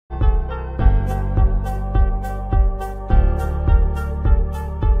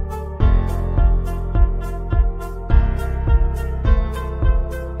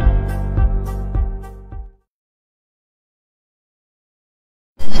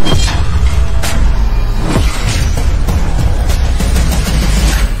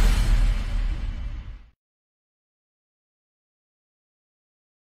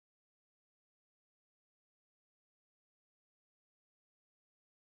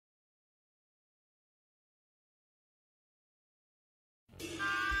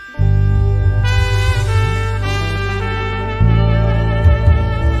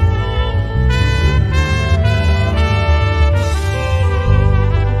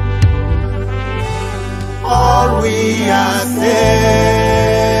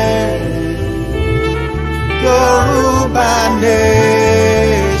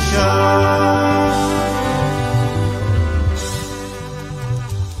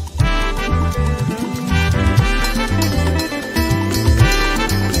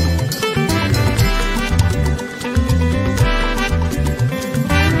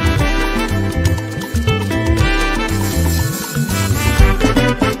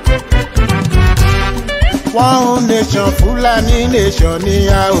One nation Fulani nation ni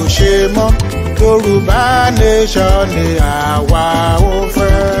a ò ṣe mọ́. Yorùbá nation ni àwa ò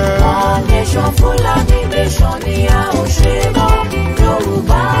fẹ́. One nation Fulani nation ni a ò ṣe mọ́.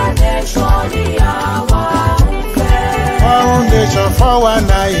 Yorùbá nation ni àwa ò fẹ́. One nation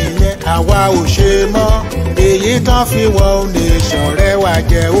fọ́wọ́nà ìyẹn àwa ò ṣe mọ́. Èyí tán fi one nation rẹwà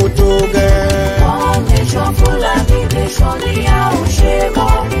jẹ́ ó tó gẹ́. One nation Fulani nation ni a ò ṣe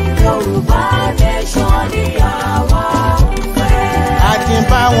mọ́. Yorùbá nation ni àwa ò fẹ́. A ti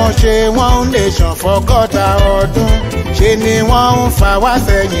bá wọn ṣe one nation fọ́gọ́ta ọdún. Ṣé ni wọ́n ń fa wá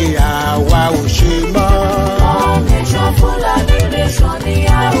sẹ́yìn àwa ò ṣe mọ́. One nation Fulani nation ni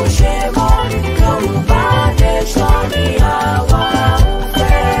a ò ṣe mọ́. Yorùbá nation ni àwa ò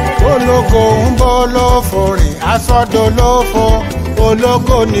fẹ́. Ológo ń bọ́ lófo rìn asọ́dọ̀ lófo.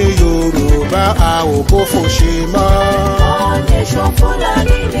 Ológo ni Yorùbá a ò bófo ṣe mọ́. One nation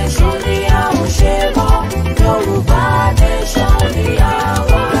Fulani nation ni a ò ṣe mọ́. Yorùbá nation ni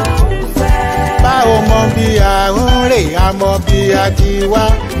àwa ò fẹ́. Bá o mọ bí a ń rè a mọ bí a ti wá.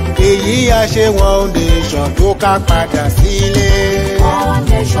 Èyí a ṣe one nation tó ká padà sílé. One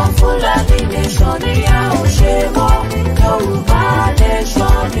nation Fulani nation ni a ò ṣe mọ́. Yorùbá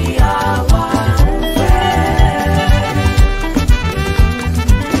nation ni àwa ò fẹ́.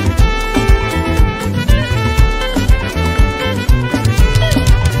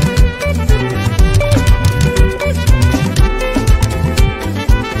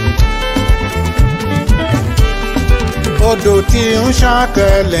 Odò tí ń ṣàn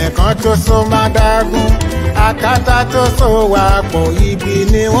kẹlẹ̀ kan tó so má dágún. Àkàtà tó so wà pọ̀ ibi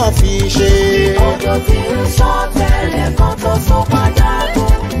ni wọ́n fi ṣe. Odò tí ń ṣàn tẹ́lẹ̀ kan tó so padà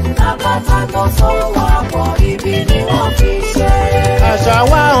gùn. Àkàtà tó so wà pọ̀ ibi ni wọ́n fi ṣe. Àṣà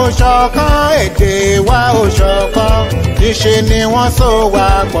wa ò ṣọ̀kan, èdè wa ò ṣọ̀kan. Níṣe ni wọ́n so wà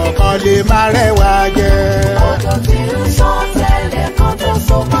pọ̀ kan lè má rẹwà jẹ. Odò tí ń ṣàn tẹ́lẹ̀ kan tó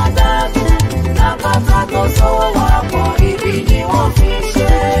so padà gùn. Àkàtà tó so wà pọ̀ ibi ni wọ́n fi ṣe.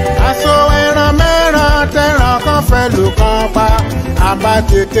 Aṣọ ẹran mẹ́ran tẹran kan fẹ́ lù kan pa. Àbá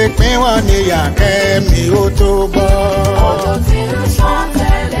tètè pín wọn níyà kẹ́mi ó tó bọ́. Odò tí ń ṣàn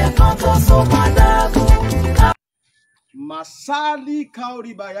tẹ́lẹ̀ kan tó so padà gùn. Masali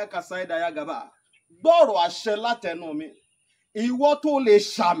kaoribaya kasaidaya gaba. Gbọ́rọ̀ àṣẹ látẹnu mi. Ìwọ tó lè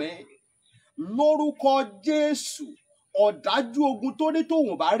ṣàmì lórúkọ Jésù. Ọ̀dájú ogun tó ní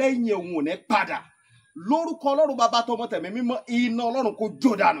tòun bá rẹ́yìn òun ò ní padà. Lórúkọ Ọlọ́run bàbá tọmọ tẹ̀mí mímọ́ iná Ọlọ́run kó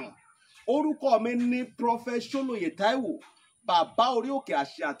jó dànù. Orúkọ mi ní Prophet Ṣólóyè Táíwò, bàbá orí òkè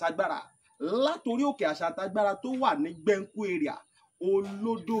àṣẹ àtagbára. Látorí òkè àṣẹ àtagbára tó wà ní Gbẹ́ńkú area,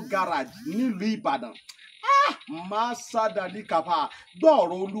 Olódó garage nílùú Ìbàdàn. Máa sádàlí kàfà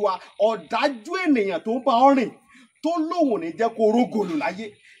gbọ́ọ̀rọ̀ Olúwa. Ọ̀dájú ènìyàn tó ń bá ọ rìn tó lóun ò ní jẹ́ kó rógòlù láyé.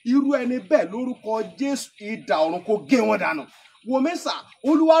 Irú ẹni bẹ́ẹ̀ lórúkọ Jésù idà ọ̀run kó gé wọn dànù. Wòmísà,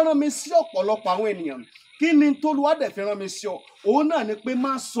 Olúwa rán mi sí ọ̀pọ̀lọpọ̀ àwọn ènìyàn. Kí ni t'Olúwa dẹ̀ fi rán mi sí ọ? Òun náà ni pé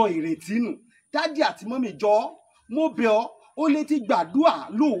má sọ ìrètí nù. Dádì àti mọ́mì jọ̀ọ́, mo bẹ̀ ọ́, ó lè ti gbàdúrà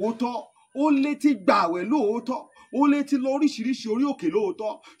lóòótọ́, ó lè ti gbààwẹ̀ lóòótọ́, ó lè ti lọ oríṣiríṣi orí òkè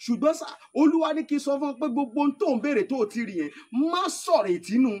lóòótọ́. Ṣùgbọ́n sà, Olúwa ní kí n sọ fún ọ pé gbogbo ohun tó ń béèrè tó ti rí yẹn, má sọ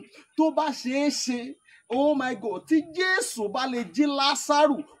ìrètí nù. Tó bá ṣeé ṣe, oh my God, tí Jésù bá lè jí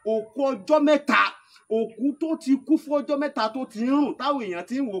Lásárù òkú ọjọ́ mẹ́ta, òkú tó ti kú fún ọjọ́ mẹ́ta tó ti ń rùn táwọn èèyàn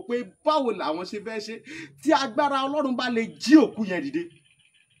ti ń wò pé báwo làwọn ṣe fẹ́ ṣe, tí agbára Ọlọ́run bá lè jí òkú yẹn dìde,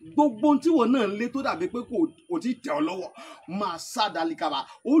 gbogbo ohun tí wọn náà ń lé tó dàbí pé kò tí tẹ̀ ọ́ lọ́wọ́ máa sá dalikaba.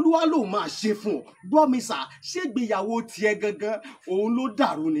 Olúwa ló máa ṣe fún ọ. Gbọ́ mi sà, ṣé ìgbéyàwó tiẹ̀ gangan òun ló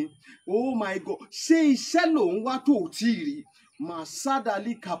dàrú ni? Oh my God, ṣé iṣẹ́ lòun wá tó ò tí ì rí?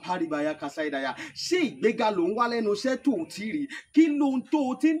 Màsádàlì kàpárìbàyà kàsáìdàyà. Ṣé ìgbéga ló ń wá lẹ́nu iṣẹ́ tó o ti rí? Kí ló ń tó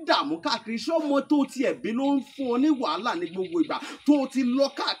o ti ń dààmú káàkiri? Ṣé ọmọ tó o ti ẹ̀bí ló ń fún ọ ní wàhálà ní gbogbo ìgbà tó o ti lọ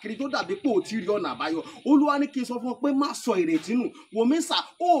káàkiri tó dàbí pé o ti rí ọ̀nà àbáyọ? Olúwa ní kí n sọ fún ọ pé má sọ ìrètí nù. Wòmísà,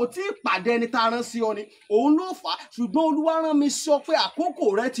 o ò tí ì pàdé ẹni tá a rán sí ọ ni. Òun ló fà á. Ṣùgbọ́n Olúwa rán mi sọ pé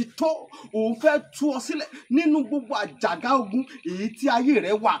àkókò rẹ ti tó. Òun fẹ́ tú ọ sílẹ̀ nínú gbogbo àjàgà ogun èyí tí ayé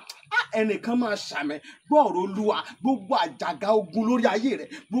rẹ wà. Ẹnìkan máa ṣàmẹ gbọ́ọ̀rọ̀ Olúwa, gbogbo àjàgà ogun lórí ayé rẹ,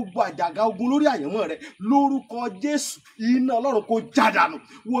 gbogbo àjàgà ogun lórí àyànmọ́ rẹ, lórúkọ Jésù iná Ọlọ́run kó jádànù.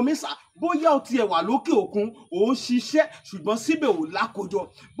 Wòmísà, bóyá o tiẹ̀ wà lókè òkun ò ń ṣiṣẹ́ ṣùgbọ́n síbẹ̀ ò lákòjọ,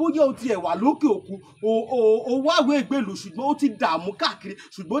 bóyá o tiẹ̀ wà lókè òkun ò wáwé ìgbèlú ṣùgbọ́n ó ti dààmú káàkiri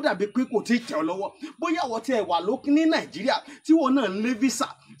ṣùgbọ́n dàbí pé kò tí ì tẹ̀ ọ́ lọ́wọ́, bóyá o tiẹ̀ wà lókè ní Nàìjíríà tí wọn náà ń lé visa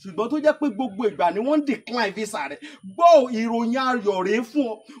ṣùgbọ́n tó jẹ́ pé gbogbo ìgbà ni wọ́n decline visa rẹ̀. Gbọ́ ìròyìn ayọ̀ rèé fún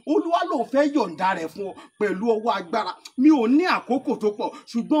ọ. Olúwa ló fẹ́ yọ̀ǹda rẹ̀ fún ọ pẹ̀lú ọwọ́ agbára. Mi ò ní àkókò tó pọ̀,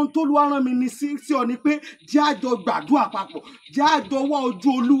 ṣùgbọ́n t'Olúwa rán mi ní sí ọ ni pé jẹ́ a jọ gbàdúrà papọ̀, jẹ́ a jọ wá ojú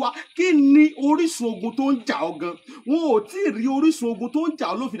Olúwa. Kí ni orísun ogun tó ń jà ọ́ gan? Wọn ò tí ì rí orísun ogun tó ń jà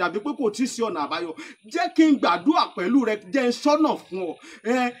ọ́ ló fi dàbí pé kò tí ì sí ọ̀nà àbáyọ. Jẹ́ kí n gbàdúrà pẹ̀lú rẹ, jẹ́ n ṣọ́nà fún ọ.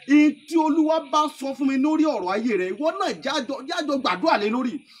 Tí Olúwa bá sọ fún mi lórí ọ̀rọ̀ ayé rẹ, ìwọ náà jájọ gbàdúrà lé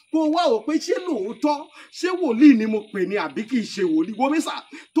lórí. Kó wá wò pé ṣé lóòótọ́ ṣé wòlíì ni mo pè ní àbí kì í ṣe wòlíì. Wo mi sà,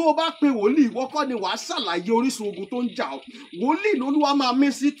 tó o bá pe wòlíì, ìwọ kọ́ ni wàá ṣàlàyé orísun ogun tó ń jà ọ́. Wòlíì l'Olúwa máa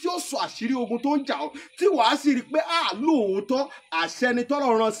mí sí tí ó sọ àṣírí ogun tó ń jà ọ́, tí wàá sì rí i pé lóòótọ́ àṣẹ ni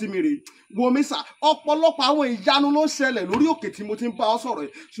t'Ọlọ́run rán sí mi rèé. Wo mi sà, ọ̀pọ̀lọpọ̀ àwọn ìyanu ló ṣẹlẹ̀ lórí òkè tí mo ti ń bá ọ sọ̀rọ̀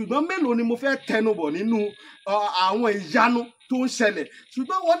yìí, ṣùgbọ́n mélòó ni mo fẹ́ tẹnubọ̀ nínú àwọn ìyanu tó ń ṣẹlẹ̀.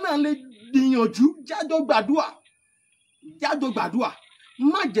 Ṣùgbọ́n wọn náà lè gbìyànjú, jájọ gbàdúrà,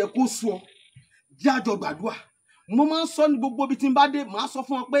 má jẹ́ kó sú ọ, jájọ gbàdúrà. Mo máa ń sọ ní gbogbo ibi tí n bá dé, màá sọ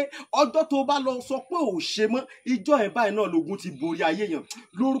fún ọ pé ọjọ́ tó bá lọ sọ pé ò ṣe mọ́, ìjọ ẹ̀ báyìí náà lógun ti borí ayé yẹn.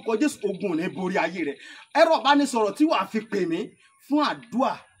 Lórúkọ Jésù, ogun ò ní borí ayé rẹ̀. Ẹ̀rọ ìbánisọ̀rọ̀ tí wàá fi pè mí fún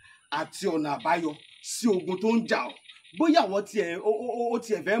àdúrà àti ọ̀nà àbáyọ sí ogun tó ń jà ọ́. Bóyá àwọn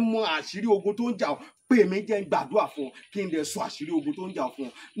tiẹ̀ fẹ́ mọ àṣírí ogun tó ń jà ọ́, pè mí jẹ́ n gbàdúrà fún ọ kí n lè sọ àṣírí ogun tó ń jà ọ́ fún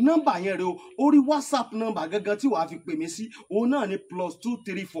ọ. Nọ́mbà yẹn rẹ o, orí WhatsApp nọ́mbà gangan tí wàá fi pè mí sí, òun náà ni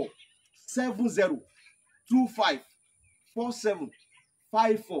 +234 70 25 47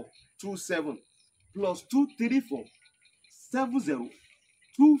 54 27 +234 70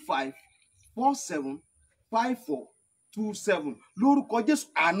 25 47 54 27. Lórúkọ Jésù,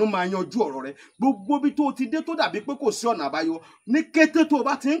 àánú máa yanjú ọ̀rọ̀ rẹ. Gbogbo bí tó ti dé tó dàbí pé kò sí ọ̀nà àbáyọ, ní kété tó o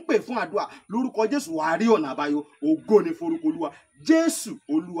bá ti ń pè fún àdúrà, lórúkọ Jésù wàá rí ọ̀nà àbáyọ. Ògo ni forúkọ Olúwa. Jésù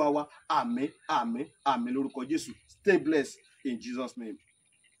Olúwa wa. Àmín, àmín, àmín lórúkọ Jésù. Stay blessed in Jesus' name.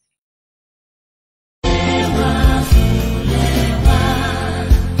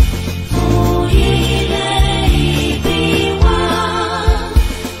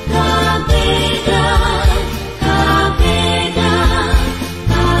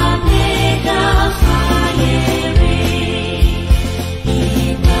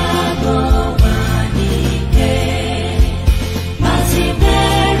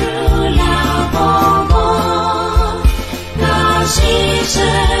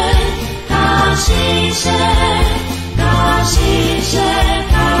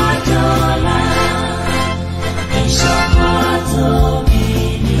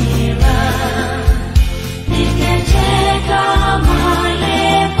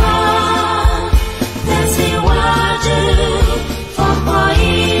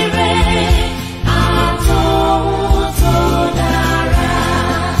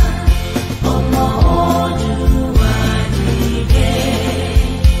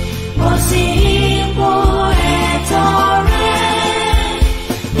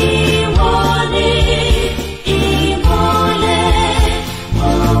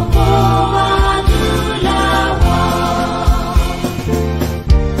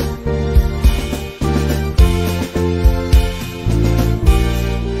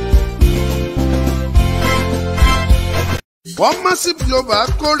 wọ́n massive global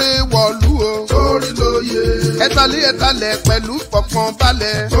kórè wọ̀lú o. torí lóye. ẹ̀talẹ̀ pẹ̀lú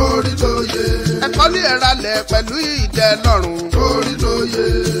fọkànbalẹ̀. torí lóye. ẹ̀kọ́lé ẹ̀ralẹ̀ pẹ̀lú ìdẹ́lọ́rùn. torí lóye.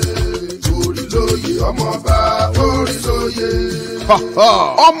 torí lóye ọmọọba. torí lóye.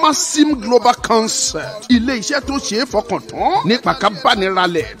 Omasim Global Concept, ilé iṣẹ́ tó ṣe é fọkàn tán nípa ká bá ní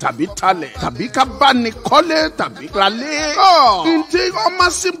ralẹ̀ tàbí talẹ̀ tàbí ká bá ní kọ́lé tàbí ralé. Ǹtí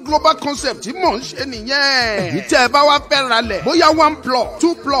Omasim Global Concept tí mò ń ṣe nìyẹn. Ẹ̀yin tẹ́ ẹ bá wá fẹ́ ralẹ̀ bóyá 1 plot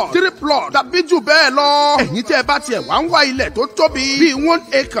 2 plot 3 plot tàbí jù bẹ́ẹ̀ lọ. Ẹ̀yin tẹ́ ẹ bá tiẹ̀ wá ń wá ilẹ̀ tó tóbi bíi 1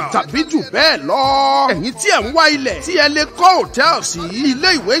 acre tàbí jù bẹ́ẹ̀ lọ. Ẹ̀yin tí ẹ̀ ń wá ilẹ̀ tí ẹ lè kọ́ hòtẹ́ẹ̀lì sí, ilé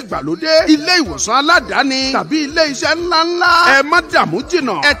ìwé ìgbàlódé, ilé ìwòsàn aládàáni tàbí ilé iṣẹ́ ńláńlá. Ẹ má dààmú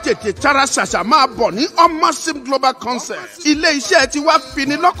jìnnà, ẹ tètè tara ṣàṣà máa bọ̀ ní Omasim Global Concept. Ilé iṣẹ́ tiwa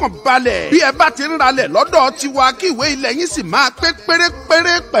fini lọ́kàn balẹ̀. Bí ẹ bá ti ń ralẹ̀ lọ́dọ̀ tiwa kí ìwé ilẹ̀ yín sì máa pé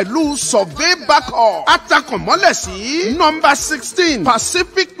pérépéré pẹ̀lú survey backup. Atakànmọ́lẹ̀ sí nọ́mbà 16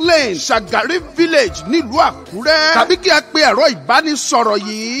 Pacific Lane, Shagari Village nílùú Àkúrẹ́. Tàbí kí ẹ pe ẹ̀rọ ìbánisọ̀rọ̀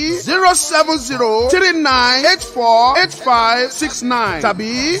yìí 07039848569 tàbí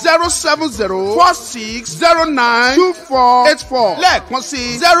 07046092484. Lẹ́ẹ̀kan sí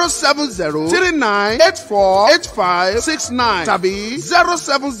 07039848569 tàbí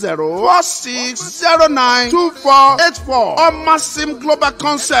 07046092484. Omasim Global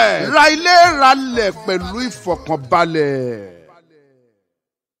Concept, ra ilé ralẹ̀ pẹ̀lú ìfọ̀kànbalẹ̀.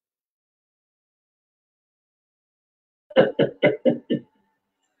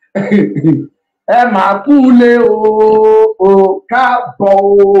 ẹ máa kú lé o káàbọ̀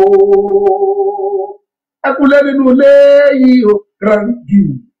o ẹ kú lé nínú ilé yìí o krangi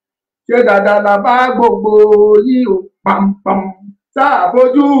ṣé dáadáa la bá gbogbo yìí o pampam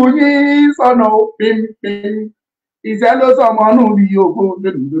ṣàbójú yín sọ́nà pínpín iṣẹ́ ló sọmọ nù bí ògbó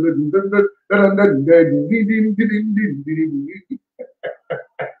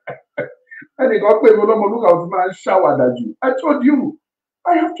ẹnìkan pé mo lọ́mọ olúkà òtún máa ń ṣàwàdà jù. I told you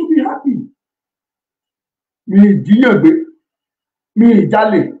I have to be happy. Mi ìjiyàn gbé, mi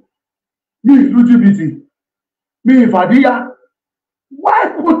ìjalè, mi ìlú jìbìtì, mi ìfàdíyà. Why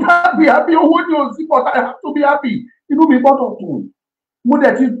would I be happy? Owó ni o sí, but I have to be happy. Inú mi gbọ́dọ̀ dùn. Mo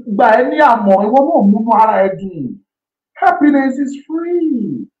dẹ̀ ti gbà ẹ́ ní àmọ̀ ìwọ náà múnú ara ẹ dùn. Happiness is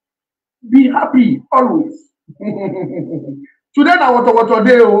free. Be happy always. Today na wotowoto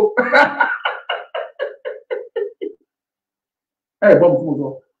day o. Ẹ gbọ́ fún ọ.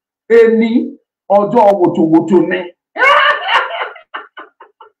 Ení ọjọ́ wotowoto ni.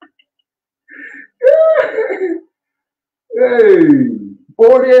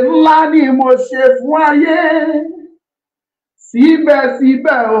 Oore ńlá ni mo ṣe fún ayé.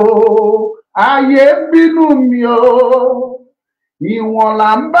 Síbẹ̀síbẹ̀ o, ayé bínú mi o. Ìwọ̀n là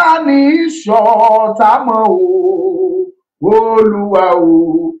ń bá ní ṣọ̀tá mọ́ o. Olúwa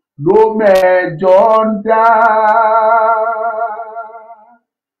o ló mẹ́jọ ń dá.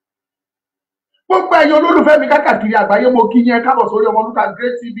 Gbogbo ẹ̀yin olólùfẹ́ mi káàkiri àgbáyé mo kí yín káàbọ̀ sórí Ọmọlúkà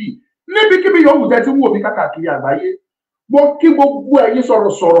Great TV níbikíbi yòówù tẹ́ ti ń wò mí káàkiri àgbáyé. Mo kí gbogbo ẹ̀yin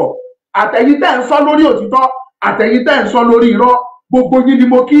sọ̀rọ̀sọ̀rọ̀ àtẹ̀yin tẹ́ ń sọ lórí òtítọ́ àtẹ̀yin tẹ́ ń sọ lórí irọ́ gbogbo yín ni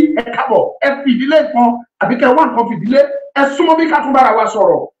mo kí ẹ káàbọ̀ ẹ fìdílé nǹkan àbí kẹ́ wá nǹkan fìdílé ẹ súnmọ́ bí ká tún bára wa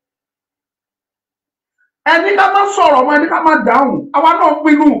sọ̀rọ̀. Ẹni ká má sọ̀rọ̀ mọ́ ẹni ká má dáhùn àwa náà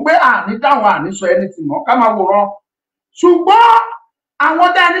pinnu pé àní dáhùn àní sọ ẹni tì mọ́ ká má wòran. Ṣùgbọ́n àwọn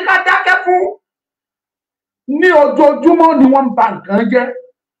tẹ́ ẹni ká dákẹ́ fún ní ojoojúmọ́ ni wọ́n ń ba nǹkan jẹ́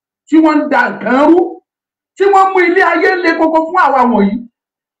tí wọ́n ń da nǹkan rú tí wọ́n mú ilé ayé le gbogbo fún àwa wọ̀nyí.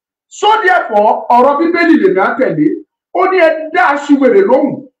 So therefore ọ̀rọ̀ bíbélì lè ná tẹ̀lé ó ní ẹ dá aṣiwèrè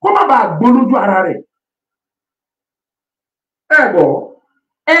lóhùn kó má bàa gbọ́n lójú ara rẹ̀. Ẹ gbọ́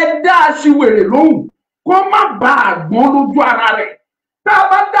ẹ dá aṣiwèrè lóhùn kó má bàa gbọ́n lójú ara rẹ̀. Tá a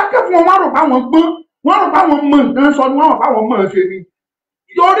bá dákẹ́ fún wọn wọ́n rò pé àwọn gbọ́n wọ́n rò pé àwọn mọ nǹkan sọ ni wọ́n rò pé àwọn mọ̀ ọ́n ṣe ni.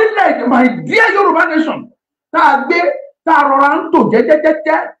 Orílẹ̀-èdè my dear Yorùbá nation tá a gbé tá a rọra ń tò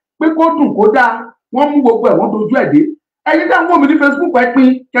jẹ́jẹ́jẹ́jẹ́ pé kó dùn kó dáa wọ́n mú gbogbo ẹ̀ wọ́n dojú ẹ̀ dé. Ẹ̀yin tá ń wò mí ní Facebook ẹ pín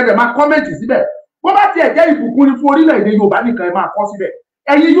kẹ́dẹ̀ máa kọ́mẹ̀ntì síbẹ̀. Bó bá tiẹ̀ jẹ́ ìbùkún ni fún orílẹ̀-èdè Yorùbá nìkan ẹ máa kọ síbẹ̀.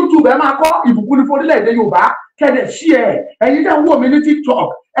 Ẹ̀yin YouTube ẹ máa kọ ìbùkún ni fún orílẹ̀-èdè Yorùbá kẹ́dẹ̀ share. Ẹ̀yin tá ń wò mí ní TikTok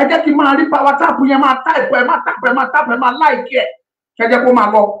ẹ jẹ́ kí n máa rí power tap yẹn máa type ẹ máa tap ẹ máa tap ẹ máa like ẹ kẹ́jẹ́ kó máa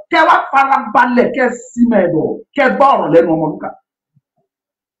lọ kẹ́ wá farabalẹ̀ kẹ́ sí mẹ́ẹ̀dọ̀ kẹ́ gbọ́ ọ̀rọ̀ lẹ́nu Ọmọlúkà.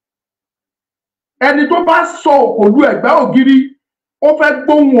 Ẹni tó bá sọ òkòlù ẹ̀gbẹ́ ògiri ó fẹ́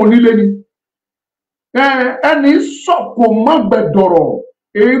gbóhùn onílé ni. Ẹni sọ̀kò mọ́gbẹ̀dọ̀rọ̀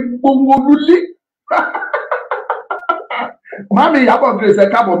ègbóhùn olúlé. Màmí Ìyábọ̀ Grace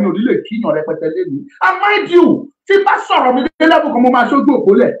káàbọ̀ mi ò ní lè kíyàn rẹpẹtẹ lẹ́nu. I mind you tí bá sọ̀rọ̀ mi dé lẹ́bùn kan mo máa ṣojú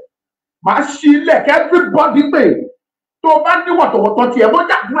òkólẹ̀. Màá ṣí ilẹ̀ kẹ́ everybody pé tó bá ní wọ̀tọ̀wọ̀tọ̀ tiẹ̀ bó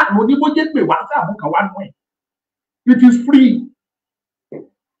dàgbà ló ní bó jẹ́ pé wàá sáàbù kan wá nù ẹ̀. It is free.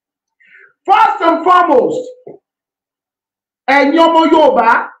 First and foremost, ẹ̀yin ọmọ Yorùbá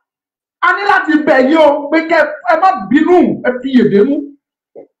a ní láti bẹ̀ yín o pé kẹ́ ẹ má bínú ẹ fi èdè mú.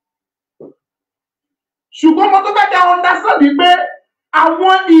 Ṣùgbọ́n mo tó fẹ́ kẹ́ understand pé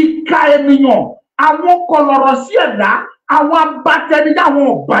àwọn ìka ènìyàn àwọn kọlọ̀rọ̀ sí ẹ̀dá àwọn abatẹnijẹ́ àwọn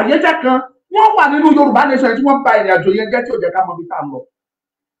ọ̀bàyéjẹ́ kan wọ́n wà nínú Yorùbá nation tí wọ́n ba ìrìn àjò yẹn jẹ́ tí ò jẹ́ ká mọ bí tá a lọ.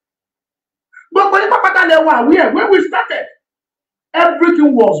 Gbogbo ní pápátá lẹ wà when we started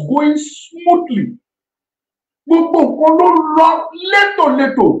everything was going smoothly. Gbogbo nǹkan ló lọ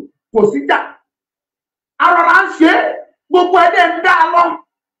létòlétò kò sí jà. Arọra ń ṣe gbogbo ẹdẹ ń dá lọ.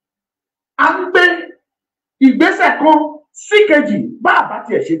 À ń gbé ìgbésẹ̀ kan sí kejì bá a bá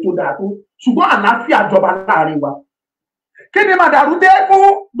tiẹ̀ ṣe tó dáa tó ṣùgbọ́n àlàáfíà jọba láàrin wa. Kí ni màdàrú dé fún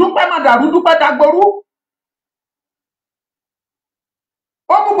Dúpẹ́ màdàrú Dúpẹ́ Dagboru?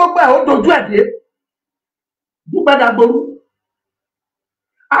 Ó mú gbogbo ẹ̀ ó dojú ẹ̀ dé Dúpẹ́ Dagboru.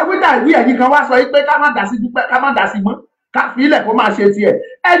 Àwídà ìwé ẹ̀yìn kan wá sọ pé ká má dá sí Dúpẹ́ ká má dá sí mọ́ ká fi ilẹ̀ kó máa ṣe tiẹ̀.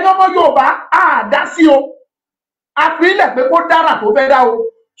 Ẹ̀yin ọmọ Yorùbá á dá sí o a fi ilẹ̀ pé kó dára tó fẹ́ dá o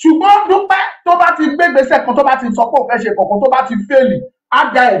ṣùgbọ́n Dúpẹ́ tó bá ti gbégbèsè kan tó bá ti sọ pé òun fẹ́ ṣe kọ̀ọ̀kan tó bá ti fẹ́ẹ̀lì á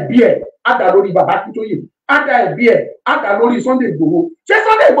da ẹ̀bí ẹ̀ á dá lórí bàbá Akíntóyè á da ẹ̀bí ẹ̀ á dá lórí Sunday Igboho. Ṣé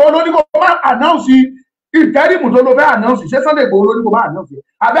Sunday Igboho ló ní kó máa ànáùnsì ìtẹ́rìmù tó ló fẹ́ ànáùnsì? Ṣé Sunday Igboho ló ní kó máa ànáùnsì ẹ̀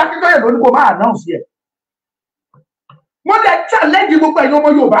àbí Akíntóyè ló ní kó máa ànáùnsì ẹ̀? mo dẹ̀ challenge gbogbo ẹ̀yin ọmọ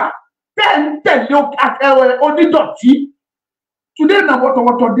Yorùbá tẹ́ ń tẹ̀lé onídọ̀tí today na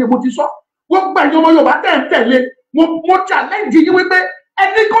Wotowoto day mo ti sọ gbogbo ẹ̀yin ọmọ Yorùbá tẹ́ ń tẹ̀lé mo challenge yín wípé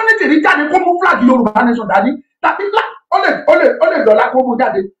ẹni kò ní tìrí jáde kó mú flag Yorùbá nation dání tàbí ó lè dọ̀la kó mú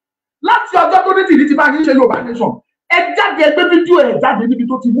jáde láti ọjọ́ tó ní tìrí ti bá yín ṣe Yorùbá nation ẹ jáde ẹgbẹ́ fídíò ẹ jáde níbi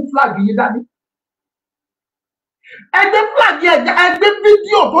tó ti mú flag yín dání ẹgbẹ́ flag ẹgbẹ́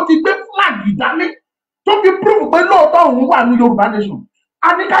fídíò tó ti gbé flag dání tó fi prove pé lóòótọ́ òun wà ní Yorùbá nation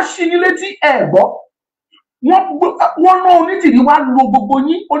a ní ká ṣí ní létí ẹ gbọ́ wọ́n rán Onítìrí wá lo gbogbo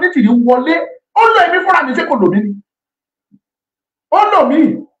yín Onítìrí wọlé ó lọ èmi fúnra mi ṣé kò lò mí ni ó lò mí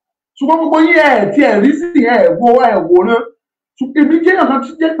ṣùgbọ́n gbogbo yín ẹ̀ tí ẹ̀ rí sí ẹ̀ wòran èmi jẹ́ ọ̀kan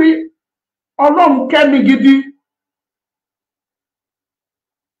tí jẹ́ pé Ọlọ́run kẹ́ mi gidi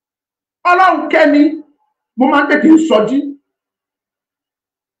Ọlọ́run kẹ́ mi mo máa ń tètè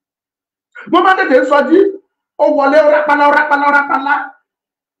sọjí ó wọlé rápálá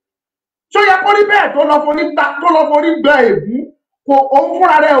ṣó yẹ kó rí bẹ́ẹ̀ tó lọ forí gbẹ ègún kò òun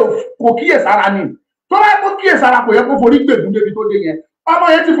fúnra rẹ̀ kò kíyèsára ni tó bá kó kíyèsára kò yẹ kó forí gbègún débi tó dé yẹn ọmọ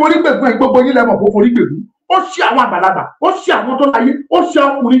yẹn ti forí gbègún ẹ̀ gbogbo yín lẹ́mọ̀ kó forí gbègún ó ṣe àwọn àgbàlagbà ó ṣe àwọn tó láyé ó ṣe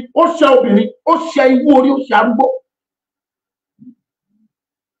ọkùnrin ó ṣe obìnrin ó ṣe iwú orí ó ṣe arúgbó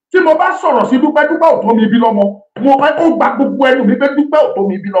tí mo bá sọ̀rọ̀ sí dúpẹ́ ò tó mi bí lọ́mọ mo fẹ́ kó gba gbogbo ẹnu mi pé dúpẹ́ ò tó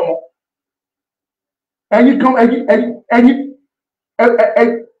mi bí lọ́mọ ẹ̀yin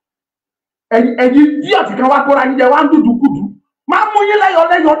díẹ̀ tí kan wá kóra yín jẹ wá ń dúdú kùdú máa mú yín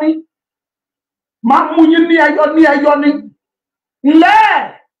lẹ́yọ ní máa mú yín ní ẹyọ ní ńlẹ́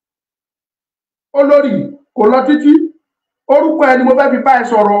olórí kò lọ títí orúkọ ẹni mo fẹ́ fi bá ẹ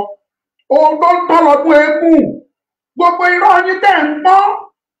sọ̀rọ̀ ohun tó ń tọ́ lọ́dún eégún gbogbo irọ́ yín tẹ́ ń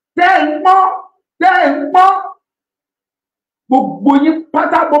pọ́n gbogbo yín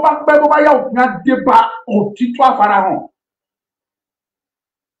pátá bó bá pẹ́ bó bá yá òfin adébá òtítọ́ àfarahàn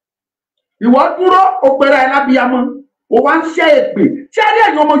ìwọ dúró òpèrè ẹ lábíyamọ ó wá ń ṣe èpè ṣé ẹ rí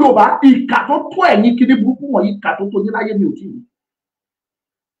ẹ̀yin ọmọ Yorùbá ìkà tó tó ẹ̀yin kiri burúkú wọ̀nyí ìkà tó tó yín láyé mi ò tí ì rí.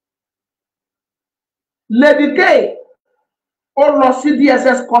 Lady K ó lọ sí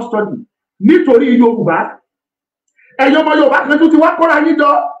DSS custody nítorí Yorùbá ẹ̀yin ọmọ Yorùbá kan tó ti wá kóra yín jọ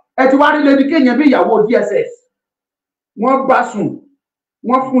ẹ ti wá rí Lady K yẹn bí ìyàwó DSS wọ́n bá sùn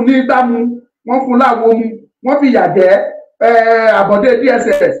wọ́n fún ní gbámú wọ́n fún láwo mu wọ́n fi yà jẹ àbọ̀dé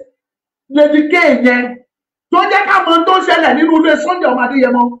DSS Lady K yẹn tó jẹ́ ká mọ̀ tó ṣẹlẹ̀ nínú ilé Sunday ọmọ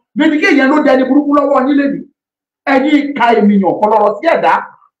Adéyẹmọ Lady K yẹn ló dẹni burúkú lọ́wọ́ yín lẹ́nu ẹ̀yin ìka ènìyàn kọlọ́rọ̀ sí ẹ̀dá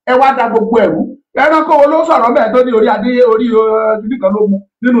ẹ wá da gbogbo ẹ̀rú ẹranko wo ló sọ̀rọ̀ mẹ́ẹ̀ tó ní orí adé orí nìkan ló mu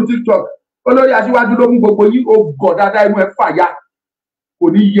nínú TikTok olórí aṣíwájú ló mú gbogbo yín ó gọ̀ dáadáa inú ẹ fàyà kò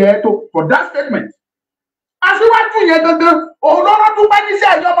ní yẹ tó for that statement aṣíwájú yẹn gangan òun ló rán dúpẹ́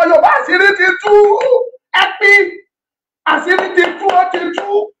níṣẹ́ ìjọba Yorùbá àṣírí ti tú ẹbí àṣírí ti tú ó ti tú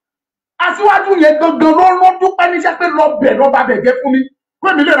aṣíwájú yẹn gangan ló rán dúpẹ́ níṣẹ́ pé lọ bẹ̀ lọ́ba bẹ̀ jẹ́ fún mi pé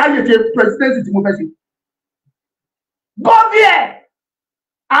mi lè ráyè ṣe presidency tí mo fẹ́ ṣe gọ́ọ̀bì ẹ̀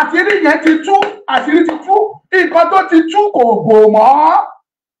àṣírí yẹn ti tú àṣírí ti tú nǹkan tó ti tú kò bò mọ́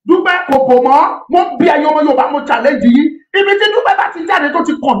dúpẹ́ kò bò mọ́ mo bí ẹyọ ọmọ Yorùbá mo challenge yìí ibi tí dúpẹ́ bá ti jáde tó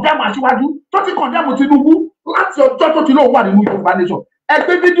ti condemn aṣíwájú tó ti condemn Tinubu láti ọjọ́ tó ti lóun wà nínú Yorùbá nation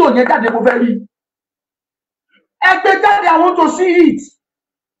ẹgbẹ́ fídíò yẹn jáde mo fẹ́ rí ẹgbẹ́ jáde I want to see it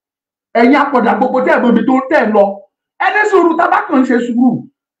ẹ̀yin apọ̀dà gbogbo tẹ́ ẹ̀gbọ́n mi tó tẹ̀ lọ ẹni sùúrù tábàkàn ń ṣe sùúrù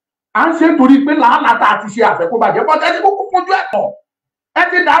à ń ṣe torí pé làálàá tá a ti ṣe àfẹ́kọ́bàjẹ́ bọ́tẹ́ ẹni kúkú fojú ẹ̀tọ́ ẹ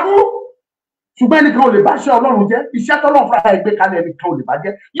ti dàrú ṣùgbọ́n ẹnìkan ò lè bá ṣe Ọlọ́run jẹ́ iṣẹ́ tọ́lọ́run fúnra ẹ̀ gbé kalẹ̀ ẹnìkan ò lè bá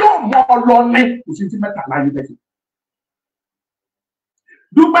jẹ́ yóò mọ ọlọ́ni kò sí ti mẹ́ta láyé bẹ́ẹ̀.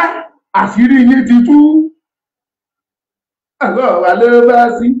 Dúpẹ́ àṣírí yín ti tú ọ̀rọ̀ wa ló bá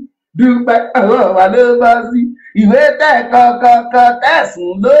sí Dúpẹ́ ọ̀rọ̀ wa ló bá sí ìwé tẹ̀ kọ̀ọ̀kan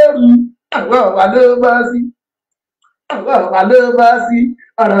tẹ̀sùn lóru ọ̀rọ̀ wa ló bá sí ọ̀rọ̀ wa ló bá sí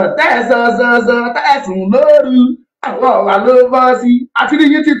ọ̀rọ̀ tẹ̀sán tẹ̀sùn lóru ọ̀rọ̀ wa ló bá sí àṣírí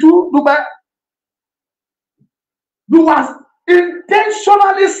yín ti tú Dúpẹ́. You was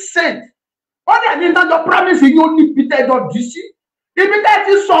intentionally sent. Ó dẹ̀ ní ìdájọ́ promise yín ó ní Peter ẹjọ́ dì sí. Ibi tẹ́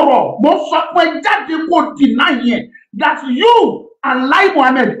ti sọ̀rọ̀ mo sọ pé jáde kó deny yẹn that you and Lai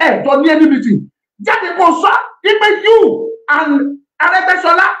Mohammed ẹ̀jọ́ ní any meeting. Jáde kó sọ ipe you and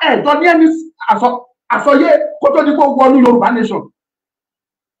Arẹ́gbẹ́ṣọlá ẹ̀jọ́ ní any àsọyé kó tó ní kó wọnú Yorùbá nation.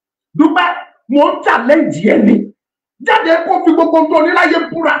 Dúpẹ́ mo ń challenge yẹn ni. Jáde kó fi gbogbo tó níláyé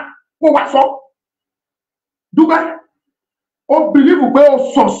búra kó wá sọ. Dúpẹ́ ó believe pé ó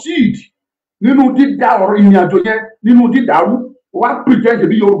succeed nínú dídá ọ̀rọ̀ ìrìn àjò yẹn nínú dídàrú wá pretend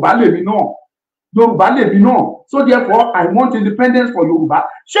bí Yorùbá lèmi náà Yorùbá lèmi náà. So therefore I want independence for Yorùbá.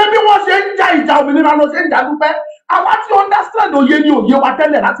 Ṣé bí wọ́n ṣe ń ja ìjà òmìnira lọ ṣe ń jà dúpẹ́? Àwa tí understand òye ni òye wa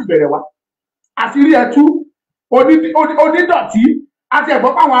tẹ́lẹ̀ láti bẹ̀rẹ̀ wa. Àṣírí ẹ̀tú onídọ̀tí àti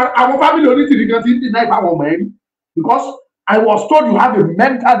ẹ̀gbọ́n pé àwọn family Onitiri gan ti ń deny fáwọn ọmọ ẹ̀rí because I was told you have a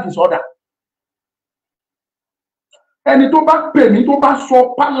mental disorder. Ẹni tó bá pè mí tó bá sọ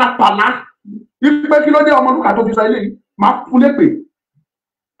pálapàla wípé kí ló dé Ọmọlúkà tó fi sọ eléyìí máa fún lépè.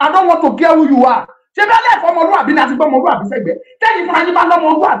 I don't want to care who you are. Ṣé bẹ́ẹ̀ lẹ́ẹ̀kọ́ ọmọlúwàbí láti gbọ́ ọmọlúwàbí sẹ́gbẹ̀ẹ́? Tẹ́yìn fúnra yín bá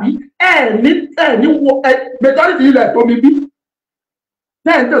lọ́mọlúwàbí ní wo majority ilẹ̀ tó mi bí.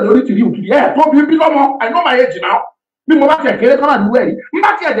 Tẹ́yìn tẹ̀ lórí tìrí òkìrí tó mi bí lọ́mọ I know my age now. Bí mo bá tiẹ̀ kéré kọ́nà ní wẹ̀rí. N bá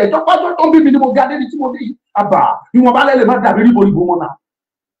tiẹ̀ jẹ́ jọ́pọ́jọ́ tó ń bí mi ni mo ga débi tí mo bí. Àbà bí wọn bá lẹ́lẹ̀ má dàbí ríboríbo wọn náà.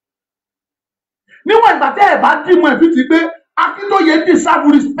 Níwọ̀n ìgbà tẹ́ ẹ̀ bá dì mọ́ ẹ̀bí ti pé Akíntóyè deserve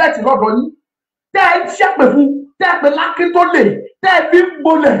respect lọ́dọ̀ yín. Tẹ́ ẹ ṣẹ́pẹ̀ fún tẹ́ ẹ pé l'Akíntólè tẹ́ ẹ fi ń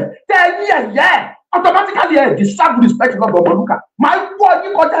bolẹ̀ tẹ́ ẹ ní ẹ̀yẹ́ automatically ẹ̀ deserve respect lọ́dọ̀ Ọmọlúkà. Máa wọ́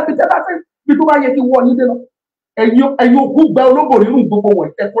yín kọjá bí tẹ́ bá fẹ́ bí tó bá yẹ kí wọ́ yín dé lọ. Ẹ̀yin òkú gbẹ olóbò nínú gbogbo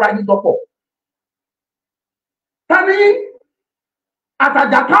wọ̀nyí tẹ́ kúra yín dọ́pọ̀. Tani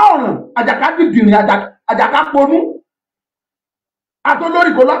àtàjàká ọ̀ràn àjàká dìdìrín àjàká ponú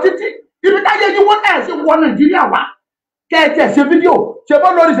àtolórí kò lọ títí ibi táyé yín wọ́n ẹ̀ sí wọ Nàìjíríà wá kẹ́ẹ̀tẹ̀ ṣe fídíò ṣebọ́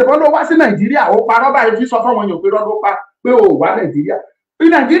lórí ṣebọ́ ló wá sí Nàìjíríà ó parọ́ báyìí fi sọ fáwọn èèyàn pé rọ́dún pa pé ó wá Nàìjíríà ní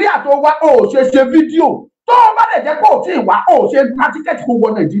Nàìjíríà tó wá ó ṣe fídíò tó bá lè jẹ́ kó o tí ì wá ó ṣe gba tíkẹ́ẹ̀tì kó wọ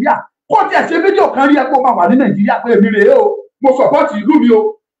Nàìjíríà kó o tiẹ̀ ṣe fídíò kan rí ẹ kó máa wà ní Nàìjíríà pé èmi rèé o mo sọ̀pọ́ọ̀tì ìlú mi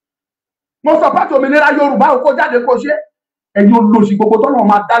o mo sọ̀pọ́ọ̀tì òmìnira Yorùbá o kó jáde kó ṣe ẹ̀yin olóṣì gbogbo tọ́nà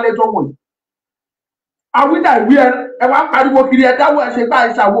máa dá lẹ́jọ́ wọ̀nyí. Àwídà ìwé ẹ wá pariwo kiri ẹ dáwọ́ ẹ ṣe gbá ẹ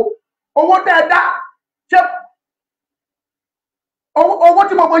ṣàwo owó tẹ́ ẹ dá ṣé owó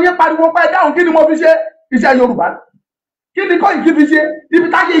tí mo mọ yẹn pariwo pé ẹ dáhùn kí ni mo fi ṣe iṣẹ́ Yorùbá kí ni Koiki fi ṣe ibi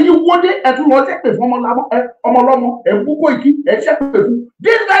táyé yìí wó dé ẹtún lọ ṣépè fún ọmọlọ́mọ ẹ bú Koiki ẹ ṣépè fún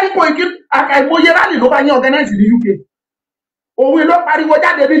this very Koiki àkàìmọye rally ló bá yẹn organize ní UK òun ló pariwo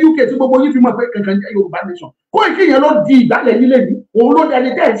jáde ní UK tí gbogbo yín fi mọ̀ pé kankan jẹ́ Yorùbá nation Koiki yẹn ló di ìgbálẹ̀ nílé yìí òun ló dẹni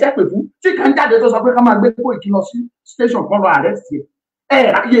tẹ́ ẹ ṣépè fún tí kan jáde tó sọ pé ká máa gbé Koiki lọ sí station kan lọ arrest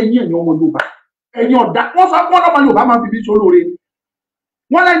ẹ ráyè yín ẹ̀yin ọmọ Yorùbá ẹ̀yin ọ̀dà wọ́n sọ pé ọmọ Yorùbá máa fi bí so lóore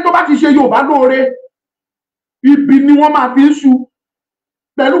wọ́n lẹ́ni tó bá ti ṣe Yorùbá lóore ibi ni wọ́n máa fi ń ṣu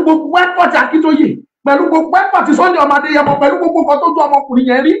pẹ̀lú gbogbo ẹ̀pọ̀tì Akíntóyè pẹ̀lú gbogbo ẹ̀pọ̀tì Sunday ọmọ Adéyẹmọ pẹ̀lú gbogbo nǹkan tó tó ọmọkùnrin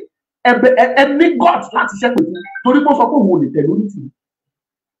yẹn rí ẹni God láti ṣẹ́pè fún torí pé ó sọ pé òun ò lè tẹ̀lé Onítìrí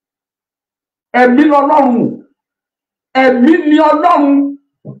ẹ̀mí lọ́lọ́run ẹ̀mí ni Ọlọ́run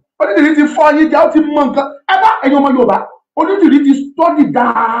Onítìrí ti fọ́ yín jẹ́ ó ti mọ nǹkan ẹ bá ẹ̀yin ọmọ Yorùbá Onítìrí ti study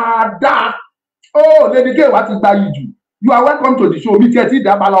dáadáa ó lẹ́ni kéwàá ti gba yìí jù you are welcome to the show mi tiẹ̀ ti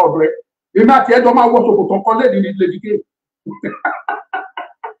dábàlá ọ̀dọ̀ ẹ̀ èmi àti ẹjọ́ máa wọ ṣòkòtò kan lẹ́ni ní lẹ́díkẹ́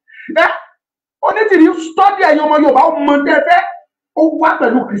Onítìrí study ẹ̀yin ọmọ Yorùbá ó mọ tẹ́fẹ́ ó wá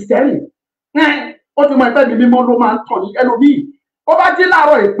pẹ̀lú kìrìsìtẹ́nì ó ti mọ ẹ̀fẹ́ mi mímọ́ ló máa ń tàn ní ẹlòmíì ó bá jí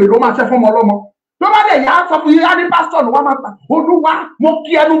láàárọ̀ èpè ló máa ṣe fún ọmọ ọlọ́mọ tó bá dẹ̀ yá sọ fún yín á ní pásítọ̀ ló wá máa gbà Olúwa mo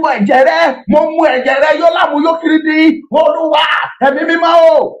kí ẹnu bọ ẹ̀jẹ̀ rẹ mo mú ẹ̀jẹ̀ rẹ yóò láàmú yóò kiri di Olúwa ẹ̀mí mímọ́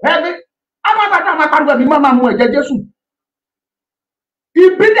o ẹ̀mí amágbàtà máa pariwo ẹ̀mí máa mú ẹ̀jẹ̀ Jésù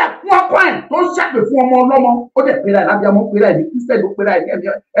ìbílẹ̀ fún ọkọ ẹ̀ tó ń ṣàpè fún ọmọ ọlọ́mọ ó dẹ̀ pera ẹ̀ lábẹ́ ọmọ pera ẹ̀ ní Kírísítẹ́nì ó pera ẹ̀ ní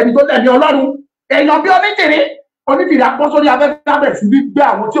ẹni tó tẹ̀lé Ọlọ́run èèyàn bí Onítìrí apọ́ sórí afẹ́fẹ́ abẹ́ sí gbígbé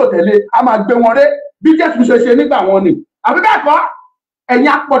àwọn tí ò tẹ̀lé a máa gbé wọn ré bí Jésù ṣe nígbà wọn ni àbí bẹ́ẹ̀ kọ́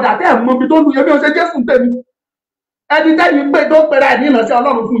ẹ̀yin apọ̀dà tẹ́ ẹ̀ mọ ibi tó ń lu yẹn bí wọ́n ṣe Jésù tẹ̀mí ẹni tẹ́yìn pé tó pera ẹ̀ ní ìránṣẹ́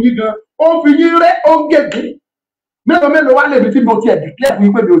Ọlọ́run fún yín gan ó ń fi yín ré ó ń gègé mélòó wá lèmi tí mo ti ẹ̀ dìklẹ́ fún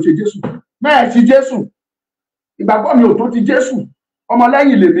yín pé mi ò ṣe Jésù mẹ́ẹ̀ ti Jésù ìgbàgbọ́ mi ò tó ti Jésù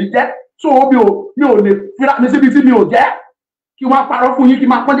ọmọlẹ́yìn lèmi jẹ́ tó mi ò lè fira mi síbi tí mi ò jẹ́ kí wọ́n parọ́ fún yín kí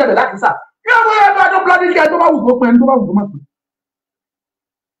máa pọ́n jẹ̀dẹ̀ láti sà kí wọ́n bóyá ẹgbẹ́ ọdún búlọ́dí kí ẹ tó bá wù kó pé ẹni tó bá wù kó má pè.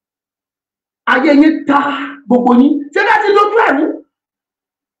 ayé yín ta gbogbo yín ṣé bẹ́ẹ̀ ti lójú ẹ̀mí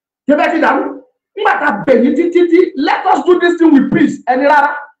ṣé bẹ́ẹ̀ ti dàrú nígbà tá a bẹ̀ yín títí let us do this thing with peace ẹni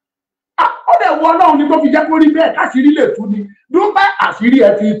rárá ó dẹ̀ wọ Ọlọ́run ni tó fi jẹ́ kó rí bẹ́ẹ̀ káṣírí lè tú ni dúpẹ́ àṣírí ẹ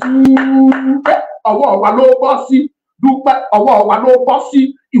ti tú ọwọ́ wa ló bọ́ sí dúpẹ́ ọwọ́ wa ló bọ́ sí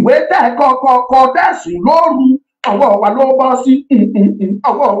ìwé tẹ́ kọ́kọ́ tẹ̀sùn lóru ọwọ́ wa ló bọ́ sí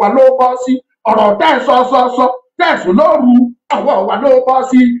ọwọ́ wa ló bọ́ sí ọ̀rọ̀ tẹ́ sọ tẹ̀sùn lóru ọwọ́ wa ló bọ́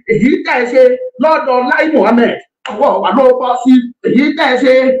sí èyí tẹ́ ṣe lọ́dọ̀ Lai Muhammed ọwọ́ wa ló bọ́ sí èyí tẹ́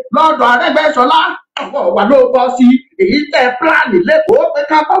ṣe lọ́dọ̀ Arẹ́gbẹ́ṣọlá ọwọ́ wa ló bọ́ sí èyí tẹ́ pílánì lẹ́kọ̀ọ́ pé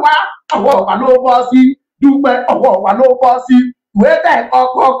ká bọ́ wá ọwọ́ wa ló bọ́ sí dúpẹ́ ọwọ́ wa ló bọ́ sí ìwé tẹ́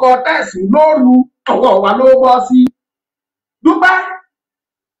kọ́kọ́ tẹ̀sùn lóru ọwọ́ wa ló bọ́ sí dúpẹ́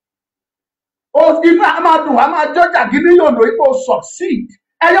inú a máa dùn a máa jọjà gidi yòòdò ipò succeed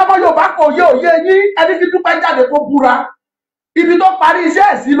ẹ̀yin ọmọ Yorùbá kò yé òye yín ẹni tí Dúpẹ́ jáde kó búra ibi tó parí iṣẹ́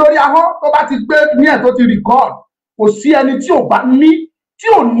ẹ̀ sí lórí ahọ́n tó bá ti gbé ní ẹ̀ tó ti record kò sí ẹni tí ò bá ní tí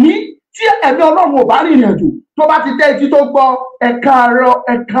ò ní tí ẹ̀mí Ọlọ́run ò bá rìnrìn àjò tó bá ti dé etí tó gbọ́ ẹ̀ka àárọ̀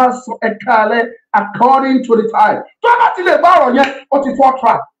ẹ̀ka alẹ́ according to the time tó bá ti lè bá ọ̀rọ̀ yẹn ó ti fọ́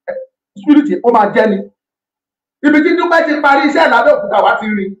track spirit ó máa jẹ́ ni ibi tí Dúpẹ́ ti parí iṣẹ́ l'Abẹ́òkúta wá ti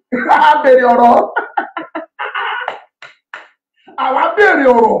rí á béèrè ọ̀rọ̀ àwa béèrè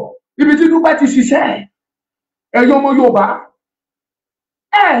ọ̀rọ̀ ibi tí Dúpẹ́ ti ṣiṣẹ́ ẹ̀yin ọmọ Yorùbá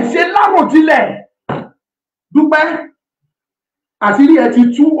ẹ̀ ṣe láròjinlẹ̀ Dúpẹ́ àṣírí ẹ ti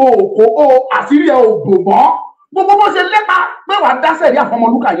tú òkò àṣírí ẹ ò bò mọ́ gbogbo bó ṣe lépa pé wàá dá sẹ̀rí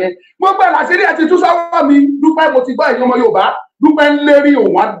àfọmọlúkà yẹn gbogbo ẹ̀ àṣírí ẹ ti tú sọ́wọ́ mi Dúpẹ́ mo ti gbọ́ ẹ̀yin ọmọ Yorùbá Dúpẹ́ ń lérí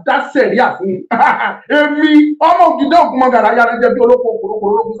òun á dá sẹ̀rí àfún èmi ọmọ ògìdá ògùnmọ̀ gàrà yára jẹ́ bí olóko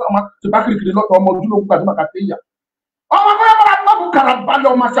òkòròkòrò ológun sáà máa ti bá kirikiri lọ́tọ̀ ọmọ ojúlógún gbàdúrà kàtẹ́ ìyà ọmọ akọ́yọ́ bọ́lá gbọ́kù kàrà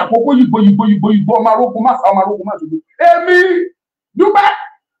balẹ̀ ọmọ àṣàkókò yìgbò ọmọ arógun máa sá ọmọ arógun máa ṣògbó èmi Dúpẹ́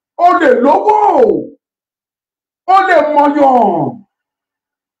o lè lówó o lè mọyàn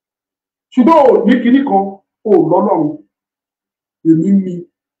ṣùgbọ́n ò ní kinní kan ò lọ́lọ́run èmi ni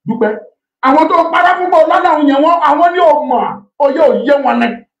Dúpẹ́ àwọn tó pará fún bọ́ lọ́lọ́run yẹn wọ́n àwọn ní ò mọ̀ oyè òye wọn ni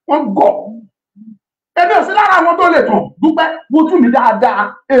wọ́n gọ̀ èmi ò sí lára àwọn tó lè tàn Dúpẹ́ wojú mi dáadáa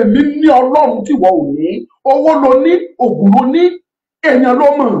èmi ní Ọlọ́run tí wọ́n ò ní owó ló ní ògùn ló ní èèyàn ló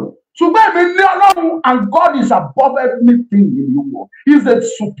mọ̀ ṣùgbọ́n èmi ní Ọlọ́run and God is above everything in the world he is a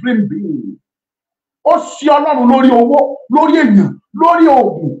supreme being ó ṣe Ọlọ́run lórí owó lórí èèyàn lórí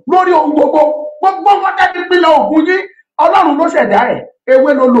ògùn lórí ohun gbogbo wọn tẹ́tí pínlẹ̀ ògùn yín Ọlọ́run ló ṣẹ̀dá ẹ̀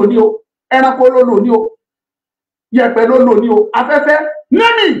ewé ló lò ní o ẹranko ló lò ní o yẹ̀pẹ̀ ló lò ní o afẹ́fẹ́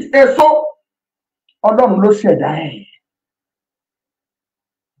name it èso Ọlọ́run ló ṣẹ̀dá ẹ̀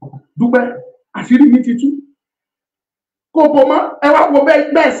Dúpẹ́ àṣírí mi ti tú kò bò mọ́ ẹ wá wo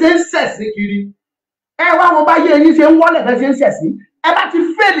bẹ́ẹ̀ ṣe ń ṣẹ̀sí kiri ẹ wá wo báyé yín ṣe ń wọlé bẹ́ẹ̀ ṣe ń ṣẹ̀sí ẹ bá ti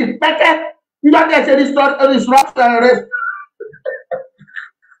fèlì pẹ́kẹ́ nígbà tí ẹ ṣe disruption rest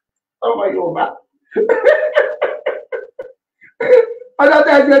ọmọ Yorùbá ọjọ́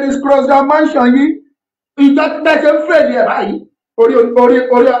tí ẹ ṣe disruption mansion yìí ìjọ tí ẹ ṣe ń fèlì ẹ báyìí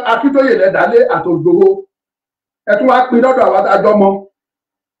orí Akíntóyè lẹ́dàálé àtògbòho ẹ tún wá pin lọ́dọ̀ àwọn àjọ mọ́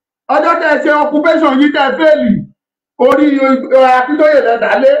ọjọ́ tí ẹ ṣe occupation yìí tẹ́ fèlì orí Akíntóyè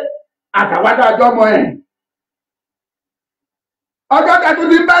lẹ́dàálé àtàwọn àjọ mọ́ ẹ̀ ọjọ́ tí ẹ tún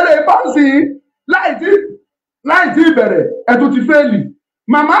ti bẹ̀rẹ̀ bọ́ọ̀sì láì tí ìbẹ̀rẹ̀ ẹ tún ti fèlì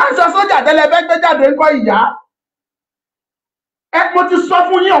màmá aṣọ sójà tẹ́lẹ̀ fẹ́ gbé jáde ńkọ́ ìyá ẹ mo ti sọ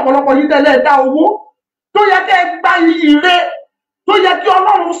fún yín ọ̀pọ̀lọpọ̀ yín tẹ́lẹ̀ dá owó tó yẹ kẹ́ ẹ gbá ire tó yẹ kí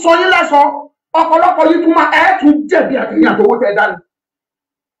Ọlọ́run sọ yín lẹ́san ọ̀pọ̀lọpọ̀ yín tún máa ẹ tún jẹ̀bi àtìyàn àtọwọ́ tẹ́ dání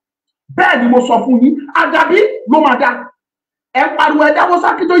bẹ́ẹ̀ ni mo sọ fún yín àdàbí ló máa dá ẹ pariwo ẹ dáwọ́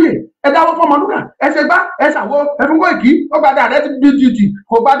sákítóyè ẹ dáwọ́ fọmọlúkà ẹ ṣe gbá ẹ ṣàwọ ẹ fún Kóìkí ó gba direct BDT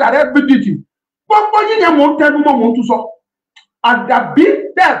kò gba direct BDT gbogbo yín yẹn mò ń tẹnu mọ́ mò ń tún sọ àdàbí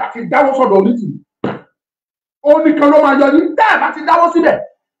tẹ́ ẹ bá ti dáwọ́ sọ́dọ̀ Onítìrí oníkan ló máa yọ yín tẹ́ ẹ bá ti dáwọ́ síbẹ̀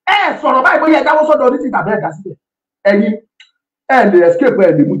ẹ sọ̀rọ̀ báyìí bóyá ẹ dáwọ́ sọ́dọ̀ Onítìrí tàbí ẹ dá síbẹ̀ ẹ̀yin ẹ lè escape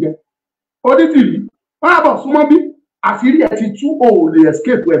ẹ lè mú jẹ Onítìrí wọn àbọ̀ súnmọ́ bí àṣírí ẹ ti tú o ò lè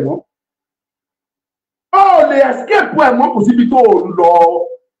escape ẹ mọ́ o ò lè escape ẹ mọ́ kò síbi tó o lọ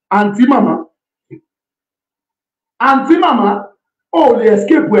àǹtí màmá o ò lè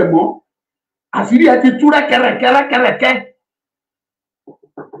escape ẹ mọ́ àṣírí ẹ ti tú rẹ́kẹrẹ́kẹ́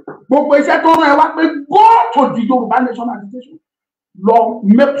gbogbo iṣẹ́ tó rán ẹ wá pé go to the Yorùbá Nation agitation lọ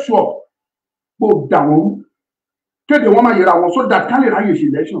make sure kó dà wọ́n kéde wọ́n máa yẹra wọn so that kán lè ráyè ṣe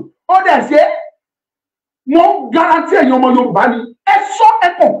election ó dẹ̀ ṣe wọ́n garanti ẹ̀yin ọmọ Yorùbá ni ẹ sọ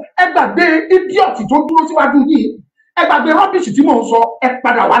ẹ̀kọ́ ẹ gbàgbé idiot tó dúró síwájú yìí ẹ gbàgbé rubbish tí mò ń sọ ẹ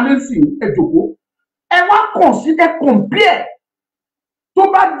padà wá lẹ́sìn ẹ jòkó ẹ wá consider compare tó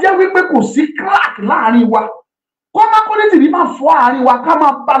bá jẹ́ wípé kò sí crack láàrin wa kó má kó Onítìrí máa fọ́ àárín wa ká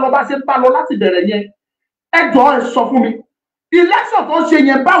máa bá lọ bá ṣe ń bá lọ láti bẹ̀rẹ̀ yẹn ẹ jọ̀ọ́ ẹ sọ fún mi election tó ń ṣe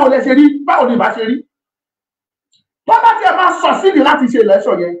yẹn báwo lẹ ṣe rí báwo ni ìbá ṣe rí tó bá tiẹ̀ máa sọ sídìí láti ṣe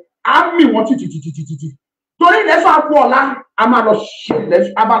election yẹn á mì wọ́n títí torí election àpò ọ̀la a máa lọ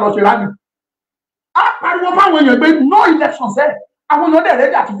ṣe rally á pariwo fáwọn èèyàn pé no election sẹ́ àwọn èèyàn dẹ̀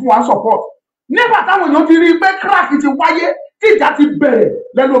rẹ́dí àti fún wa support nígbà táwọn èèyàn ti rí i pé crack ti wáyé tí ìjà ti bẹ̀rẹ̀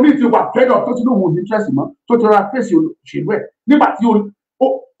lẹ́nu omi ti wà fẹ́dọ̀ tó ti lóhùn interest mọ́ tó ti rọra fèsì òṣèlú ẹ̀ nígbà tí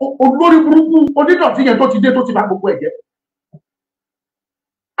olórí burúkú onídọ̀tí yẹn tó ti dé tó ti bá gbogbo ẹ̀ jẹ́.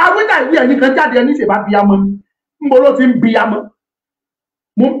 awídà ìwé ẹ̀yìn kan jáde ẹni ṣèbá bíyamọ ni níbo ló ti ń bíyamọ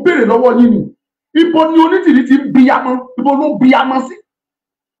mo ń béèrè lọ́wọ́ yín ni ibo ni Onítìrí ti ń bíyamọ ibo ló bíyamọ sí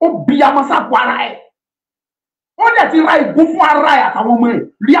ó bíyamọ sápò ara ẹ̀ ó ó dẹ̀ ti ra ìgún fún ara ẹ̀ àtàwọn ọmọ ẹ̀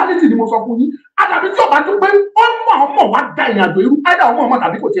reality ni mo sọ fún yín àdàbí tí ọba tó pé ó mọ̀ ọmọ wá da ìrìn àjò irú ẹ̀dá ọmọ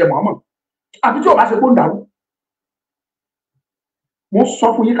tàbí kò tiẹ̀ mọ̀ ọmọ àbí tí ọba ṣe kó ń dàrú mo sọ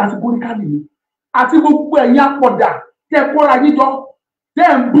fún yín categorically ni àti gbogbo ẹ̀yin apọ̀dà tẹ́ kóra yín jọ tẹ́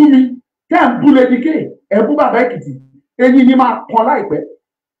ń bú mi tẹ́ ń bú lédìké ẹ̀ bú bàbá Èkìtì eyín yín máa kan láìpẹ́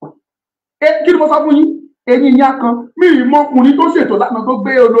kí ni mo sọ fún yín eyín yín á kan mí ìmọ̀kùnrin tó ṣètò lánàá tó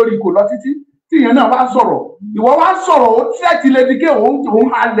gbé olórí kò lọ títí tí ìyẹn náà wá sọ̀rọ̀ ìwọ wá sọ̀rọ̀ ó tẹ́ẹ̀tì lédìké òun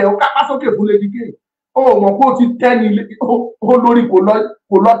halẹ̀ ó kápá sókè fún lédìké ó mọ̀ pé ó ti tẹ́ni olórí kò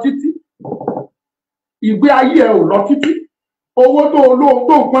lọ títí ìgbé ayé ẹ̀ ò lọ títí owó tó olóhùn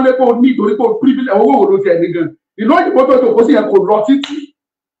tó nǹkan lé tó ní ìtorí tó privilege owó wo ló ti ẹni gan ìlú òyìnbó tó kó sí yẹn kò lọ títí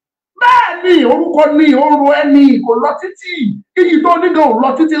bẹ́ẹ̀ ni orúkọ ní oró ẹni kò lọ títí iyì tó ní gan ò lọ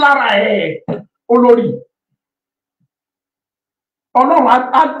títí lára ẹ̀ olórí Ọlọ́run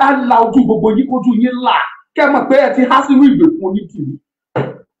á la ojú gbogbo yín kójú yín là kẹ́ mọ̀ pé ẹ ti há sínú ìgbèkùn Onítìrí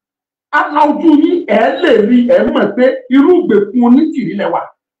á la ojú yín ẹ lè rí ẹ mọ̀ pé irú ìgbèkùn Onítìrí lẹ́wà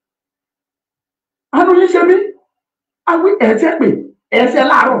àánú yín ṣe mí awi ẹ̀ṣẹ̀ pé ẹ̀ṣẹ̀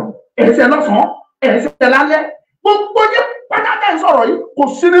láàárọ̀ ẹ̀ṣẹ̀ lọ́sàn-án ẹ̀ṣẹ̀ lálẹ́ gbogbo yín pátákà ń sọ̀rọ̀ yìí kò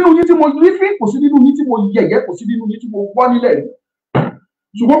sí nínú yín tí mo rí fín kò sí nínú yín tí mo yẹ̀yẹ́ kò sí nínú yín tí mo gbọ́ nílẹ̀ rí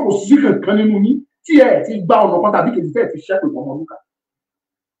ṣùgbọ́n kò sí kankan nínú yín tí ẹ ti gba ọ̀nà kan tàbí kejì fẹ́ẹ̀ ti ṣẹ́pẹ̀ ọmọ lúkà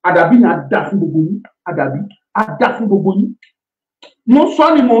àdàbí yẹn á dá fún gbogbo yín àdàbí á dá fún gbogbo yín mo sọ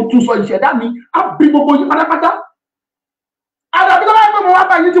ni mo tún sọ ìṣẹ̀dá mi á bí gbogbo yín pátápátá àdàbí tó bá yẹ pé mo wá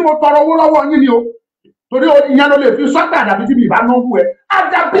bá yín tí mo tọrọ owó lọ́wọ́ yín ni o torí ìyẹn ló lè fi sọ́gbà àdàbí tí mi ìbá náà wù ẹ́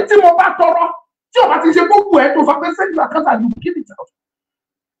àdàbí tí mo bá tọrọ tí o bá ti ṣe gbogbo ẹ tó sọ pé sẹ́yìn àkáǹtà you give it out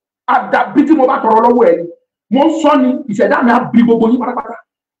àdàbí tí mo bá tọrọ lọ́wọ́ ẹ ni mo ń sọ ni ìṣẹ̀dá mi á bí gbogbo yín pátápátá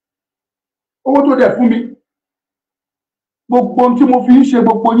owó tó dẹ̀ fún mi gbogbo tí mo fi ń ṣe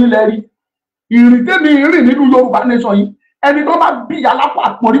gbogbo yín lẹ́rí ìrìn tèmi rìn nínú Yorùbá nation yìí ẹni tó bá bí alápá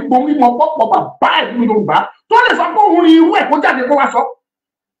àpọ̀rípọ̀ mímọ pọ̀pọ̀ bàbá ẹ̀ nínú Yorùbá tó lè sọ pé òun rin irú ẹ̀ kó jáde kó wá sọ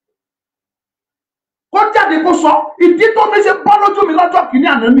kó jáde kó sọ ìdí tó mi ṣe bọ́ lójú mi lọ́jọ́ kìíní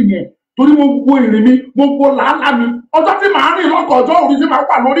àná nìyẹn torí mo wo ìrìn mi mo wo làálàá mi ọjọ́ tí màá rìn lọ́kọ̀ ọjọ́ òru tí màá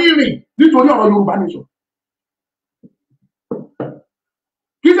wà lórí ìrìn nítorí ọ̀rọ̀ Yorùbá nation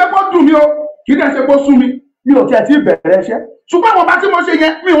kì í ṣe kó dùn mí o kì í dẹ̀ ṣe kó sún mi mi ò tiẹ̀ tí ì bẹ̀rẹ̀ iṣẹ́ ṣùgbọ́n àwọn ọba tí mo ṣe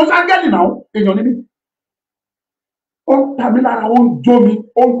yẹn mi ò sáńgẹ́lì náà èèyàn ní mi ó ń ta mí lára ó ń jó mi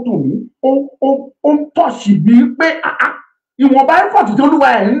ó ń dùn mí ó ń tọ̀sì mi pé ìwọ̀nba ẹ̀fọ̀tì tí Olúwa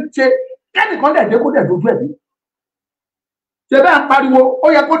ẹ̀ ń ṣe kẹ́nìkan dẹ̀ dé kó dẹ̀ dojú ẹ̀ bí ṣe bẹ́ẹ̀ pariwo ó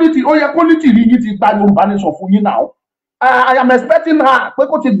yẹ kó ní tìrí yín ti gba Yorùbá nation fún yín náà I am expecting her pé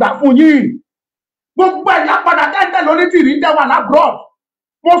kó ti gbà fún yín gbogbo ẹ̀yà padà tẹ́tẹ́ lórí tìrí dẹ́wà lábúrọ̀d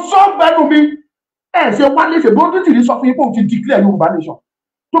mo sọ bẹ́nu mi ẹ̀ ṣe wálé ṣe bó ní tìrí sọ fún yín pé òun ti declare Yorùbá nation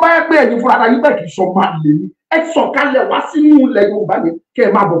tó bá yẹ pé ẹ̀yin fúnra ara yín bẹ́ẹ̀ kì í sọ máa lè ní ẹ sọ̀kalẹ̀ wá sínú ilẹ̀ Yorùbá yẹn kẹ́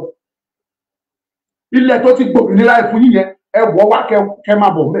ẹ má bọ̀ ilẹ̀ tó ti gbòmìnira ẹ̀ fún yín yẹn ẹ wọ́ wá kẹ́ ẹ má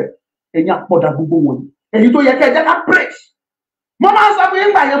bọ̀ mẹ́ ẹ̀yin àpọ̀dà gbogbo wọ̀nyí èyí tó yẹ kẹ́ ẹ jẹ́ ká praise mo máa ń sọ fún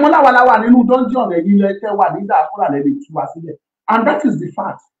yín gbà yẹn mo láwaláwa nínú dungeon ẹ̀yin lẹ tẹ́ wà nígbà kúrò lẹ lè tú wa sílẹ̀ and that is the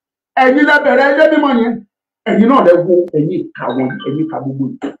fact ẹ̀yin lẹ bẹ̀rẹ̀ ilé mímọ́ yẹn ẹ̀yin náà lẹ wo ẹ̀yin ìka wọn ẹ̀yin ìka gbogbo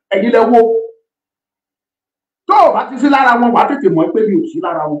ẹ̀yin lẹ wo tó o bá ti sí lára wọn wàá tètè mọ̀ pé mi ò sí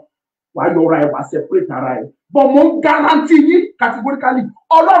lára wọn wàá yọra ẹ wàá separate ara ẹ but mo ń guarantee yín categorically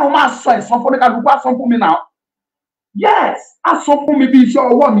Ọlọ́run máa sọ ẹ̀san fún oníkàlùkù á san fún mi náà yes á san fún mi bí iṣẹ́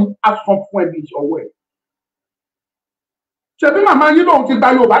ọwọ́ mi á san fún ẹ bí iṣẹ́ ọwọ́ ẹ ṣebí màmá yín lòun ti gba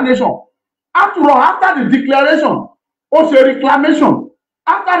Yorùbá nation after all after the declaration ó ṣe reclamation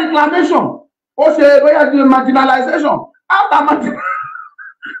after reclamation ó ṣe bóyá di marginalization after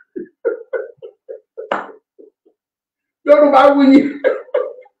Yorùbá wù yín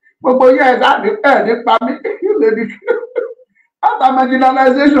gbogbo yín ẹ̀ ní pa mí after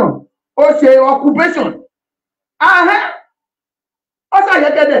marginalization ó ṣe occupation ó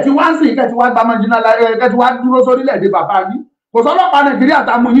ṣàyẹ̀kẹ́dẹ̀ tí wá ń sìn kẹ́tí wá gba marginalization kẹ́tí wá dúró sórílẹ̀-èdè bàbá yín kò sọ́lọ́pàá Nàìjíríà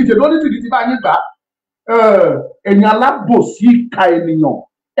tá a mú yín ṣe lórí tìrì tí bá yín gbà ẹ̀yin alábòsí ìka ènìyàn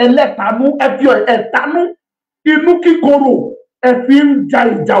ẹlẹ́tanú ẹ̀fí ẹ̀tanú inú kíkorò ẹ̀fí ń ja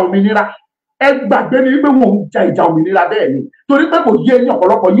ìjà òmìnira ẹ gbàgbé ni pé wọn ò ń ja ìjà òmìnira bẹ́ẹ̀ ni torí pé kò yé ẹ̀yin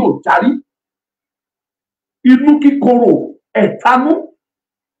ọ̀pọ̀lọpọ̀ yóò jarí inú kíkorò ẹ̀tanú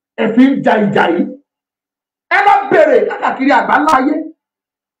ẹ̀fí ń ja ìjà yìí ẹ lọ bèrè káàkiri àgbáńlá ayé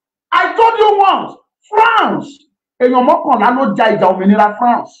I told you once France èèyàn mọ́kànlá ló ja ìjà òmìnira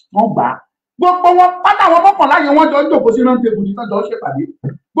France wọ́n gbà á gbogbo wọn pátá wọn mọ́kànlá yẹn wọ́n jọ ń jòkó sí rántí ebùdí tó jọ ń ṣèpàdé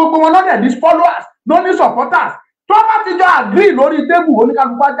gbogbo wọn lọ́dẹ̀ ní followers ló ní supporters tó bá ti jọ agree lórí tébù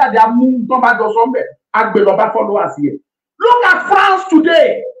oníkálukú jáde amú tó bá jọ sọ́mbẹ̀ agbèlọ́ba followers yẹn look at France today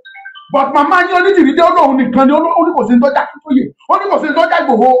but màmá yín Onítìrí dé olóhùn nìkan ni ó ní kò sí tọ́jà Akíntóyè ó ní kò sí tọ́jà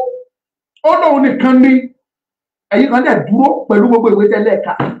Ìgbòho olóhùn nìkan ni ẹ̀yin kan dẹ̀ dúró pẹ̀lú gbogbo ìwé tẹ́lẹ̀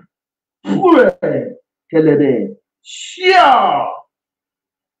ká kẹlẹ̀dẹ̀ ṣíà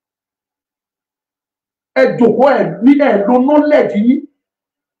ẹ jòkó ẹ ní ẹ lo knowledge yín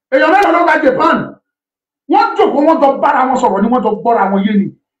èèyàn mẹ́rin ló gba Japan wọ́n jòkó wọ́n jọ bára wọn sọ̀rọ̀ ni wọ́n jọ gbọ́ra wọn yé ni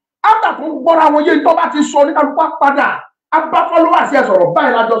after tó gbọ́ra wọn yé tó bá ti sọ ní kálukú padà abá followers ẹ sọ̀rọ̀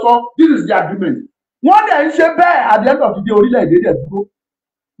báyìí lájọ sọ this is the agreement wọ́n dẹ̀ ń ṣe bẹ́ẹ̀ at the end of the day orílẹ̀-èdè dẹ̀ dúró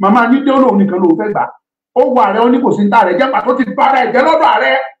màmá yín dé olóhùn nìkan ló fẹ́ gbà ó wà rẹ ó ní kò sí ní tààrẹ jẹ́ pàtó ti bára ẹ̀jẹ̀ lọ́dọ̀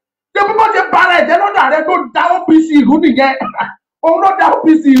ààrẹ ṣé bí wọ́n ti bára ẹ̀jẹ̀ lọ́dọ̀ ààrẹ tó da OPC ìlú nìyẹn òun ló da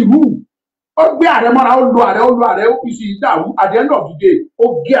OPC ìlú ó gbé ààrẹ mọ́ra ó lo ààrẹ OPC dàrú at the end of the day ó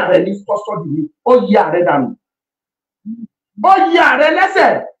gé ààrẹ ní custody ni ó yí ààrẹ dànù ó yí ààrẹ lẹ́sẹ̀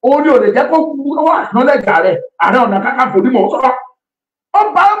òun ni ò lè jẹ́ kó wà acknowledge ààrẹ Ọ̀nà Kakanfò ní mò ń sọ̀rọ̀ ó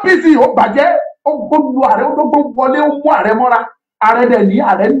bá OPC ó bàjẹ́ ó gbogbo ààrẹ ó gbogbo wọlé ó mú ààrẹ mọ́ra ààrẹ dẹ̀ ní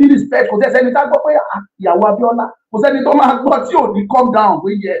ààrẹ ní respect kò sẹ́ni tá gbọ́ pé ìyàwó Abíọ́lá kò sẹ́ni tó máa gbọ́ tí ò ní calm down pé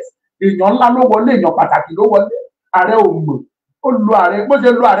yes èèyàn ńlá ló wọlé èèyàn pàtàkì ló wọlé ààrẹ ò mọ̀ ó lu ààrẹ bó ṣe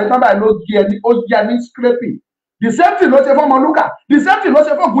lu ààrẹ tán báyìí ló gé ẹni ó jẹ ní scraping the same thing ló ṣe fún Ọmọlúkà the same thing ló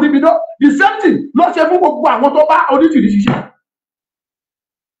ṣe fún Gúrúbìdó the same thing ló ṣe fún gbogbo àwọn tó bá Onítìrí ṣiṣẹ́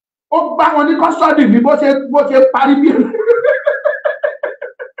ó gbá wọn ní custody ní bó ṣe parí bí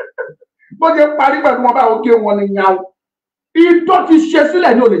bó ṣe parí pẹ̀lú wọn báwo gé wọn ní yàwó ìtọ́ ti ṣe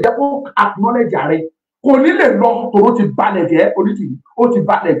sílẹ̀ ní olè jẹ́ kó acknowledge ààrẹ kò ní lè lọ tòró ti balẹ̀ jẹ́ Onítìrí ó ti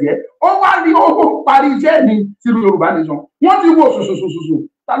balẹ̀ jẹ́ ó wá ní ó parí iṣẹ́ ní tìlú Yorùbá nation wọ́n ti wò sòsòsòsò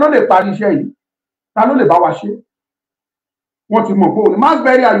ta ló lè parí iṣẹ́ yìí ta ló lè bá wa ṣe wọ́n ti mọ̀ pé òní mass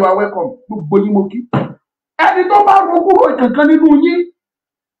burial you are welcome gbogbo yín mo kí ẹni tó bá ro kúrò kankan nínú yín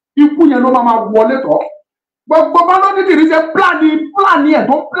ikú yẹn ló máa wọlé tọ́ gbogbo bá Onítìrí ṣe pláàni ẹ̀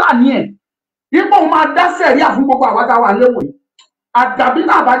tó pláàni ẹ̀ ipò máa dá sẹ̀ríà fún gbogbo àwọn táwa léwòye àdàbí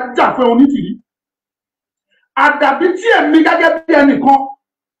náà bá jà fún Onítìrí àdàbí tí èmi gẹ́gẹ́ bí ẹnìkan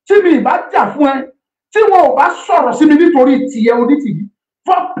tí mi ìbá jà fún ẹ tí wọn ò bá sọ̀rọ̀ sí mi nítorí tìyẹ Onítìrí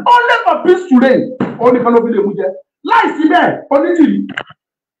for only for peace to reign oníkan ló fi lè mú jẹ láìsí bẹ́ẹ̀ Onítìrí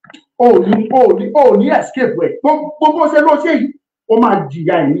ò ní escape ẹ̀ gbogbo ṣe ló ṣe yìí ó máa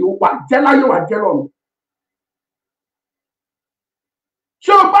jìyà ẹ̀yìn wà jẹ́ láyé wà jẹ́ lọ́run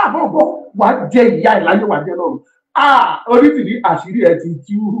ṣé o bá àbọ̀bọ̀ wà á jẹ ìyá ẹ̀ láyé wà á jẹ lọ́run Onítìrí àṣírí ẹ̀ ti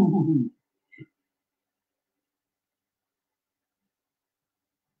tú.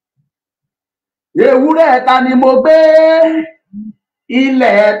 Ewúrẹ́ ta ni mo gbé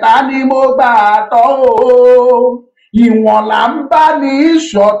ilẹ̀ ta ni mo gbà tọ́ o ìwọ̀n là ń bá ní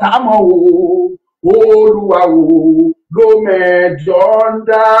ṣọ̀tá mọ́ o Olúwa o ló mẹ́jọ ń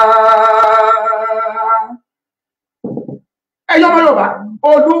dá. Ẹ̀yin ọmọ Yorùbá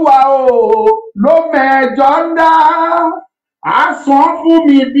Olúwa o ló mẹ́jọ ń dá á san fún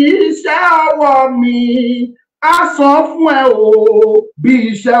mi bí iṣẹ́ ọwọ́ mi á san fún ẹ o bí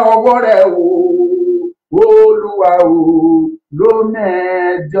iṣẹ́ ọwọ́ rẹ o Olúwa o ló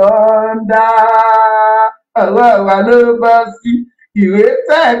mẹ́jọ ń dá ọwọ́ wa ló bọ́ sí ìwé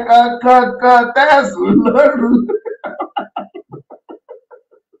tẹ̀ kankan tẹ̀sùn lóru.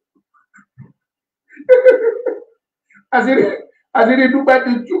 àṣírí dúpẹ́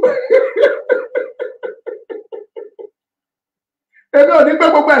ti tú. Èmi ò ní pé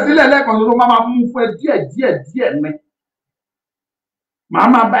gbogbo ẹ̀ sílẹ̀ lẹ́ẹ̀kan tó máa mú fún ẹ díẹ̀ mẹ́. Màá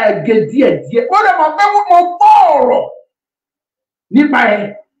máa bá ẹ gé díẹ̀. Ó lè mọ̀ pé mo gbọ́ ọ̀rọ̀ nípa ẹ.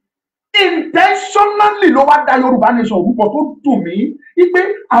 Intentionally ló wá da Yorùbá nation rúbọ tó dùn mí. Wípé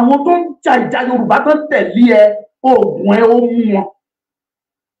àwọn tó ń ja ìjà Yorùbá tó tẹ̀lé ẹ oògùn ẹ ó mú wọn.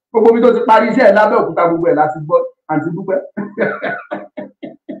 Gbogbo mi tó ti parí iṣẹ́ ẹ lábẹ́ òkúta gbogbo ẹ̀ láti gbọ́ àǹtí dúpẹ́.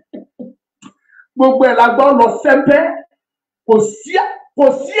 Gbogbo ẹ̀ la gbọ́ lọ sẹ́pẹ́. Kò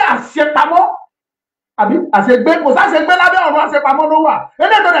sí àṣepamọ́ àbí àṣegbé kò sáṣegbé lábẹ́ ọ̀run àṣepamọ́ ló wà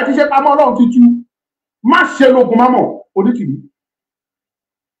eléyìí tó dẹ̀ ti ṣe pamọ́ Ọlọ́run ti tú má ṣe lógun mámọ̀ Onítìrí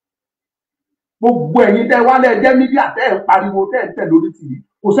gbogbo ẹ̀yin tẹ́ wálẹ̀ jẹ́ mídíà tẹ́ ẹ̀ pariwo tẹ́ ẹ̀ tẹ̀ Onítìrí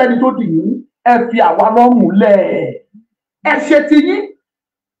kò sẹ́ni tó dì yín ẹ fi àwa lọ́rùn lẹ̀ ẹ ṣe ti yín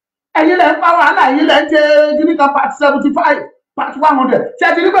ẹ̀yin lẹ́ ń pa wàhálà ẹ̀yin lẹ́ ń ṣe kíní kan part 75 part 100 ṣé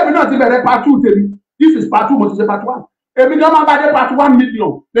ti ní pẹ̀lú náà ti bẹ̀rẹ̀ part 2 tèmi this is part 2 mo ti ṣe part 1 èmi ni wọ́n máa bá dé part 1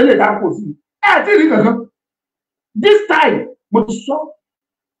 million lélẹ̀ dáko sí ẹ̀ tí rí kankan this time mo ti sọ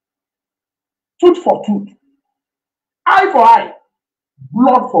tooth for tooth eye for eye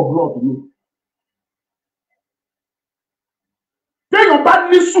blood for blood ni téèyàn bá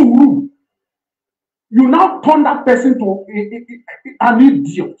ní sùúrù you now turn that person to an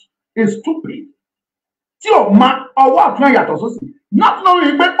idiot a stupid tí o ma ọwọ́ àtúnyà yàtọ̀ sósì not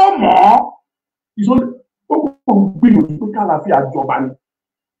knowing pé ó mọ̀ ọ́ ìṣòro ó kò ń gbìyànjú pé kálàáfíà jọba ni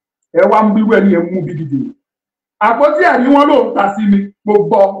ẹ wá ń bí wẹ́ni ẹ mú bí dìde àpótí ẹ̀ ni wọ́n ló ń ta sí mi mo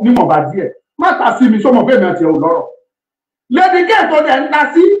gbọ́ níwọ̀nba díẹ̀ má ta sí mi sọmọ fẹ́mi àti ẹ̀ ò lọ́rọ̀ Lady K tó dẹ̀ ń ta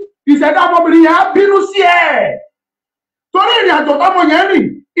sí ìṣẹ̀dá ọmọbìnrin yẹn á bínú sí ẹ̀ torí ìrìn àjò tọmọ yẹn rìn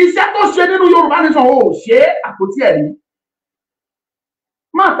iṣẹ́ tó ṣe nínú Yorùbá nation ò ṣe àpótí ẹ̀ rí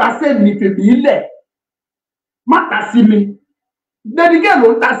má ta sí mi fèmí ilẹ̀ má ta sí mi Lady K ló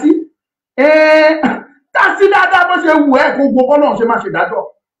ń ta sí ta sí dáadáa bó ṣe wù ẹ́ kó gbogbo náà ṣe má ṣe dájọ́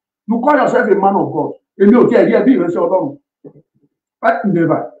you call yourself a man of God èmi ò tiẹ̀ rí ẹbí ìránṣẹ́ Ọlọ́run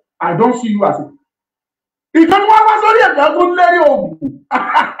never I don't see you as a ìjọba wá wá sórí ẹ̀ka tó ń lérí oògùn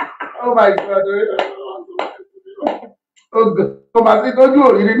oh my God tó bá sí tójú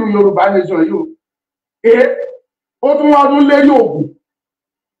òrí nínú Yorùbá nation yìí ó tún wá tún lérí oògùn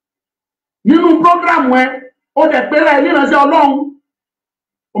nínú prógrámù ẹ ó dẹ̀ pé rẹ̀ níránṣẹ́ Ọlọ́run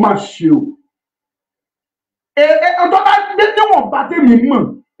ó máa ṣe o ọjọ́ bá dé níwọ̀n bá tèmi mọ̀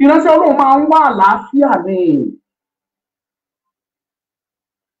ìránṣẹ́ Ọlọ́run máa ń wá àlàáfíà ni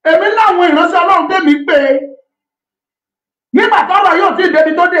èmi láwọn ìránṣẹ́ Ọlọ́run tèmi pé nígbà tọ́rọ̀ yóò tí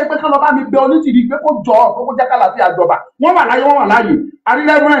débi tó dé pé kán lọ bá mi bẹ Onítìrí pé kó jọ kó jẹ́ kálàáfíà jọba wọ́n wà láyé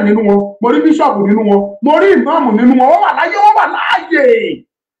arílẹ́mọ̀ràn nínú wọn mo rí bíṣọ̀pù nínú wọn mo rí ìmáàmù nínú wọn wọ́n wà láyé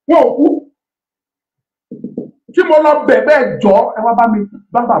wọn ò kú tí mo lọ bẹ̀bẹ̀ jọ ẹ wá bá mi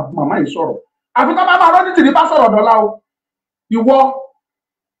bàbá màmá yìí sọ̀rọ̀ àfi tó bá bá Onítìrí bá sọ̀rọ̀ dọ́là o ìwọ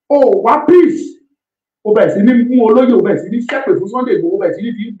o wá peace o bẹ̀rẹ̀ sí ní mú olóyè o bẹ̀rẹ̀ sí ní ṣẹ́pẹ̀ fún Sunday Igboho o bẹ̀rẹ̀ sí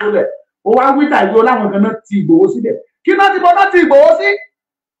ní fi ń gbolẹ̀ o wá wíta ìgbò láwọn kan náà ti Ìgbòho sílẹ̀ kí náà ti bọ́ náà ti Ìgbòho sí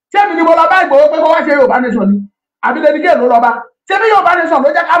ṣébi ni mo lọ bá Ìgbòho pé kó wá ṣe Yorùbá nation ni àbí Lady K ló lọ bá ṣébi Yorùbá nation ló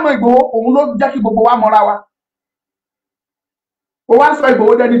jẹ́ ká mọ Ìgbòho òun ló jẹ́ kí gbogbo wa mọ́ra wa o wá sọ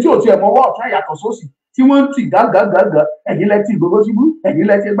Ìgbòho dẹni tí ò tiẹ̀ mọ́wọ́ ọ̀tún ìyàtọ̀ sósì tí wọ́n ń tì gángangangán ẹ̀yin lẹ ti Ìgbòho síbú ẹ̀yin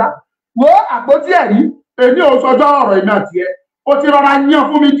lẹ ti gbá wo àpótí ẹ̀rí èmi ò sọjọ́ ọ̀rọ̀ èmi àti ẹ o ti rọra yàn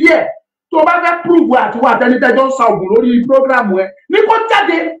fún mi díẹ̀ tó bá fẹ́ púrùbù àti wà tẹnitẹ́jọ́ ń sa ògùn lórí prógrámù ẹ ní kó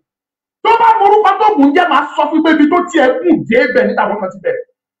jáde tó bá morúkọ tó gùn jẹ́ máa sọ fún pé ibi tó tiẹ̀ gùn dé ibẹ̀ níta wọn ti bẹ̀rẹ̀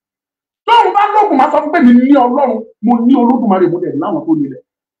tóun bá lóògùn máa sọ fún pé mi ní Ọlọ́run mo ní Olódùmarè mo dẹ̀ láwọn tó nílẹ̀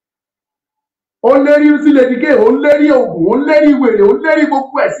ó lérí sí Lady K ó lérí ògùn ó lérí wèrè ó lérí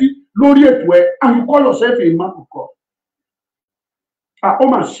gbogbo ẹ̀ sí lórí ètò ẹ and you call yourself a man of God ó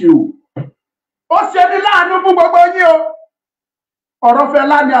mà ṣe o ó ṣe ní láàánú fún gbogbo yín o ọ̀rọ̀ fẹ́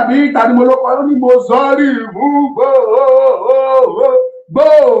láni àbí ìtàní mo ló kọ́ ó ní mo sọ́rí fún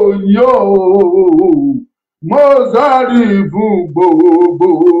gbòòyìn o mo sọ́rí fún gbogbo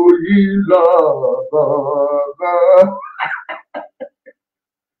yìí lọ́gọ́gọ́.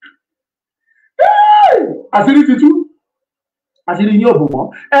 àṣírí ti tú àṣírí yín ò bò mọ́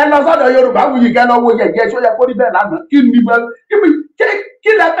ẹ lọ sọ́dọ̀ Yorùbá Wuyì kẹ́ lọ wo yẹ̀yẹ́ ṣó yẹ kó rí bẹ́ẹ̀ lánàá kí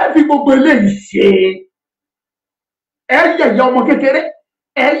lẹ fẹ́ fi gbogbo eléyìí ṣe ẹ yẹ̀yẹ́ ọmọ kékeré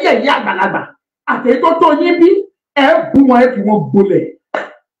ẹ yẹ̀yẹ́ àgbàlagbà àtẹ̀tọ́ tó yín bí ẹ bú wọn ẹ fi wọn gbolẹ̀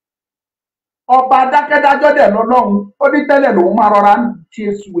ọba dákẹ́dájọ́ dẹ̀ lọ́lọ́run ó ní tẹ́lẹ̀ lòun máa rọra ń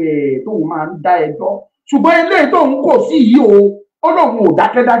jésù ẹ̀ tóun máa ń dá ẹjọ́ ṣùgbọ́n eléyìí tóun kò sí yìí o ó lóun ò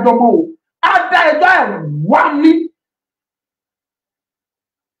dákẹ́dájọ́ mọ́ o á dá ẹjọ́ ẹ̀ wá ní.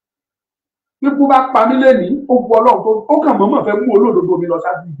 Bíkú bá pa mí lẹ́nìí ó bu Ọlọ́run tó ó kàn mọ́mọ́ fẹ́ mú olódodo mi lọ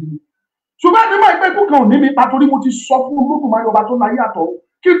ṣáájú ibi ni ṣùgbọ́n ní máa ń pẹ́ kú kan ò ní mi pa torí mo ti sọ fún Olódùmarè ọba tó láyé àtọ̀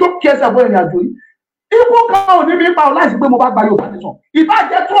kí n tó kí ẹsẹ̀ bọ́ ìrìn àjò yìí ikú kan ò ní mi pa ọ láìsí pé mo bá gba Yorùbá nation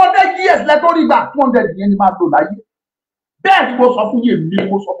ìbàjẹ́ 200 years lẹ́tọ́rì gbà 200 yẹn ni máa lò láyé bẹ́ẹ̀ ni mo sọ fún yèmí ni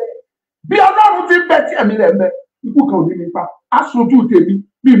mo sọ bẹ́ẹ̀ bí Ọlọ́run ti bẹ tí ẹ̀mí rẹ̀ ń bẹ ikú kan ò ní mi pa aṣojú tèmi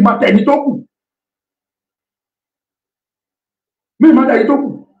mi ìmọ̀ tẹ̀yìn tó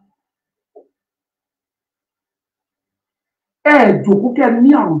kù ẹ jòkó kẹ ní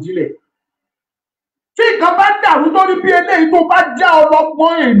àròjinlẹ̀ tí nǹkan bá dàrú lórí bí eléyìí tó bá jẹ́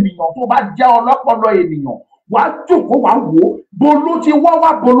ọlọ́gbọ́n ènìyàn tó bá jẹ́ ọlọ́pọlọ ènìyàn wàá jòkó wàá wò ó bó ló ti wá wá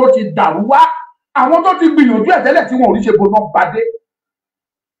bó ló ti dàrú wá àwọn tó ti gbìyànjú ẹ̀ tẹ́lẹ̀ tí wọn ò rí ṣe bó náà bá dé.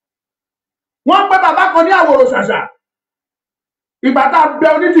 wọ́n pẹ́ bàbá kan ní àwòrò ṣàṣà ìgbà tá a bẹ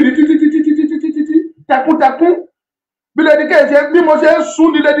Onítìrí títí tẹkúntẹkún bí Lady K ṣe bí mo ṣe ń sún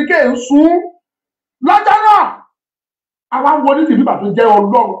ní Lady K ń sún lọ́jọ́ náà àwa wo ní tìbí bàtú jẹ́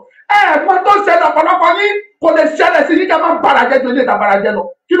Ọlọ́run ẹ̀ẹ̀kan tó ṣẹlẹ̀ ọ̀pọ̀lọpọ̀ ní kò lè ṣẹlẹ̀ sí ní ká máa bàràjẹ́ tó ilé ìtàbàràjẹ́ lọ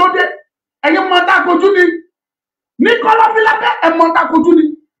kí ló dé ẹ̀yin mọ̀ tá kojú ni ní kọ́lọ́fílábẹ́ ẹ̀ mọ̀ tá kojú ni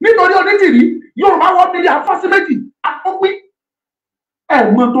nítorí Onítìrí Yorùbá wọ́n nílé afọ́sí méjì àkọ́gbín ẹ̀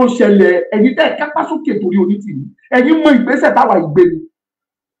mọ̀ tó ṣẹlẹ̀ ẹ̀yin tẹ́ kápá sókè torí Onítìrí ẹ̀yin mọ̀ ìgbésẹ̀ táwa ìgbé ni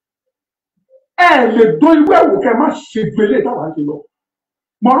ẹ̀ lè dó ìwé ẹ̀wò kẹ́ má ṣe gbélé táwa ṣe lọ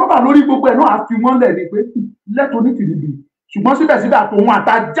mọ̀rọ́bà lórí gbogbo ẹ̀ náà àfi wọ́n lẹ̀ ní pé let Onítìrí be ṣùgbọ́n síbẹ̀síbẹ̀ àtòun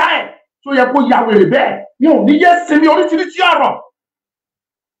àtajá ẹ̀ tó yẹ kó ya wèrè bẹ́ẹ̀ wọn ò ní yé sinmi oríṣiríṣi ọ̀rọ̀.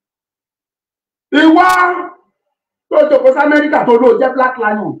 Ìwọ tó jókòó sí Amẹ́ríkà tó lóò jẹ́ Black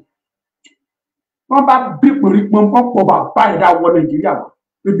Lion wọ́n bá bí pèrèpọn wọ́n pọ̀ bàbá ẹ̀dá wọ Nàìjíríà wá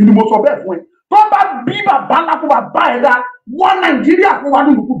ebi ni mo sọ bẹ́ẹ̀ fún ẹ tó bá bí bàbá ńlá fún bàbá ẹ̀dá wọ Nàìjíríà fún wa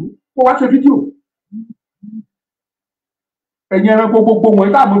nínú kùdù kó wá ṣe fídíò. Ẹ̀yin ẹran gbogbo wọn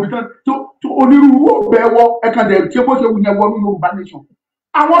ìta àmọ́ ibi tó onírúurú ọ̀bẹ wọ ẹ̀kan dẹ̀ tí bó ṣe wù yẹn wọ ní Yorùbá nation.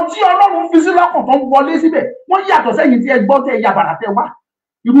 Àwọn tí Ọlọ́run fi sí lọ́kàn tó ń wọlé síbẹ̀ wọ́n yàtọ̀ sẹ́yìn tí ẹ gbọ́ tẹ yabàrà tẹ wá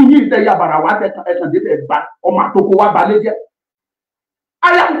irú yìí tẹ yabàrà wá tẹ ẹ̀kan dé tẹ bá ọmọ àtòkò wa balẹ̀ jẹ́.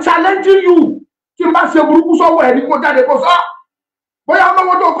 I am challenging you tí n bá ṣe burúkú sọ́wọ́ ẹ̀ ní kó jáde kó sọ bóyá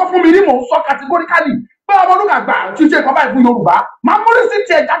ọlọ́wọ́ tó kọ́ fún mi ní mò ń sọ categorically pé ọmọlúkà gbà ṣíṣe nǹkan báyìí fún Yorùbá máa múrí sí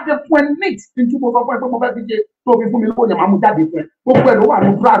tiẹ̀ jáde fún ẹ neat ní tí mo sọ fún ẹ pé mo fẹ́ fi ṣe tó fi fún mi lówó yẹn máa mú jáde fún ẹ gbogbo ẹ ló wà ní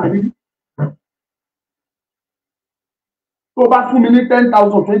búrà mi níbí. Tó bá fún mi ní 10,000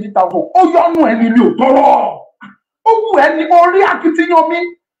 20,000 ó yọnu ẹ ní mi ò tọrọ ó wù ẹ ní orí akitiyan mi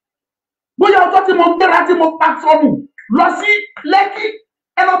bóyá ọjọ́ tí mo gbéra tí mo pa sọnù lọ sí Lẹ́kì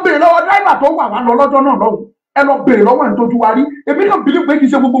ẹ lọ béèrè lọ́wọ́ dráìvà tó wà wá lọ lọ́jọ́ náà lọ́wọ́ ẹ lọ béèrè lọ́wọ́ ẹni tójú wa rí èmi náà bìlí pé kì í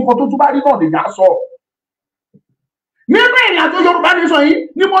ṣe gbogbo nǹkan tójú bá rí náà lèyàn sọ. Nínú ìrìn àjò Yorùbá nation yìí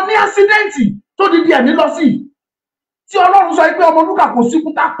ni mo ní ásídẹ́ǹtì tó di díẹ̀ ní lọ sí tí Ọlọ́run sọ pé Ọmọlúkà kò sí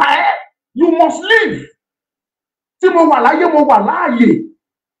kúta pa ẹ́ you must live. Tí mo wà láyé mo wà láàyè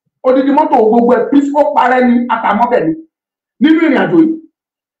odidi mọ́tò gbogbo ẹ̀ peaceful parẹ́ ní àtàmọ́bẹ̀ ni nínú ìrìn àjò yìí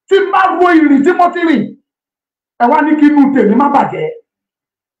tí n bá ro ìrìn tí mo ti rìn ẹ wá ní kí inú tèmi má bàjẹ́.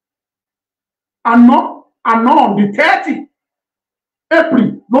 Àná on the 30 April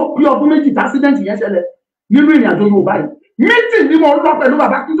ló pé ọdún méjì tí accident yẹn ṣẹlẹ̀ nínú ìrìn àjò Yorùbá yìí meeting ni mo lọ pẹ̀lú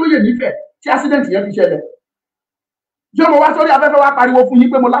bàbá Akíntóyè nífẹ̀ẹ́ tí accident yẹn fi ṣẹlẹ̀. Ṣé mo wá sórí afẹ́fẹ́ wá pariwo fún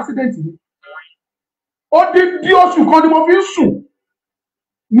yín pé mo l'accident ni? Odidi oṣù kan ni mo fi ń sùn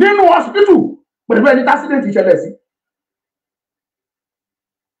nínú hospital pẹ̀lú ẹni tí accident ṣẹlẹ̀ sí.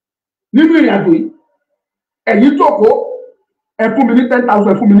 Nínú ìrìn àjò yìí ẹ̀yin jókòó ẹ fún mi ní 10,000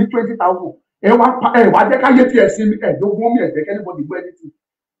 ẹ fún mi ní 20,000 ẹ wá jẹ́ ká yé tiẹ̀ sí mi ẹ̀ẹ́dógún mi ẹ̀jẹ̀ kẹ́nìbọ̀dì gbọ́ ẹni tí.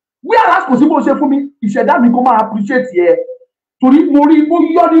 Whereas kò sí bó ṣe fún mi ìṣẹ̀dá mi kó máa appreciate ẹ torí mo rí mo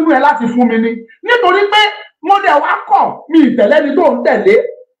yọ nínú ẹ láti fún mi ní nítorí pé mo dẹ̀ wá kọ̀ mi ìtẹ̀lẹ́ ni tó ń tẹ̀lé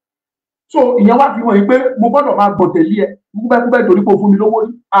so ìyẹn wá fi hàn yín pé mo gbọ́dọ̀ máa gbọ̀ tẹ̀lé ẹ kúbẹ́kúbẹ́ torí pé o fún mi lówó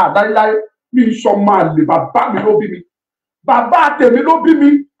rí àdáyéláyé mi sọ máa lè bàbá mi ló bí mi bàbá tèmi ló bí mi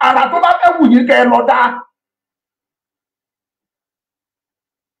àrà tó bá fẹ́ wù yín kẹ́ ẹ lọ dá.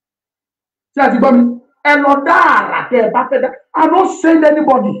 Ṣé ẹ ti gbọ́ mi ẹ lọ dá àrà kẹ́ ẹ bá fẹ́ dá I don't send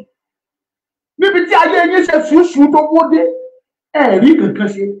anybody níbi tí ayé yín ṣe ṣùṣù tó wóde ẹ rí kankan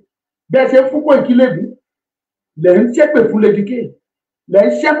ṣe bẹ́ẹ̀ ṣe fún kó ìkílẹ̀bù lẹ́ ń ṣépè fún lédìké lẹ́ ń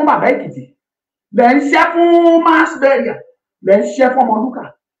ṣẹ́ fún bàbá Èkìtì lẹ́ ń ṣẹ́ fún mass burial lẹ́ ń ṣẹ́ fún Ọmọlúkà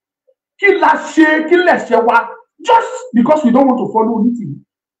kí la ṣe kí lẹ̀ ṣe wa just because we don't want to follow Onitiri.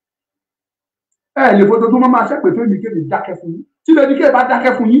 Ẹ lè fojoojúmọ́ máa ṣépè fún èmi kéde dákẹ́ fún yín tí lédìké bá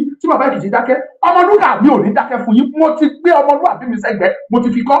dákẹ́ fún yín tí bàbá Èkìtì dákẹ́ Ọmọlúkà mi ò ní dákẹ́ fún yín mo ti gbé ọmọlúwàbí mi sẹ́gbẹ̀ẹ́ mo ti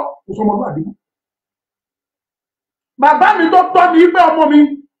fi kọ́ kò sọ ọmọlúwàbí mọ́. Bàbá mi tó tọ́ ni pé ọmọ mi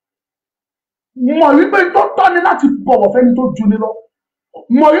mọ̀ wípé tó tọ́ ni láti bọ̀wọ̀ fẹ́ni tó jù ni lọ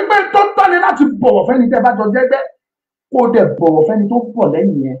mọ̀ wípé tó tọ́ ni láti bọ̀wọ̀ fẹ́ni tẹ́ bá jọ jẹ́gbẹ́ kó dẹ̀ bọ̀wọ̀ fẹ́ni tó pọ̀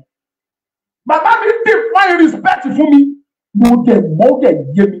lẹ́yìn yẹn. Bàbá mi define respect fún mi mo dẹ̀ mọ̀ ó dẹ̀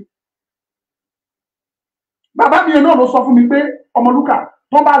yé mi. Bàbá mi yẹn náà ló sọ fún mi pé Ọmọlúkà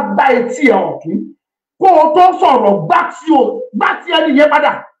tó bá gbá etí ẹ̀ ọ̀tún kó o tó sọ̀rọ̀ gbá tí ẹni yẹn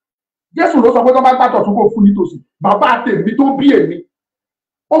padà. Jésù ló sọ pé tó bá gbá tọ̀tún kó fún nítòsí bàbá tèmi tó bí èmi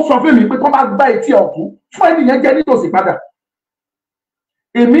ó sọ fún mi pé tó bá gbá etí ọ̀tún fún ẹnìyẹn jẹ́ nítòsí padà.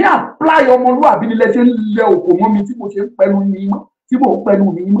 Èmi apply ọmọlúwàbí nílẹ̀ ṣe ń lẹ òkò mọ́ mi tí mo ṣe ń pẹnu mi mọ́ tí mo ń pẹnu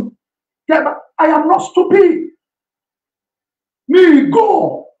mi mọ́. I am not stupid. Mi ìgò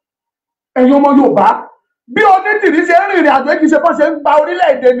ẹ̀yin ọmọ Yorùbá bí Onitiri ṣe ń rìnrìn àjò kì í ṣe bọ́ ṣe ń gba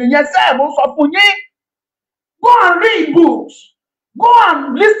orílẹ̀-èdè nìyẹn sẹ́ẹ̀ mo sọ fún yín. Go and read books. Go and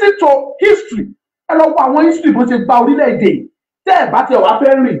listen to history. Ẹ lọ wo àwọn history bó ṣe gba orílẹ̀-èdè. Tẹ́ ẹ̀ bá tẹ̀ wá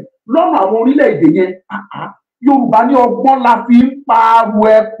fẹ́ rìn lọ́nà àwọn orílẹ̀-èdè yẹn. Yorùbá ní ọgbọ́n la fi ń pariwo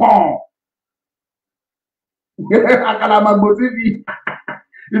ẹ̀pọ̀n. Àkàlàmàgbò TV.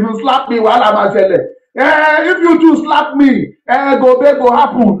 If you slap me, wàhálà máa ṣẹlẹ̀. If you too slap me, go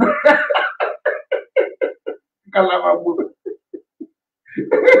happen. Àkàlàmàgbò.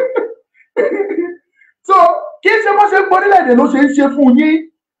 So kì í ṣe bó ṣe gbórílẹ̀-èdè ló ṣe ń ṣe fún yín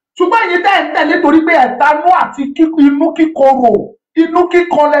ṣùgbọ́n ẹ̀yin tẹ́ ẹ̀ ń tẹ̀lé torí pé ẹ̀tanú àti inú kíkorò inú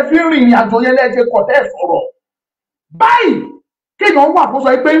kíkan lẹ fi ń rìnrìn àjò yẹn lẹ́ẹ̀ṣẹ̀ kọ̀ tẹ́ ẹ̀ sọ̀rọ̀ báyìí kéèyàn wà fún sọ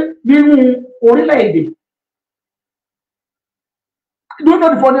pé nínú orílẹ̀-èdè Do you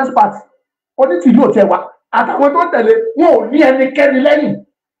know the funniest part? Onitiri ò tẹ̀ wá àtàwọn tó tẹ̀lé wọn ò ní ẹnikẹ́ni lẹ́yìn.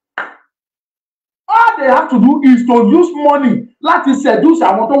 All they have to do is to use money láti seduce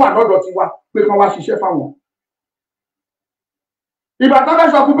àwọn tó wà lọ́dọ̀ tiwa pé kán wá ṣiṣẹ́ fáwọn. Ìgbà tó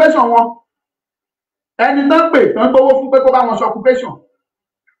fẹ́ ṣe occupation wọn, ẹni tán pè tán gbowó fún pé kó bá wọn ṣe occupation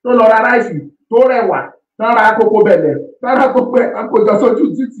tó lọ ra ráìsì tó rẹwà tán ra kókó bẹ̀lẹ̀ tán ra kókó àkójọ sójú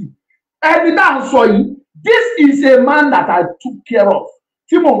títì. Ẹni tá à ń sọ yìí, this is a man that I took care of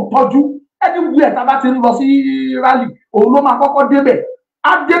tí mò ń tọ́jú. Anywhere tá a bá ti ń lọ sí rally òun ló máa kọ́kọ́ débẹ̀.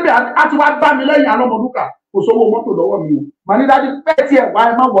 Á débẹ̀ á ti wá gbá mi lẹ́yìn alọ́mọdúnkà kò sówó mọ́tò lọ́wọ́ mi o. Màá ní dájú pẹ́ tí ẹ̀ wá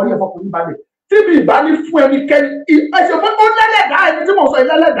ẹ má wọlé ẹ̀fọ́ kò ní balẹ̀. Tí mi ìbá ní fún ẹnikẹ́ni ẹ̀ṣẹ̀ pé ó lẹ́lẹ̀dá ẹni tí mo sọ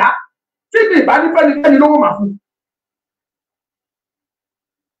ìlẹ́lẹ̀dá. Tí mi ìbá ní fún ẹnikẹ́ni lówó màá fún.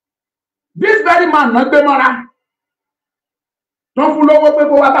 This very man náà gbé mọ́ra. Tó fún lówó pé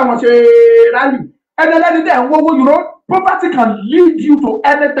kó wá táwọn ṣe rally. Ẹni ẹlẹ́ni dẹ̀ ń wówó, you know, poverty can lead you to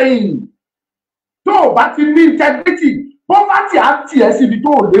anything. Tó o bá ti ní integrity, poverty á tì ẹ́ síbi tó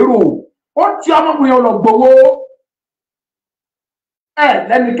o lérò. Ó ti ọmọkùnrin ọlọ́gbọ̀wọ́.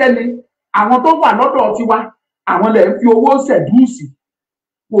 Lẹ́nikẹ́ni, àwọn tó wà lọ́dọ̀ tiwa, àwọn lè fi owó ṣẹ̀dúùsì.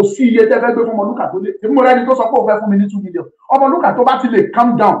 Kò sí iye tẹ́ fẹ́ gbé fún Ọmọlúkà tó lé. Èmi mo rẹ́ni tó sọ pé òun fẹ́ fún mi ní 2 million. Ọmọlúkà tó bá ti lè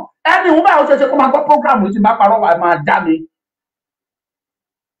calm down. Ẹni òun báyìí ó ṣe kó máa gbọ́ program yìí tí bá parọ́ wà máa já mi.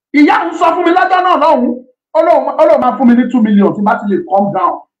 Ìyá ń sọ fún mi lọ́jọ́ náà lọ́hùn-ún. Ọlọ́run máa fún mi ní 2 million tí bá ti lè calm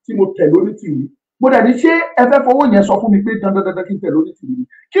down tí mo tẹ̀lé Onitiri. Mo dẹ̀ ní ṣé ẹ fẹ́ fowó yẹn sọ fún mi pé dandan kí n tẹ̀lé Onitiri ni.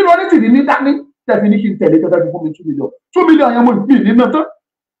 Kí ni Onitiri ní dání tẹ̀fi ní kí n tẹ̀lé dandan fún mi 2 million. 2 million yẹn mo ní ní ná tán.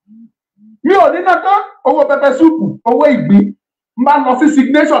 Mi ò ní ná tán owó pẹpẹ súùpù, owó ìgbín. N bá lọ sí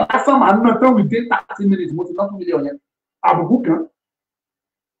signation lásán máa ná tán within 30 minutes mo ti ná 2 million yẹn. Àbùkù kan.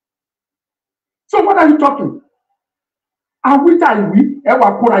 So what are you talking? Àwítà ìwí ẹ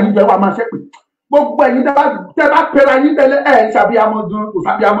wà kóra yín jẹ wà máa ṣẹ́pẹ̀. Gbogbo ẹ̀yin tẹ́ bá pera yín tẹ́lẹ̀ ẹ̀ ṣàbíamọ gan kò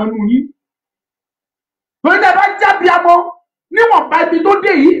ṣàbíamọ nù yín. Lórí tẹ́ bá jábíamọ níwọ̀nba ibi tó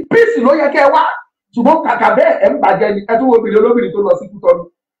dé yìí píìsì ló yẹ kẹ́ ẹ wá. Ṣùgbọ́n kàkà bẹ́ẹ̀ ẹ̀ ń bàjẹ́ ni ẹ tún wo obìnrin olóbìnrin tó lọ sí Kútọ́nù.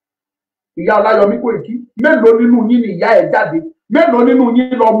 Ìyá Ọláyọmí Kóìkí mélòó nínú yín ni ìyá ẹ̀ jáde? Mélòó nínú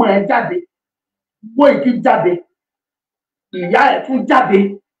yín lọmọ ẹ̀ jáde? Kóìkí jáde. Ìyá ẹ̀ tún jáde.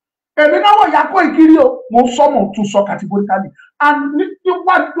 Èmi náà wọ̀ ya Kóìkí rí o. Mo sọ́mọ̀ tún sọ categorically. And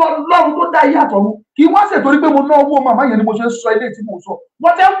níwájú Ọlọ́run tó dá ayé àtọ̀run kì í wá ṣètò pé mo ná owó màmá yẹn ni mo ṣe ń sọ ilé tí mo sọ.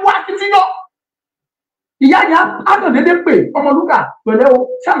 Wọ́n ti ń wá kìtìyàn. Ìyá yẹn á kàn déédéé pé Ọmọlúkà pẹ̀lẹ́ o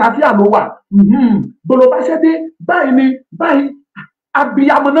ṣàlàáfíà ló wà. Gbọ́dọ̀ bá ṣẹ́ dé báyìí ni báyìí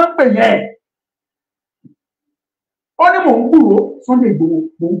abiyamọ náà pè yẹn. Ó ní mò ń gbúròó Sunday Igboho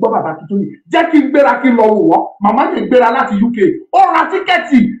mò ń gbọ́ bàbá Akíntóyè jẹ́ kí n gbéra kí n lọ wò wọ́n. Màmá yẹn gbéra láti UK ó ra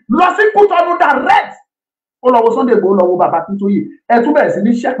tíkẹ́ẹ̀tì lọ sí Kútọ́nù direct. Ó lọ wo Sunday Igboho lọ wo bàbá Akíntóyè ẹ tún bẹ̀rẹ̀ sí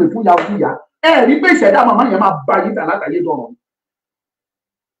ní ṣẹ́pẹ̀ fún ìyá òkú ìyá. Ẹ rí pé ìṣẹ̀dá màmá yẹn máa bá yín jà látàyè dọ̀rọ̀.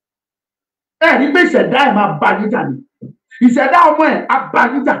 Ẹ rí pé ìṣẹ̀dá ẹ̀ máa bá yín jà ni. Ìṣẹ̀dá ọmọ ẹ̀ á bá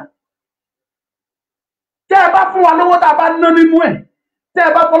yín jà. Tẹ́ ẹ bá fún wa lówó tá a bá ná nínú ẹ̀. Tẹ́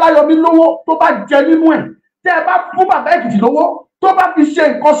ẹ bá Fọláyọmí lówó tó bá jẹ nínú ẹ̀. Tẹ́ ẹ bá fún bàbá Èkìtì lówó tó bá fi ṣe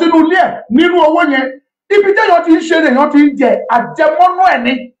nǹkan sínú ilé ẹ̀ nínú owó yẹn. Ibi téèyàn ti ń ṣe lèèyàn ti ń jẹ àjẹmọ́nú ẹ̀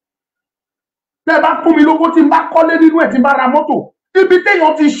ni. Tẹ́ ẹ bá fún mi lówó tí n bá kọ́lé nínú ẹ̀ tí n bá ra mọ́tò. Ibi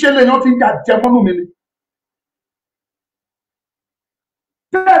téèyàn ti ṣe lèèyàn ti ń jẹ àjẹmọ́nú mi ni.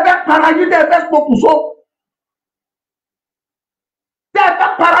 Tẹ́ ẹ fẹ́ para yín tẹ́ ẹ fẹ́ pokùnso. Tẹ́ ẹ fẹ́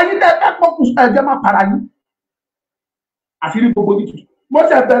para yín tẹ́ ẹ fẹ́ pokùnso ẹ jẹ́ má para yín. Àṣírí gbogbo yìí tutù. Mo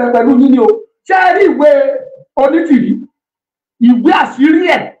ṣe bẹ̀rẹ̀ pẹ̀lú yín ni o. Ṣé ẹ rí ìwé Onitiri? Ìwé àṣírí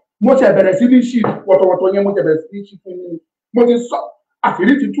ẹ̀ mo ṣe bẹ̀rẹ̀ sí ní ṣí wọ̀tọ̀wọ̀tọ̀ yẹn mo ṣe bẹ̀rẹ̀ sí ní ṣí fún yín. Mo ti sọ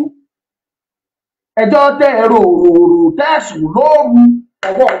àṣírí ti tú. Ẹjọ́ tẹ ẹ̀rọ òróró tẹ́sùn lóru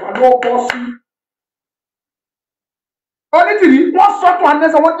ọwọ́ ọ̀gá ló bọ́ sí. Onitiri wọ́n sọ́tún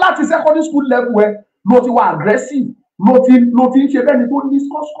anẹ́sẹ̀ wọn láti secondary school level ẹ̀ ló ti wà aggressive ló ti ń ṣe bẹ́ẹ̀ ni tó ní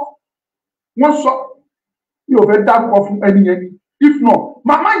skọ́skọ́. Wọ́n sọ mi ò fẹ́ dárúkọ fún ẹni yẹn ni if not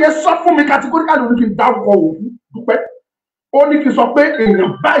màmá yẹn sọ fún mi categorically ní kí n dárúkọ òun Dúpẹ́. Ó ní kí n sọ pé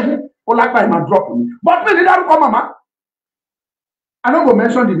èèyàn báyìí ó lágbá ẹ̀ máa drop mi but mi ní dárúkọ màmá. I no go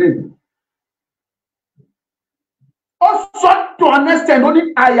mention the name. Ó sọ to understand ó ní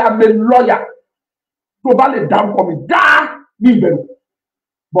I am a lawyer. Tó bá lè dárúkọ mi dá ní ìbẹ̀rù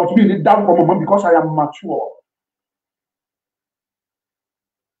but mi ní dárúkọ màmá because I am mature.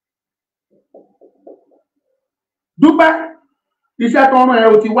 Dúpẹ́ iṣẹ́ tó rán ẹ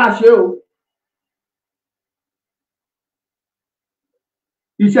o ti wá ṣe o.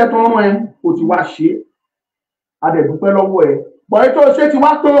 Iṣẹ́ tó rán ẹ o ti wá ṣe. A dẹ̀ dúpẹ́ lọ́wọ́ ẹ. Bọ̀ ẹ tó ṣe ti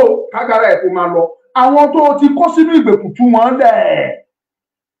wá tó kágara ẹ̀ kó máa lọ. Àwọn tó ti kó sínú ìgbèkùn tú wọn lẹ̀.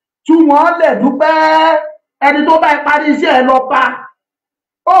 Tú wọn lẹ̀ Dúpẹ́. Ẹni tó bá parí iṣẹ́ ẹ lọ bá.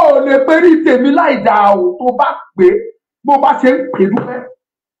 ó lè perí tèmi láì dáa o tó bá pé bó bá ṣe ń pè dúpẹ́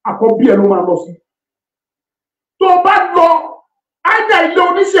àkọ́bí ẹ̀ ló máa lọ sí. tó bá lọ ájà ilé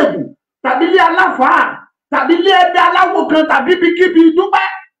oníṣègùn tàbí ilé aláfàá tàbí ilé ẹgbẹ́ aláwo kan tàbí ibikíbi dúpẹ́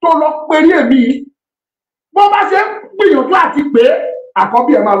tó lọ perí èmi bó bá ṣe ń gbìyànjú àti pé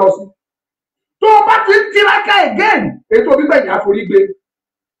àkọ́bí ẹ̀ máa lọ sí. tó bá ti ń tiraka again ètò gbígbẹ̀yìn àforígbé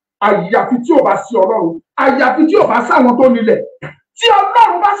àyàfi tí ò bá sí ọlọ́run àyàfi tí ò bá sáwọn tó nílẹ̀ tí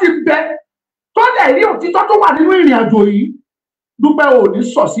ọlọ́run bá sì bẹ tó dẹ̀ rí òtítọ́ tó wà nínú ìrìn àjò yìí dúpẹ́ ò ní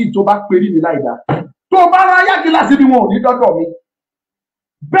sọ̀ sí tó bá perí mi láì dá tó bá rán ayá gíláàsì bí wọn ò ní dọ́dọ̀ mi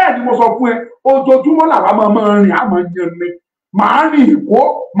bẹ́ẹ̀ ni mo sọ fún ẹ ojoojúmọ́ làwa máa rìn àmọ́ yan mi màá rìn ìkó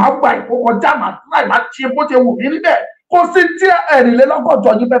màá gba ìkó kọjá màá láì máa ṣe bó ṣe wù mí níbẹ̀ kò sí tí ẹ̀rìnlélọ́gọ́jọ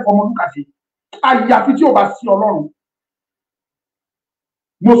yín fẹ́ fọmọ lúkà ṣe àyàfi tí ò bá sí ọlọ́run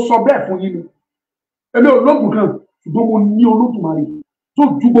mo sọ bẹ́ẹ̀ fún yín ni èmi ò lóògùn kan ṣùgbọ́n mo ní olódùmarè tó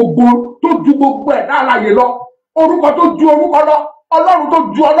ju gbogbo ẹ̀dá alààyè lọ orúkọ tó ju orúkọ lọ ọlọ́run tó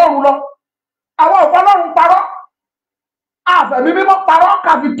ju ọlọ́run lọ àwọn òfin ọlọ́run parọ́ àfẹ̀mí mímọ́ parọ́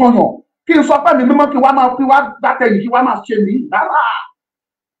káfi tọ̀yàn kí n sọ pé mi mímọ́ kí wá máa fi wá gbàtẹ̀yìn kí wá máa ṣe mí rárá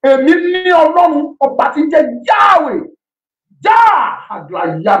èmi ní ọlọ́run ọba tí ń jẹ́ Yahweh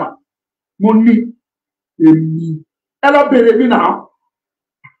àdúrà mo ní èmi ẹ lọ bèrè mi náà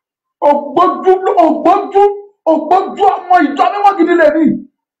ògbójú ọmọ ìjọ mímọ́ gidi lè ní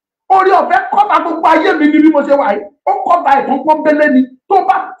orí ọ̀fẹ́ kọ́ba gbogbo ayé mi ní bí mo ṣe wà yìí ó kọ́ba ẹ̀tàn pọ́nbélé ni tó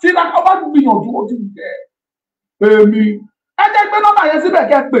bá tiraka ó bá gbìyànjú ó ti jẹ́ èmi ẹ jẹ́ gbé nọ́mbà yẹn síbẹ̀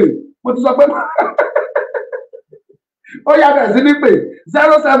kẹ́ pè mo ti sọ pé ó yá bẹ̀rẹ̀ sí ní pè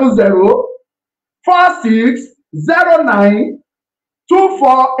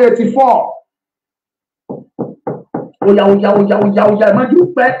 07046092484 oya ẹ má jẹ́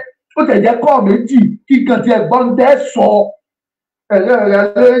pẹ́ ó tẹ̀ jẹ́ kọ́ méjì kí kan tí ẹ̀gbọ́n tẹ́ sọ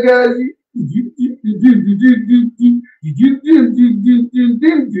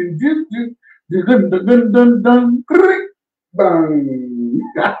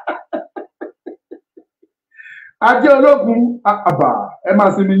ajé ológun àbà ẹ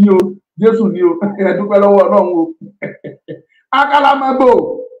máa sinmi yín o Jésù ní o ẹ dúpẹ́ lọ́wọ́ Ọlọ́run o akálàmọ́gbò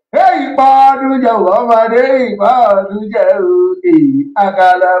èyí pọ́ọ́dún jẹ́ ọmọdé ìpọ́ọ́dún jẹ́ o èyí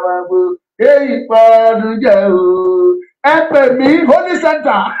akálàmọ́gbò èyí pọ́ọ́dún jẹ́ o ẹ pè mí holy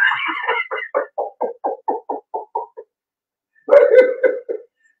center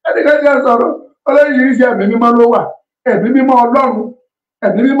ẹnìkan jẹ́ sọ̀rọ̀ ọlọ́yìnríṣẹ́ ẹ̀mí mímọ́ ló wà ẹ̀mí mímọ́ Ọlọ́run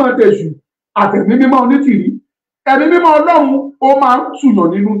ẹ̀mí mímọ́ tèṣù àtẹ̀mí mímọ́ onítìrí ẹ̀mí mímọ́ Ọlọ́run ó máa ń tùyàn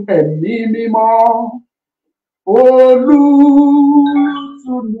nínú ẹ̀mí mímọ́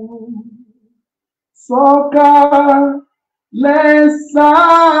olùtùnú sọ̀kalẹ̀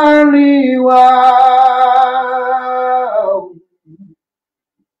sáàrin wa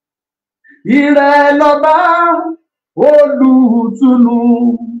ìrẹ lọ́ba olùtùnú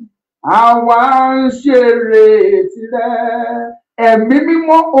àwa ń ṣeré tirẹ̀ ẹ̀mí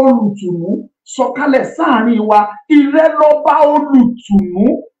mímọ́ olùtùnú sọ̀kalẹ̀ sáàrin wa ìrẹ lọ́ba olùtùnú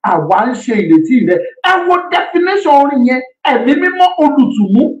àwa ń ṣe ìrètí rẹ ẹ wo definition orin yẹn ẹ̀mí mímọ́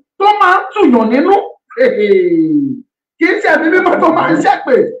olùtùnú tó máa ń tùyàn nínú kì í ṣe ẹ̀mí mímọ́ tó máa ń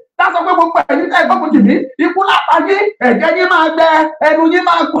ṣépè dáṣọ pé gbogbo ẹ̀yin tẹ́ gbọ́kùn jì mí ikú lápáyé ẹ̀jẹ̀ yín máa gbẹ ẹnu yín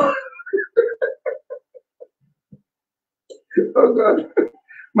máa gbọ́.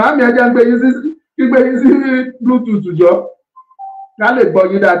 Màámi ẹja gbé yín sí bluetooth jọ ká lè gbọ́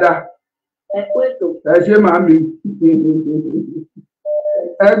yín dáadáa. Ẹ ṣé màámi.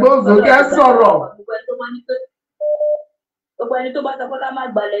 Ẹgbẹ́ òsókè sọ̀rọ̀. Gbogbo ẹni tó bá sọ fọlá má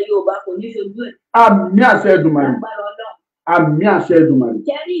gbalẹ̀ Yorùbá kò ní ṣojú ẹ̀. Àmì àṣẹ Èdùmàrè. Àmì àṣẹ Èdùmàrè.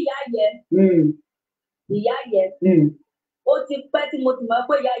 Jẹ́rí ìyá yẹn. Ó ti pẹ́ tí mo ti mọ̀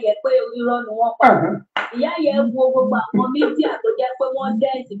pé ìyá yẹn pé irọ́ ni wọ́n pa. Ìyá yẹn wo gbogbo àwọn mídíà tó jẹ́ pé wọ́n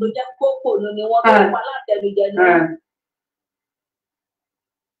dẹ́ẹ̀sì tó jẹ́ pópònù ni wọ́n fẹ́ pa látẹnujẹ ni wọ́n.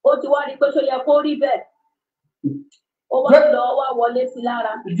 Ó ti wá rí pé ṣó yẹ kó rí bẹ́ẹ̀. Ó wá lọ wá wọlé sí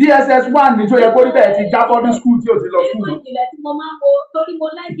lára. DSS1 ní tó yẹ kó rí bẹ́ẹ̀ ti jábọ́ ní skul tí ò ti lọ skul. Nínú ìjìnlẹ̀ tí mo máa ń wo torí mo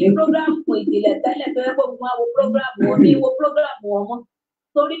láìkí prógráàmù fún ìjìnlẹ̀ tẹ́lẹ̀ tó yẹ kó mo máa wo prógráàmù wọn ní wo prógráàmù wọn mọ́.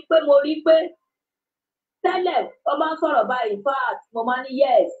 Torí pé mo rí pé tẹ́lẹ̀ wọ́n máa ń sọ̀rọ̀ báyìí fat mo máa ní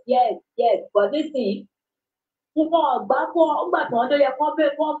yes but nísìnyí fún ọgbà fún ọgbà tí wọ́n tó yẹ kán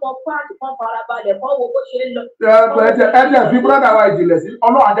bẹ́ẹ̀ kán mọ fat kán farabalẹ̀ kán wo bó ṣe ń lọ. ẹ fi búrọ́dà wa ìjìnlẹ̀ sí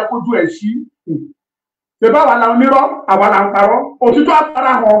Ọlọ́run àjẹkójú ẹ̀ sí. Ṣèbá àwa la ń nírọ́ àwa la ń parọ́ òtítọ́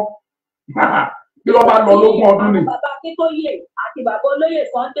àpárá wọn bí wọ́n bá lọ lógún ọdún ni. Bàbá Akíntóyè àti bàbá olóyè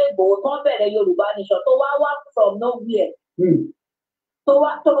Sunday Igboho tán bẹ̀rẹ̀ Yorùbá nation tó wá from nowhere.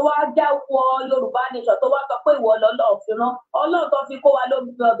 tó wá jáwọ́ Yorùbá nation tó wá sọ pé ìwọ lọ́lọ́run fi rán Ọlọ́run tó fi kó wa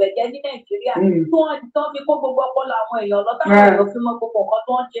lómi ọbẹ̀ jẹ ní Nàìjíríà tó fi kó gbogbo ọpọlọ àwọn èèyàn lọ táwọn èèyàn fi mọ gbogbo nǹkan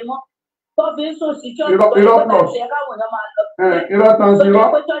tó ń ṣe mọ́ tó fi ń sùn sí ṣọ́ọ̀ṣì tó ń ṣe káwọn èèyàn máa lọ sí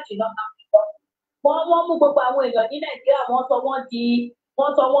pé ṣọ́ọ̀ṣì náà máa fi lọ. Wọ́n mú gbogbo àwọn èèyàn ní Nàìjíríà wọ́n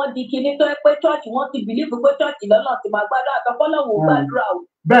sọ wọ́n di kinní tó yẹ pé ṣọ́ọ̀ṣì wọ́n ti bìlífù pé ṣọ́ọ̀ṣì lọ́nà ti máa gbàdúrà àtọ́kọ́lọ́wọ́ gbàdúrà o.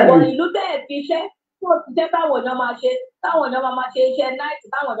 Wọ́n ìlú tẹ̀ fi iṣẹ́ tó ti jẹ́ táwọn èèyàn máa ṣe iṣẹ́ náìtì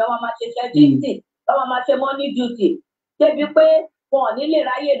táwọn èèyàn máa ṣe iṣẹ́ jíìtì táwọn máa ṣe mọ́ní dùtì débi pé wọn ò ní lè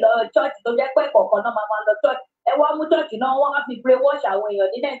ráyè lọ ṣọ́ọ̀ṣì tó jẹ́ pé kọ̀ọ̀kan náà máa lọ ṣọ́ọ̀ṣì ẹ wá mú ṣọ́ọ̀ṣì náà wọ́n á fi brain wash àwọn èèyàn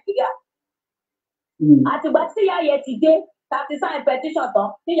ní Nàìjíríà. Àtìgbà tí ìyá yẹn ti dé ta ti sign petition tán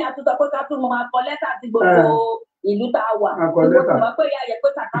tí ìyá tún sọ pé ká tún máa kọ lẹ́tà sí gbogbo ìlú tá a wà ìwọ mọ̀ pé ìyá yẹn pé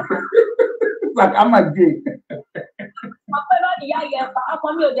sàkámà dé. Mọ̀ pé lọ́ọ̀dì ìyá yẹn fa ọkọ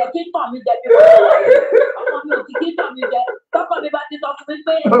mi ò jẹ́ kí tàn mí jẹ bí ọkọ mi ò ti kí tàn mí jẹ tọkọ mi bá ti sọ fún mi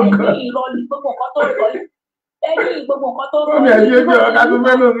pé ẹ̀yìn ìrọ̀lì gbogbo nǹkan tó sọ yìí ẹ̀yìn gbogbo nǹkan tó sọ yìí. Ó mi ẹ̀yìn ẹgbẹ́ ọ̀gá tó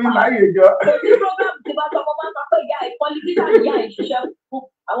fẹ́ lómi láyé jọ. Òtí program ti bá sọ mo máa ń sọ pé ìyá politician ìyá ìṣiṣẹ́ fún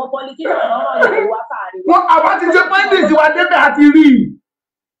àwọn politician lọ́rọ̀ yìí wá káàrin. Wọ́n àwa ti ṣe pẹ́ńdìsì wa débẹ̀ àti rí i.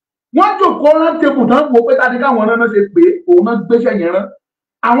 Wọ́n jòkó rán tebù tán wò pé tàbí káwọn náà ṣe pé òun náà gbéṣẹ́ yẹn rán.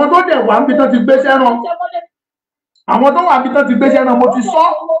 Àwọn tó dẹ̀ wà níbi tán ti gbéṣẹ́ rán. Àwọn tó wà níbi tán ti gbéṣẹ́ rán mo ti sọ.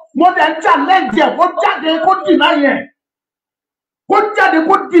 Mo dẹ̀ ń challenge ẹ̀ kó jáde kó dìnnà yẹn. Kó jáde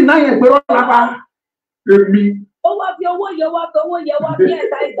kó dìnnà yẹn pé wọ́n lápá. Èmi. Ó wá fi owó yẹ wá bí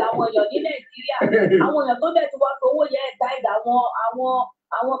ẹ̀ka ìdá àwọn èèyàn ní Nàìjíríà. Àwọn èèyàn tó dẹ̀ ti wá fi owó yẹ ẹ̀ka ìdá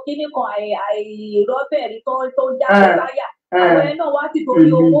àwọn kíní kan àìrọ́bẹ̀rí tó ń jáde láyà. Àwọn ẹ̀ náà wá ti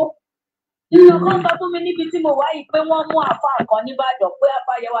torí owó. Ìyẹn kan sọ fún mi níbi tí mo wá yìí pé wọ́n mú àfáà kan nìbàdàn pé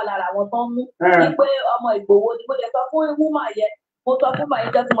àfáà yẹn wà lára àwọn tó ń mú. Ní pé ọmọ Ìgbòho ni mo lè sọ fún wúmà yẹn. Mo sọ fún màá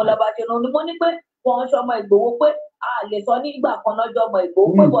jẹ́ tí mo lọ bá ṣe lónìí. Mo ní pé wọ́n ń ṣọmọ Ìgbòho pé a lè sọ nígbà kan lọ́jọ́ ọmọ Ìgbòho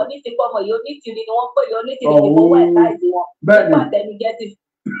pé wọ́n ní ti pọ̀ ọmọ yìí Onítìrí ni wọ́n pè yìí Onítìrí ni mo wá ẹ̀ka ìdí wọn. Nípa àtẹnujẹ ti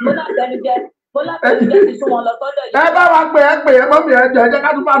sún wọn lọ sọ́dọ̀ yìí. Ẹ bá wa pè é mọ́mí ẹ jẹ́ ká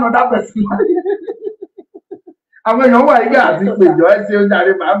tún bá nà dá pẹ̀sì. Àwọn èèyàn wà yíyá àti péjọ ẹ ṣe oúnjẹ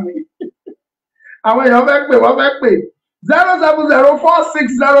àrẹ màá mi. Àwọn èèyàn wọ́n fẹ́ pè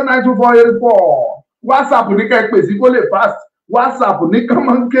 07046092484 WhatsApp ní ká ẹ pè sí kó lè fast WhatsApp ní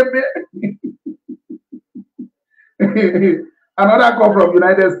kọ́mọ́ ń kébé. Another call from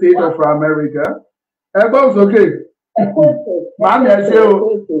United States of America. Ẹ gbọ́ sókè. Màámi ẹ ṣé o,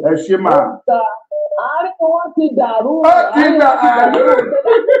 ẹ ṣé mà. Àárín wọn ti dàrú. Ó ti dàrú.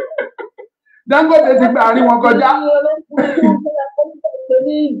 Dangote ti gba àárín wọn kọjá.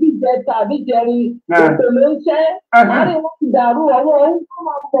 Ní jíjẹ tàbí jẹrin òtòló ń ṣẹ́. Àárín wọn ti dàrú àwọn ohun tó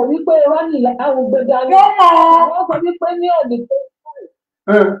máa mọ̀ wípé wọ́n ní àwọn gbẹdà ní. Wọ́n sọ wípé ní ọ̀nì tó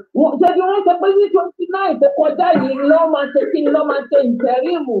ṣe bí wọ́n sọ pé ní 29 tó kọjá yìí lọ́ máa ṣe kí ni lọ́ máa ṣe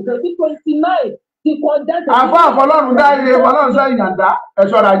ìtẹ̀ríìmù tó ní 29 ti kọjá. Àfọ àfọlọ́run dá iye ọlọ́run sọ ìyàndá ẹ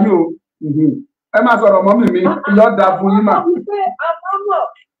ṣọ́ra yín o. Ẹ máa sọ̀rọ̀ mọ́ mi ìyọ́ da fún yín mà.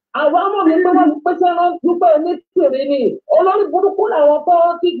 Àwọn ọmọ mi pé wọ́n ti pèsè wọn dúpẹ́ Onítìrí ni olórí burúkú làwọn tó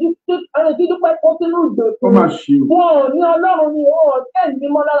ti dúpẹ́ kó sínú ìgbèkùn. Ó mà ṣe o. Wọn ò ní Ọlọ́run ni wọn ò tẹ̀ ní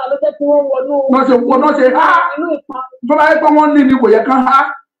mọ́ lára ló jẹ́ kí wọ́n wọnú. Wọ́n ṣe há. Tó bá yẹ pé wọ́n ní ni kò yẹ kán há.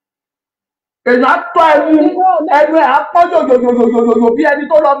 Èèyàn á tọ́ ẹnu ẹ̀ á pọ́ yòyòyòyòyò bí ẹni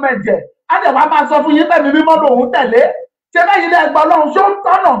tó lọ mẹ̀jẹ̀. Á dẹ̀ wá máa sọ fún yín pẹ̀lú mímọ́ lòun tẹ̀lé. Ṣé bẹ́ẹ̀ yìí lẹ́gbàá Ọlọ́run ṣó ń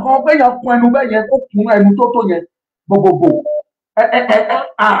tọ́nà kan pé yẹn kun ẹnu bẹ́ẹ̀ yẹn kó kun ẹnu tó yẹn gbogbogbò.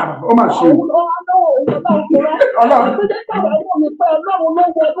 Ó mà ṣe. Ọlọ́run tó jẹ́ káwọn ọmọ mi pé Ọlọ́run ló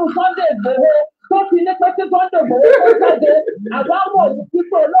wọ ọdún Sunday Igboho tó fi ní pé kí Sunday Igboho tó jáde àbámọ̀ yìí tí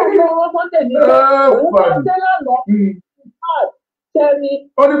pé Ọlọ́run ló wọ́n Sunday nílé òun tó dé lánàá.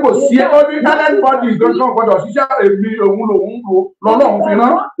 Ó ní kò sí ó ní talent body ìdọ́jọ́ gbọ́dọ̀ ṣiṣẹ́ èmi òun lòun lọ́lọ́run fi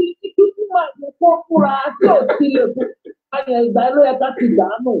rán. Kíkú máa ní kó fúra tí ò sí lè fún ìgbà ló yẹ ká ti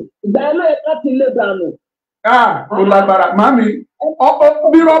dànù ìgbà ló yẹ ká ti lè dànù. Ó lágbára màmí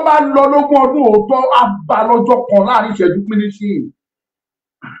bí wọ́n bá lọ lógún ọdún òótọ́ àbá lọ́jọ́ kan láàrin ìṣẹ́jú pínísì.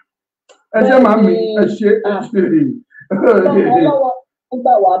 Ẹ ṣé màmí ẹ ṣé.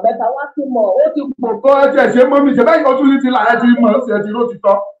 Nígbà wà bẹ́ta wá sí mọ̀ ó ti pọ̀. Ó ẹ ṣe mọ́mí ṣe báyìí ọdún ní ti là ẹ ti mọ̀ ó sì ẹ ti ló ti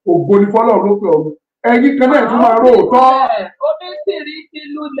tọ́ ògo ní fọ́lọ́run ló pè ọ̀run. Ẹ̀yin kan náà tún máa rò ó tọ́. Onítìrí ti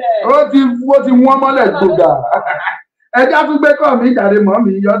lulẹ̀. Ó ti wọ́n mọ́lẹ̀ gbòógà. Ẹja tún gbé kọ́ mi jáde mọ́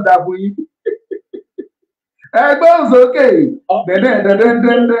mi yọ̀ dà fún yín. Ẹgbẹ́ òsókè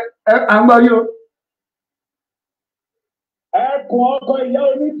dẹ́dẹ́dẹ́dẹ́dẹ́ à ń gbọ́ yó. Ẹkùn ọkọ ìyá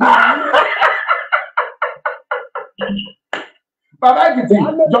Onítìrí. Bàbá Èkìtì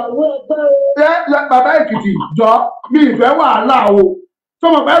Bàbá Èkìtì jọ mi ìfẹ́ wàhálà o.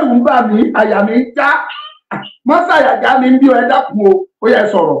 Sọmọ bẹ́rù ń bà mí àyà mi já. Mọ́sàyàjá mi ń bí ẹ dákun o. ó yẹ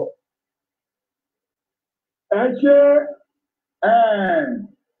sọ̀rọ̀. ẹ ṣe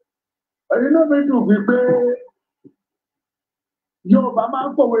inú mi dùn wípé Yorùbá máa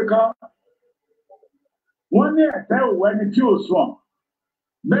ń pòwe kan wọ́n ní ẹ̀tẹ́ òwò ẹni tí ò sùn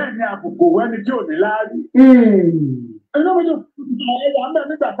bẹ́ẹ̀ ni àbùkù òwò ẹni tí ò ní láárí. inú mi dùn ẹ̀yà ń bẹ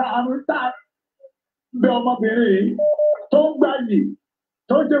nígbà tá a bẹ ọmọbìnrin yìí tó ń gbà yìí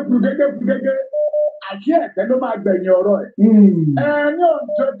tó ń ṣe fúdégé àti ẹ̀tẹ́ ló máa gbẹ̀yìn ọ̀rọ̀ ẹ̀. ní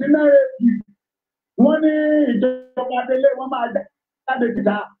ọjọ́ tí náà wọ́n ní ìjọba délé wọ́n máa jáde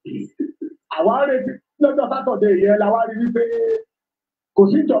síta àwa retí lọ́jọ́ sátọ̀dé yẹn la wá rí wípé kò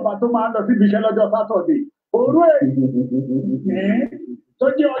sí ìjọba tó máa ń lọ síbi iṣẹ́ lọ́jọ́ sátọ̀dé òru èyí tó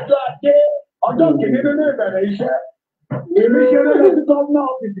jẹ́ ọjọ́ ajé ọjọ́ kìíní nínú ìbẹ̀rẹ̀ iṣẹ́ èmi ṣeré lọ sí gómìnà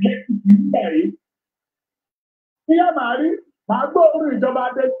ọ́fíìsì lẹ́kìtì nígbà yìí níyà màá rí màá gbóòórùn ìjọba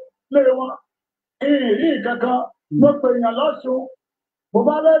délé wọn ìrìn kankan mo pè yàn lọ́sùn mo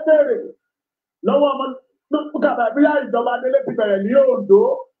bá fẹ́ bèrè lọ́wọ́ ọmọ lókùnkàbà bí ìjọba délé ti bẹ̀rẹ̀ ní Oǹdó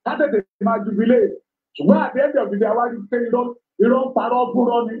ká tètè máa jubilé ṣùgbọ́n àti ẹ̀jẹ̀ òfìdí àwájú pé irọ́ ń parọ́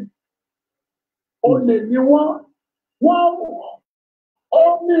fúnrọ́ ni olè ni wọ́n ó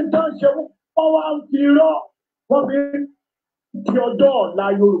ní nǹkan ṣe wọ́n wá ń fi irọ́ wọ́n fi di ọjọ́ ọ̀la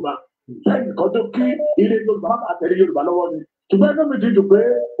Yorùbá lẹ́yìn kan tó kí ilé Yorùbá má bàa tẹ̀lé Yorùbá lọ́wọ́ ni ṣùgbọ́n inú mi ti dùn pé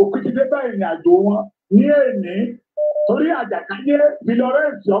òkìtìdé bá ìrìn àjò wọn ní èní torí àjàkáyé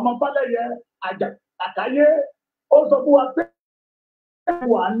bílọrẹ́ǹsì ọmọ Fálẹ́yẹ àjàkáyé ó sọ fún wa pé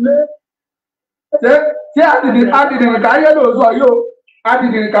wà lé. ṣé adìdìrìkáyé ló sọ yìí o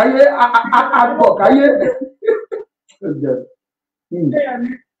adìdìrìkáyé àgbọ̀káyé.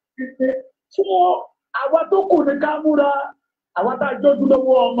 fún àwa tó kù ní ká múra àwa tá a jójú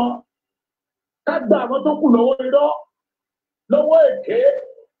lọ́wọ́ ọmọ ká gba àwọn tó kù lọ́wọ́ irọ́ lọ́wọ́ èké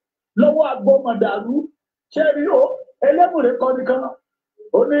lọ́wọ́ agbọ́mọdàrú ṣé rí o ẹlẹ́mùrè kọ́ nìkan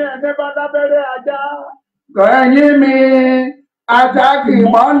ó ní ẹni bá lábẹ́rẹ́ ajá. ẹ̀yin mi àtàkì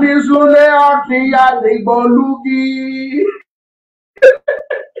mọ́lí súnlé ọ̀kìn àdìgbòlúgì.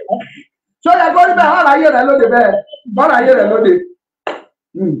 ṣó yẹ kó rí bẹ́ẹ̀ ọ̀rọ̀ ayé rẹ̀ lóde bẹ́ẹ̀ ọ̀rọ̀ ayé rẹ̀ lóde.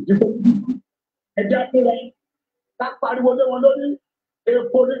 ẹja fúnra ká pariwo lé wọn lórí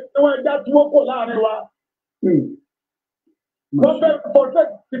èèpo ni wọn ẹja tí wọn kò láàrin wa. wọ́n fẹ́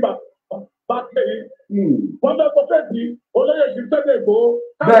pọ̀fẹ́tì bá kéde wọ́n fẹ́ pọ̀fẹ́tì olóyè sí tẹ́lẹ̀ ìgbò.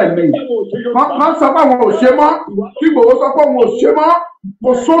 bẹ́ẹ̀ni wọ́n sọ pé àwọn ò ṣe mọ́ kí Ìgbòho sọ pé àwọn ò ṣe mọ́ kò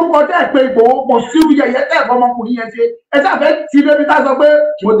sórúkọ tẹ́ ẹ̀ pé Ìgbòho kò sí yẹyẹ tẹ́ ẹ̀ fọmọkùnrin yẹn ṣe ẹ ṣàfẹ́ ti débi tá a sọ pé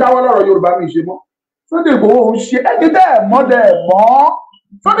mo jáwọ́ lọ́rọ̀ Yorùbá mi ṣe mọ́. Sunday Ìgbòho ń ṣe ẹni tẹ́ ẹ̀ mọ́ dẹ̀ mọ́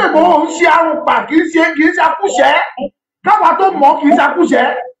Sunday Ìgbòho ń ṣe arùpà kì í ṣe akúṣẹ̀ káwa tó mọ̀ kì í ṣe akúṣẹ̀.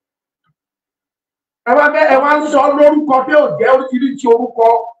 ẹ wá ń sọ lórúkọ pé ò jẹ́ oríṣiríṣi orúkọ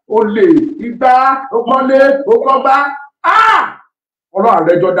olè ìgbà òkọlé òkọgbá Ọlọ́run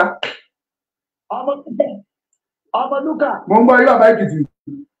àrẹjọ dá. ọmọ lúkà. mo ń gbọ́ yí bàbá Èkìtì.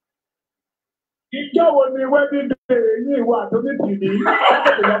 ìjọ wo ni wedding day yín ìwà tó ní tìrì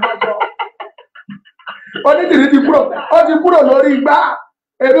láti lọ máa sọ. Onítìrí ó ti kúrò lórí igbá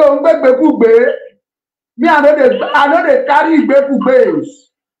èmi ò ń gbégbékúgbé ní ànóde kárí ìgbékúgbé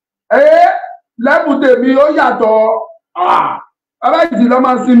lẹ́bù tèmi ó yàtọ̀ bàbá Èkìtì lọ́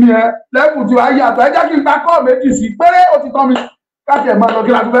máa ń sinmi ẹ lẹ́bù tí wàá yàtọ̀ ẹ jẹ́ kí n gba kọ́ọ̀ méjì sí péré ó ti tán mi káṣí ẹ̀ máa lọ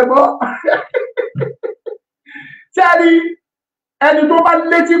kí la tún fẹ́ gbọ́. sẹ́ni ẹni tó bá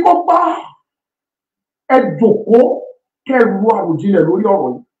létí kó gbọ́ ẹ jòkó kẹrù àròjinlẹ̀ lórí ọ̀rọ̀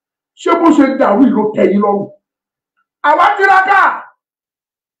yìí ṣé bó ṣe dàrú ìlú tẹ̀yìn lọ́rùn. àwa tiraka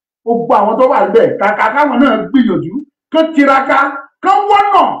gbogbo àwọn tó wà níbẹ̀ kàkà káwọn náà gbìyànjú kán tiraka kán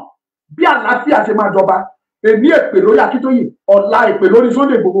wọ́nà bí àlàáfíà ṣe máa jọba èmi èpè lórí Akíntóyè ọ̀la èpè lórí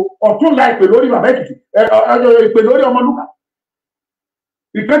Sunday Igboho ọ̀túnla èpè lórí bàbá Èkìtì èpè lórí Ọmọlúkà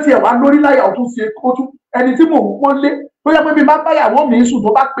ìkan tiẹ̀ wá lórí láyà ọ̀tún ṣe kótó ẹni tí mò ń pọ́n lé tó yẹ pé bí bá báyàwó mi sùn tó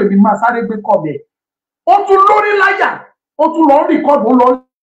bá pè mí máa sáré gbé kọ́ mi ó tún lórí láyà ó tún lọ rí kọ́ọ̀dù ó lọ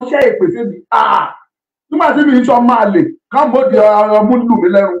ṣe èpè fèmí nígbà tí mi ń sọ máa lè káàmódì ọmú lù mí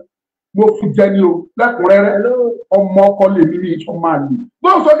lẹ́rù mo fi jẹ ní o lẹ́kùnrẹ́rẹ́ ọmọ ọkọ lèmi ní ìṣọ máa lè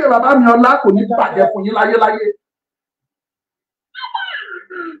gbọ́n sókè bàbá mi ọlá kò ní bàjẹ́ fún yín láyéláyé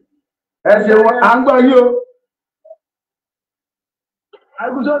ẹ ṣeun à ń gbọ́ yín o.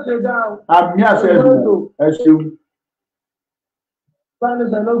 àgùsọ ṣe dá o. àmì àṣẹ ìlú ẹ ṣeun.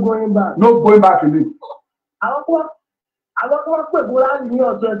 no going back. no going back ni. àwọn tó wá pè fún rálì ní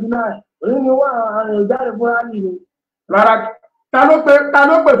ọ̀sẹ̀ ẹ̀dín náà èyí ni wọ́n àwọn ìjáde fún rálì ni. rárá ta ló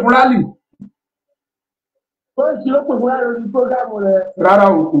pè fún rálì. ó sì ló pè fún rálì lórí prógámù rẹ. rárá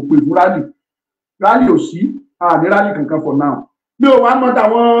o kò pè fún rálì ò sí àní rálì kankan for now mi ò wá mọ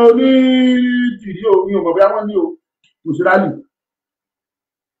tàwọn onídìrí o mi ò mọ bí àwọn ní o kò sí rálì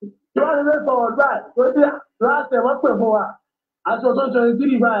tí wọ́n ti fẹ́ sọ̀rọ̀ báyìí tó dé láti ẹ̀wọ́n pè fún wa aṣọ tó ṣe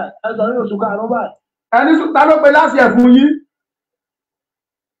ìdílé báyìí ẹ̀sọ̀ ní oṣù karùn-ún báyìí. ẹni ta ló pe láti ẹ̀ fún yín.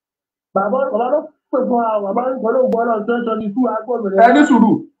 bàbá ló pè fún wa bàbá ní pẹ̀lú ògbọ́nà 2022 agbóhùnmí. ẹni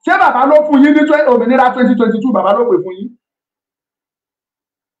sùúrù ṣé bàbá ló fún yín ní òmìnira 2022 bàbá ló pè fún yín.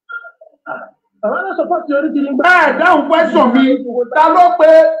 bàbá ló sọ fọ́ọ̀tì orí ti ní gbà. ẹ dáhùn question mi ta ló pe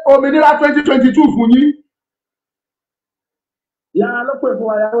òmìnira 2022 fún yín. ìyá ló pè fún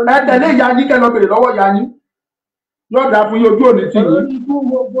wa. ẹ tẹ̀lé ìyá yín kẹ́ lọ bèrè lọ́wọ́ ìyá yín yóò dá fún yín ojú òní tì yín.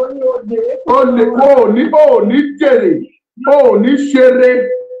 o ní jèrè o ní ṣeré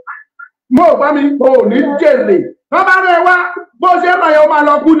mo bá mi o ní jèrè wọ́n bá rẹ̀ wá bó ṣe ń ràn yẹn ó máa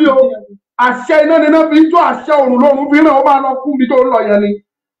lọ kú ni o àṣẹ iná ni iná fi ń jó àṣẹ òrùn lórun fi ràn ó máa lọ kú mi tó ń lọ yẹn ni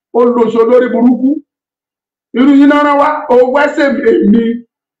olóṣò lórí burúkú irú yín náà wá owó ẹsẹ̀ èmi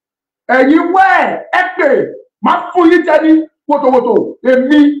ẹ̀yin wẹ́ ẹ pè má fún yín jẹ ní wòtòwòtò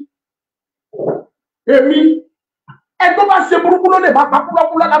èmi ẹ tó bá ṣe burúkú ló lè má pa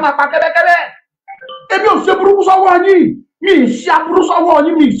kúlọ́kúlọ́ ká máa pa kẹ́lẹ́kẹ́lẹ́ èmi ò ṣe burúkú sọ́wọ́ yín mi ì ṣe aburú sọ́wọ́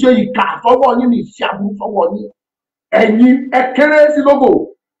yín mi ì ṣe ìkà sọ́wọ́ yín mi ì ṣe aburú sọ́wọ́ yín ẹ̀yin ẹ kéré sí lógo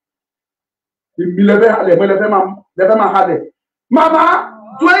èmi lẹ́fẹ́ halẹ̀ mọ́ lẹ́fẹ́ máa halẹ̀ mama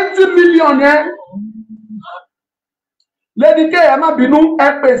 20 million yẹn Lady K ẹ má bínú ẹ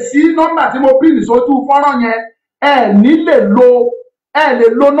pè sí nọ́mbà tí mo pín sójú fọ́nrán yẹn ẹ lè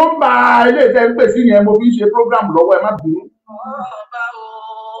lo nọ́mbà ilé ìfẹ́ ń pè sí yẹn mo fi ń ṣe program lọ́wọ́ ẹ má bínú.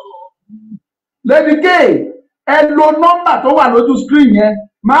 Lady K ẹ lo nọ́mbà tó wà lójú screen yẹn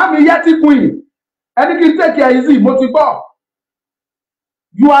màámi Yẹtí Queen ẹni kí n take it easy mo ti gbọ́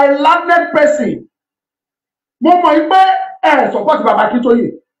you are a learned person mo mọ̀ pé ẹ support bàbá Akíntóyè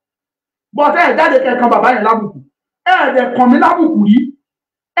but ẹ jáde kẹ̀kan bàbá yẹn lábùkù ẹ dẹ̀ kàn mí lábùkù rí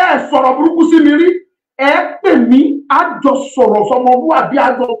ẹ sọ̀rọ̀ burúkú sí mi rí ẹ pè mí àjọ sọ̀rọ̀ sọmọlúwàbí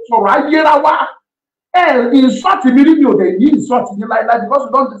àjọ sọ̀rọ̀ ayéra wá ẹ insult mi rí mi ò dẹ̀ ní insult mi láíláí because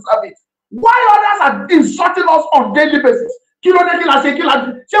you don't deserve it. Why others are insulting us on daily basis? Kí ló dé kí la ṣe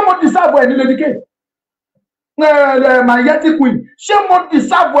ṣé mo deserve ẹ ní Lady K? My Yẹtí Queen ṣé mo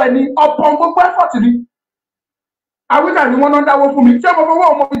deserve ẹ ní upon gbogbo effort ni? Àwíjà ni wọ́n náà dáwó fún mi ṣé mo fọwọ́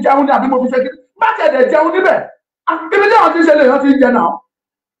ọmọ mi jẹun ní àbí mo fi ṣe kí má tẹ̀lé jẹun níbẹ̀ ibi tí wọ́n ti ṣe lè yàn ti ń jẹ náà.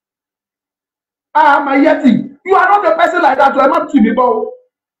 My Yẹtí you are not a person like that ẹ má tì mí bọ́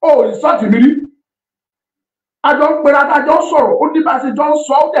o insult mi rí. Àjọ ń pera àjọ sọ̀rọ̀ ó ní bá ṣe jọ ń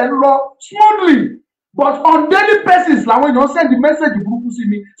sọ ó dẹ̀ ń lọ smoothly but on daily basis làwọn èèyàn send message burúkú sí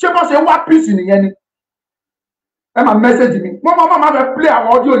mi ṣé bó ṣe ń wá peace nìyẹn ni ẹ máa message mi mo máa fẹ́ play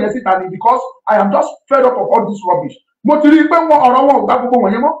àwọn audio yẹn síta ni because I am just fed up of all this rubbish mo ti rí i pé ọ̀rọ̀ wọn ò gbá gbogbo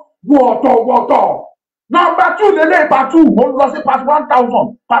wọ̀nyẹn mọ́ wọ̀ọ̀tọ̀ number 2 lélẹ̀ part 2 mo lọ sí part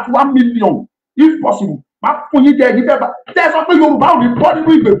 1,000 part 1 million if possible máa fún yín jẹ ẹ̀yìn tẹ́ sọ pé Yorùbá ò ní bọ́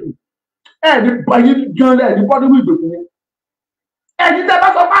nínú ìgbèkùn ẹni bá yín gan lẹ ẹni bọ́ nínú ìgbèkùn yẹn ẹni tẹ́ bá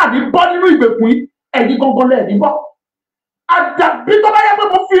sọ pé àní bọ́ nínú ìgbèkùn yìí ẹni gangan lẹ ẹni bọ́ àdàbí tó bá yẹ pé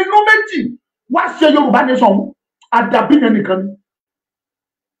mo fi inú méjì wá ṣe Yorùbá nation àdàbí yẹn nìkan ni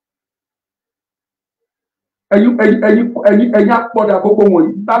ẹ̀yin apọ̀dà gbogbo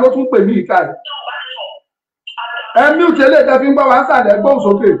wọ̀nyí ta ló tún pè ní ìka ẹ̀ ẹ̀mí òtẹ́lẹ̀ tẹ́ fi ń gbọ́ wá ń sàlẹ̀ gbóhùn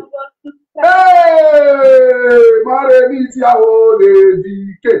sókè mọ́rẹ́ ní tí a ò lè di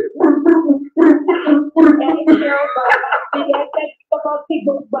ké.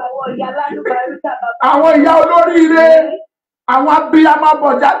 Àwọn ìyá olóríire, àwọn abiyamọ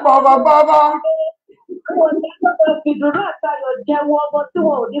bọ̀jà gbọ̀ngàn. Ìdùnnú àtayọ̀ jẹ́wọ́ ọmọ tí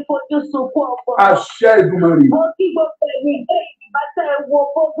wọn ò ní fojú sunkún ọmọ. Àṣẹ Ìdùmarè. Mo kí gbogbo ẹ̀yin ilé ìbátẹ́ wo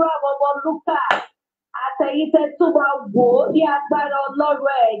program ọmọ Lúkà. Àtẹ̀yìntẹ́ tó máa wò ó ní agbára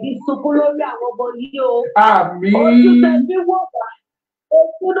Ọlọ́run ẹ̀ ní sunkún lórí àwọn ọmọ yìí o. Àmín. Ojú tẹ̀mí wò wá.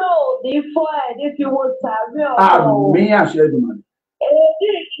 Ojú náà ò ní fọ́ ẹ̀ ní fi wo sàárẹ̀ ọ̀pọ̀. Àmín àṣẹ Ìdùmarè. Èyí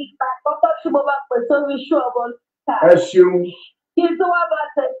ìgbà àkọ́kọ́ tí mo bá pè sórí iṣu ọmọ Lúkà. Ẹ ṣeun. Kí tó wá máa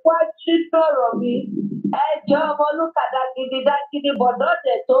tẹ̀síwájú sọ̀rọ̀ mi, ẹ jẹ́ ọmọ Lúkà dágídí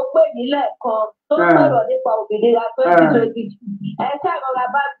bọ̀dọ́dẹ̀ tó pè mí lẹ́ẹ̀kan tó sọ̀rọ̀ nípa òmìnira 2022. Ẹ ṣàrọ̀ra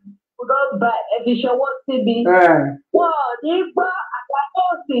bá nọ́mbà ẹ fi ṣọwọ́ sí mi. Wọ́n ò ní gbọ́ àgbàdo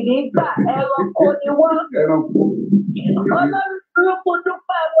òsì ní gbà ẹranko ni wọ́n. Ọlọ́run burúkú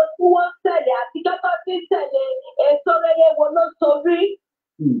dúpẹ́ ẹ̀wọ̀n tí wọ́n ń tẹ̀lé àtijọ́ tó ti ń tẹ̀lé èso rere wo ló sorí.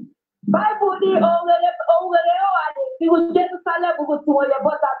 Báìbù ní ohun rere ó wà lè fi Jerusalem gbogbo tí wọ́n yẹ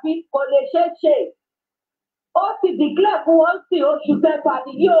bọ́ta bí kò lè ṣeé ṣe. Ó ti dìgílẹ̀ fún wọn sí oṣù kẹfà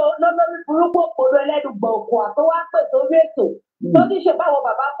nìyí o lọ́lọ́rí burúkú òkòrò ẹlẹ́nu gbọ̀ǹkù àtọwá pè sórí ètò tó ní ṣe báwọn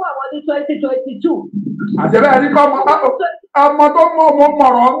bàbá fún àwọn ní 2022. Àṣẹbẹ́ ẹni kọ́ ọmọ tó mọ ọmọ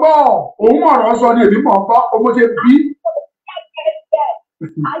mọ̀rọ̀ gbọ́ òun mọ̀rọ̀ sọ ni èmi mọ̀ gbọ́ ọmọ ṣe bí.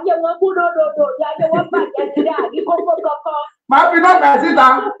 ayé wọn kú lódodo ní ayé wọn bàjẹ́ sí àbí kókó kankan. Màá fi nọ́mbà ẹ̀ síta.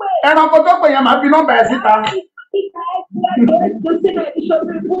 Ẹranko tó pè yẹn màá fi nọ́mbà ẹ̀ síta. Ìta ẹgbẹ́ ètò sínú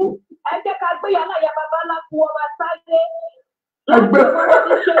ìṣòro ikú. Ẹ jẹ́ ká gbé yàrá ìyá bàbá ńlá fún wọn máa sáré. Ẹgbẹ́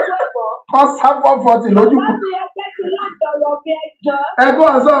kọ́ sábọ̀ fọ́tì lójú kù. Láti ẹgbẹ́ ti láti ọ̀rọ̀ mi ẹjọ́. Ẹgbẹ́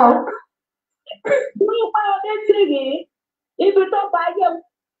ọ̀sán. Nípa Onitiri, ibi tó bá yẹ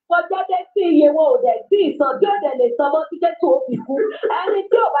kọjá dé sí iye wọn ò dẹ̀ sí ìsàn tí ò dẹ̀ lè san bọ́ sí Jésù ó fi kú. Ẹni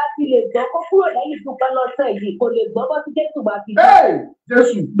tí ò bá ti lè gbọ́ kó kúrò lẹ́yìn dúpẹ́ lọ́sẹ̀ yìí kò lè gbọ́ bọ́ sí Jésù bá fi kú.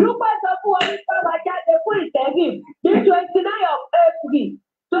 Jésù. Dúpẹ́ sọ fún wọn nípa máa jáde fún ìtẹ́gìn ní 29 of April.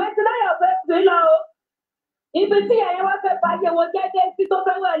 29 of April lọ o. Ibi tí ẹ̀yẹ wá fẹ́ báyé wọn jẹ́jẹ́ sí tó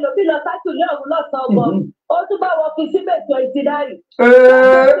fẹ́ wẹ̀ lómi lọ sátúlẹ̀ ọ̀hún lọ́sàn-án gan. Ó tún bá wọn fi síbẹ̀ 29.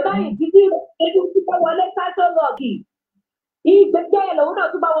 29 títí ebi tí wọ́n wọlé sátó lọ́ọ̀gì. Ìgbẹ́jẹ́ yẹn lòun náà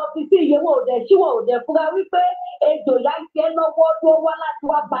tún bá wọn fi sí iye wọn ò dẹ̀ sí wọn ò dẹ̀ fúnra wípé ejò yá ń jẹ́ lọ́wọ́ tó wá láti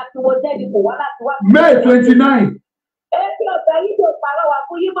wá bá tiwọn jẹ́ ni kò wá láti wá. May 29. Ebi ọ̀bẹ yìí ló pàrọwà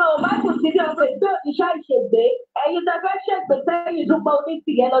fún yín mọ́ ọ má kù sí ní ọmọ ìgbé òṣìṣẹ́ ìṣègbè. Ẹ̀yin tẹ fẹ́ ṣègbè sẹ́yìn Dúpẹ́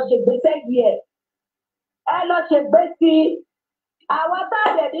Onítìrí ẹ lọ ṣègbè sẹ́yìn ẹ̀. Ẹ lọ ṣègbè sí i. Àwa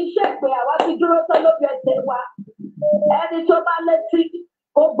táàdẹ̀ ní ṣègbè àwa ti dúró tán lóbi ẹsẹ̀ wa. Ẹni tó bá létí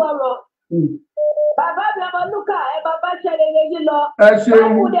kó gbọ́rọ̀. Bàbá mi ọmọ Lúkà ẹ bàbá ṣẹlẹ̀ yẹn lọ. Ẹ ṣeun.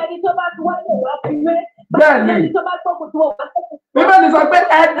 Báwo ni ẹni tó bá ti wáyé wá fi wé? Bẹ́ẹ̀ni. Báwo ni ẹni tó bá gbógun tí wọ́n wá sẹ́kù? Bíbélì sọ pé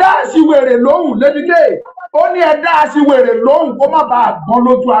ẹ dá aṣiwèrè lóhùn lédíkè. Ó ní ẹ dá aṣiwèrè lóhùn kó má bàa gbọ́n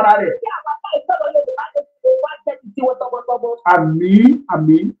lójú ara rẹ̀. Tí àwọn apá ìsọ̀rọ̀ Yorùbá lè fi wá jẹ́ ti tiwọn tọmọtọmọ. Àmín,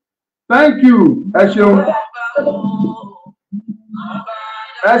 àmín. Thank you. Ẹ ṣeun.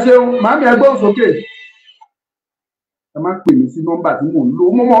 Ẹ ṣeun. Màámi ẹ gbóhùn sókè. Ẹ má pè mí sí nọ́mbà tí mò ń lò.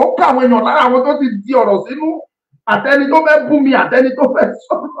 Mo mọ̀ ó ká àwọn èèyàn lára àwọn tó ti di ọ̀rọ̀ sínú. Àtẹni tó fẹ́ bú mi, àtẹni tó fẹ́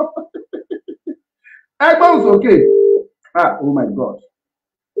sọ̀rọ̀. Ẹ gbóhùn sókè. Oh my God.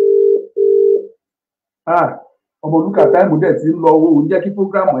 Ọmọ Olúkà táìmù dẹ̀ ti ń lọ owó oúnjẹ kí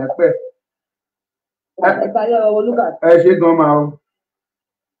prógrámù ẹ pẹ́. Ẹ parí ọmọ Olúkà. Ẹ ṣe gan máa o.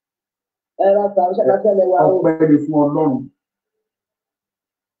 Ẹ ra ta ọṣẹ lásẹ̀lẹ̀ wa o. Ọpẹ́ ni fún Ọlọ́run.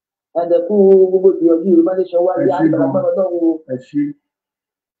 Àdẹ̀kù gbogbo ìgbìyànjú Yorùbá ní ṣọwọ́ àti àgbàlagbà Ọlọ́run. Ẹ ṣe.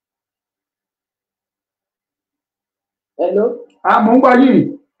 Hello. Mò ń gbọ́ yìí,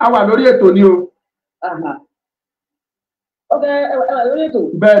 a wà lórí ètò ni o. Ok, ẹ wà lórí ètò.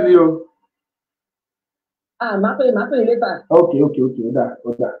 Bẹ́ẹ̀ ni o. Máa pè é létà. Ok, ó dà.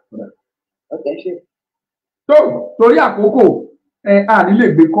 Ok, ṣe. Torí àkókò a ní lè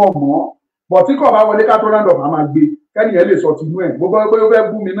gbé kọ́ mọ́, bọ̀ tí kò bá wọlé ká tó rándọ̀ máa gbé kẹ́ni ẹ lè sọ tinú ẹ̀ gbogbo ẹgbẹ́ ó fẹ́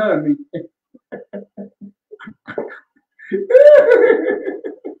bú mi náà ni.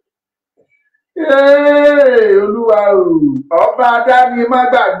 Olúwa o, ọba dání má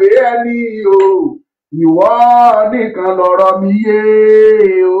gbàgbé ẹni o, ìwọ nìkan lọ̀rọ̀ mi yé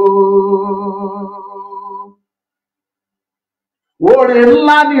o. Oore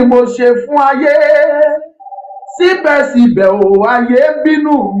ńlá ni mo ṣe fún ayé, síbẹ̀síbẹ̀ ò ayé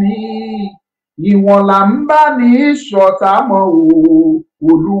bínú mi, ìwọ̀n là ń bá ní ṣọ̀tá mọ́ o,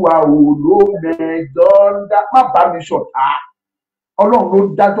 Olúwa ò ló mẹ́jọ ń dá, má bá mi ṣọ̀tá, Ọlọ́run ló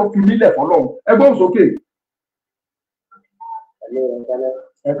dájọ́ fi nílẹ̀ fọlọ́run. Ẹ gbóhùn sókè.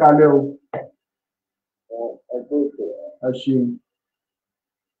 Ẹ kálẹ́ o. Ẹ ṣeun.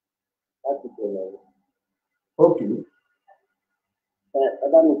 Ok. Ẹ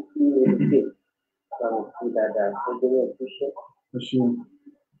bá mi sí olùgbé àwọn òkú dáadáa tó gbé ẹkú iṣẹ́. Ẹ ṣeun.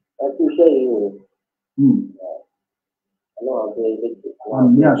 Ẹkú iṣẹ́ yìí o. Ọlọ́run ọgbẹ́ ilé ìgbésí.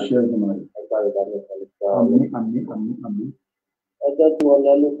 Àmín àṣẹ ìgbìmọ̀ rẹ̀. Ẹgbẹ́ Yorùbá ní ìpàdé sọ. Àmín. Ẹgbẹ́ tí wọ́n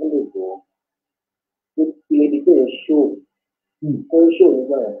lọ lókun lè bọ̀ ó ti lè di pé ó ṣó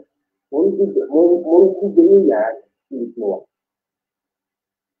nígbà yẹn. Mo ń gbígbé ní ìyá ìlú wa.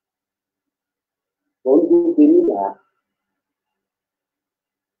 Mo ń gbígbé ní ìyá.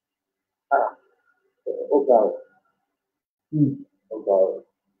 Ó ga ọ̀.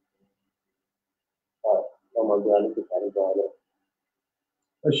 Ọmọdé wa ló ti parí gan-an lọ.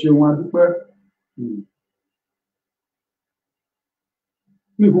 Ẹ ṣeun, a dúpẹ́.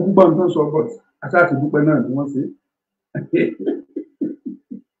 Ní ìkúkú bá ń tán sọ bọ́t àti àti dúpẹ́ náà ni wọ́n ṣe.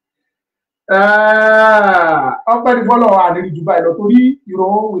 Ọpẹ́ ní fọ́lọ́ àdéhùn jù báyìí lọ torí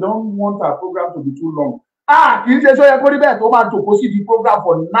we don't want our program to be too long. Kì í ṣe sọ yẹ kó rí bẹ́ẹ̀ tó máa jòkó sí di program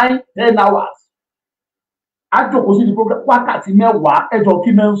for 9-10 hours. A jòkó sí di program wákàtí 10 ẹjọ́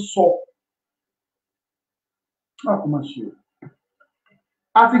kí náà ń sọ. Kò máa ṣe.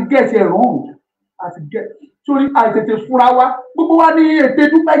 A ti get it wrong. Sórí àìtètè fúnra wa gbogbo wa ní ète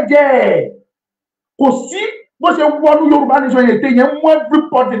Dúpẹ́ jẹ́ kò sí bó ṣe wọnú Yorùbá ní sọ ète yẹn mú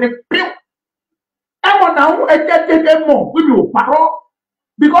everybody ní píw ẹ mọ̀ náà ẹ jẹ́ dédé mọ̀ pé mi ò parọ́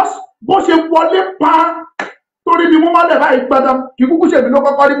because bó ṣe wọlé pa torí ni mo máa lẹ̀ báyìí gbọ́dọ̀ kí kúkú ṣèmi ló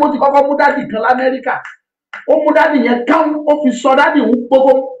kọ́kọ́ rí mo ti kọ́kọ́ mú dádì kan l'Amẹ́ríkà ó mú dádì yẹn káwọn ó fi sọ dádì ń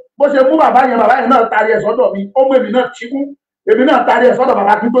gbogbo bó ṣe mú bàbá yẹn náà taari ẹ̀ sọ́dọ̀ mi ó mú èmi náà chikú èmi náà taari ẹ̀ sọ́dọ̀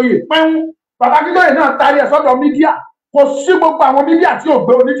bàbá Akíntóyè pẹ́ẹ́n bàbá Akíntóyè náà taari ẹ̀ sọ́dọ̀ mídíà kò sí gbogbo àwọn mídíà tí ò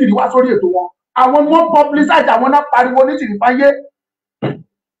gbé Onítìrí wá sórí ètò wọn àwọn ni wọ́n publicize àwọn náà pariwo Onítìrí fáyé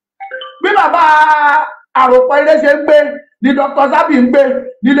bí bàbá àròpọ̀ eré ṣe ń gbé ni Dr. Zabi ń gbé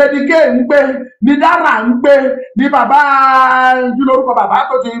ni Lady K ń gbé ni Dara ń gbé ni bàbá kí lorúkọ bàbá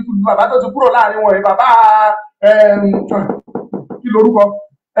tó ti kúrò láàrin wọn yìí bàbá kí lorúkọ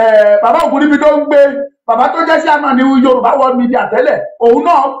bàbá Ògúnníbi tó ń gbé bàbá tó jẹ́ chairman ní Yorùbá World Media tẹ́lẹ̀ òun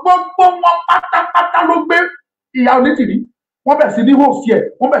náà gbogbo wọn pátápátá ló gbé ìyá Onítìrí wọ́n bẹ̀ sí ní host ẹ̀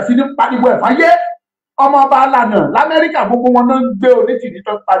wọ́n bẹ̀ sí ní pariwo ẹ̀ fáyé ọmọ ọba alànà l'Amẹ́ríkà gbogbo wọn náà ń gbé Onítìrí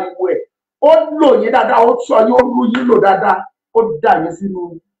tó pariwo ẹ̀ ó lò yín dáadáa ó sọ yín ó rú yín lò dáadáa ó dà yín sínú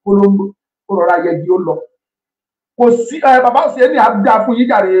polongo ó rọra yẹgi ó lọ kò sí bàbá òsè ní àbúdá fún yín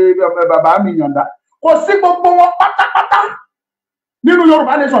jàre bàbá mi yànda kò sí gbogbo wọn pátápátá nínú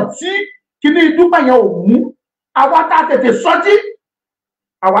Yorùbá nation tí kíní ìdúpẹ́ yẹn ò mú àwa tá a tètè sọjí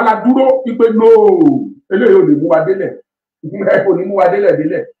àwa la dúró wípé nóò eléyìí ò lè mú wa délẹ̀ ẹ kò ní mú wa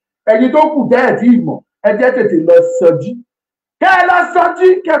délẹ̀ ẹ̀yin tó kù tẹ́ ẹ̀ tí ì mọ̀ ẹ jẹ́ tètè lọ sọjí kẹ́ ẹ lọ sọjí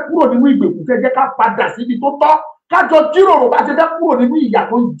kẹ́ kúrò nínú ìgbèkùn kẹ́ jẹ́ ká padà síbi tó tọ́ kájọ jíròrò bá ti fẹ́ kúrò nínú ìyà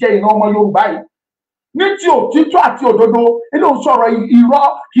tó ń jẹ ìran ọmọ Yorùbá yìí ní ti òtítọ́ àti òdodo ilé ò sọ̀rọ̀ irọ́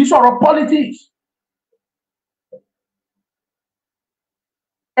kì í sọ̀rọ̀ politics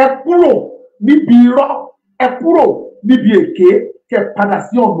ẹ kúrò níbi irọ́ ẹ kúrò níbi èké kẹ́ padà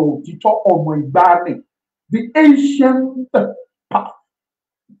sí ọ̀nà òtítọ́ ọ̀nà ìgbàanì the ancient path.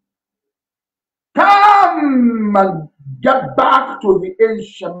 Come and get back to the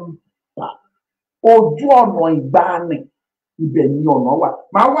ancient path. Ojú ọ̀nà ìgbàanì ibẹ̀ ni ọ̀nà wà.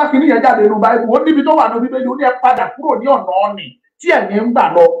 Màá wá kí nìyẹn jáde nínú báyìí. Ó níbi tó wà ní Bíbélì ó ní ẹ padà kúrò ní ọ̀nà ọ̀nì tí ẹ̀yin ń gbà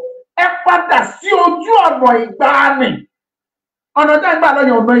lọ. Ẹ padà sí ojú ọ̀nà ìgbàanì. Ọ̀nà tí ẹ ń gbà lọ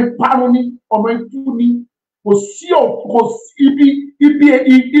yẹn ọ̀nà ìparun ni, ọ̀nà ikú ni. Kò sí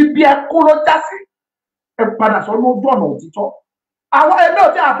ibi ẹkún ló já sí. Ẹ padà sọ ní ojú ọ̀nà òtítọ́. Àwọn ẹgbẹ́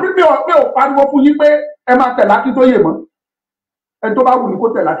òtí àpírí pé ò pariwo fún yín pé ẹ máa tẹ̀lé Akíntóyè mọ́. Ẹ tó bá wù ní kó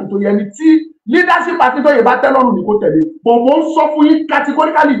tẹ̀lé Akíntóyè ẹni tí leadership Akíntóyè bá tẹ́ lọ́rùn ní kó tẹ̀lé. Bò mo ń sọ fún yín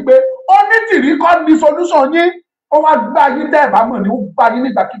categorically pé Onítìrí kọ́ ni solution yín. Ó wá gbá yín tẹ́ ẹ̀ bá mọ̀ ní ó gbá yín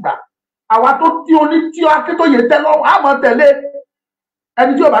nígbàkigbà. Àwa tó tí Akíntóyè tẹ́ lọ́rùn á mọ̀ tẹ̀lé.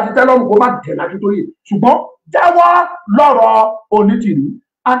 Ẹni tí ò bá ti tẹ́ lọ́rùn kó má tẹ̀lé Akíntóyè. Ṣùgbọ́n jáwọ́ lọ́rọ̀ Onítìrí.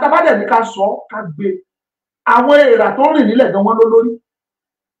 Àtàbádẹ̀ ní ká sọ ká gbé. Àwọn èèrà tó rìn nílẹ̀ gan wọ́n lólórí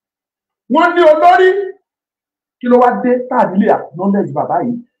wọ́n ní olórí kí ló wá dé táàbí lè acknowledge bàbá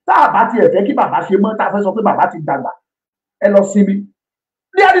yìí tá a bá tiẹ̀ fẹ́ kí bàbá ṣe mọ́ tá a fẹ́ sọ pé bàbá ti dàgbà ẹ lọ sinmi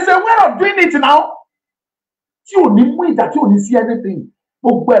there is a way of doing it now tí ò ní mú ìjà tí ò ní sí anything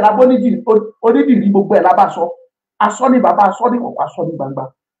gbogbo ẹ̀ lábọ́ onídìrí gbogbo ẹ̀ lábá sọ asọ́ ní bàbá asọ́ ní kọ̀ọ̀kan asọ́ ní gbangba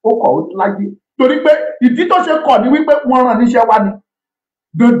ó kọ̀ ó láyé torí pé ìdí tó ṣe kọ̀ ní wípé wọ́n rán níṣẹ́ wá ni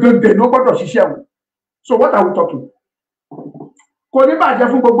dandan ló gbọ́dọ̀ ṣiṣẹ́ wọn. So what are we talking? Kò ní bàjẹ́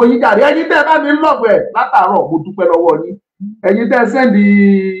fún gbogbo yín jàre ẹ̀yin tẹ́ bá mi ń lọ́ọ̀bù ẹ̀ látàárọ̀ mo dúpẹ́ lọ́wọ́ yín ẹ̀yin tẹ́ send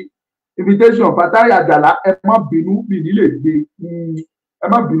invitation Fatai Àjàlá ẹ má bínú mi ní lè gbé ẹ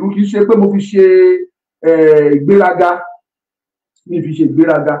má bínú kì í ṣe pé mo fi ṣe ìgbéraga mi fi ṣe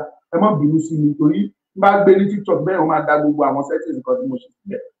ìgbéraga ẹ má bínú sí mi torí bá gbé ní TikTok bẹ́ẹ̀ ó máa da gbogbo àwọn settings kan tí mo ṣe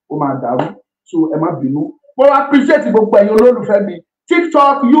sílẹ̀ ó máa dàrú so ẹ má bínú mo appreciate gbogbo ẹ̀yin olólùfẹ́ mi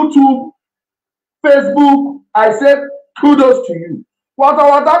TikTok, YouTube, Facebook, I say kudos to you.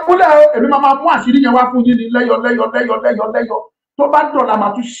 Wotowoto kúlẹ̀ o, èmi máa mú àṣírí yẹn wá fún yín ní lẹ́yọ. Tó bá dọ̀la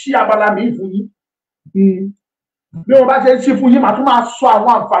màá tún ṣí abala mi fún yín. Bí wọ́n bá ṣe ń ṣí fún yín, màá tún máa sọ àwọn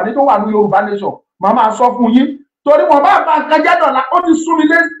àǹfààní tó wà ní Yorùbá nation. Màá máa sọ fún yín. Torí wọn bá bá nǹkan jẹ́ dọ̀la, ó ti sún mi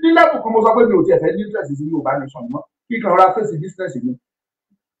ní lẹ́bù kan mo sọ pé mi ò tiẹ̀ fẹ́ ní interest sí Yorùbá nation mọ́. Kíkan ra fèsì business mi.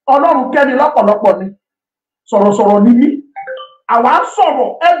 Ọlọ́run kẹ́mi lọ́pọ̀lọpọ̀ ni. Sọ̀rọ̀sọ̀rọ̀ ni mí. Àwa ń sọ̀rọ̀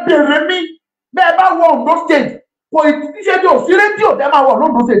ẹ bèrè mi. Bẹ́ẹ̀ bá wọ Ondo state kò ṣe tí ò sí rédíò tẹ́ máa wọ̀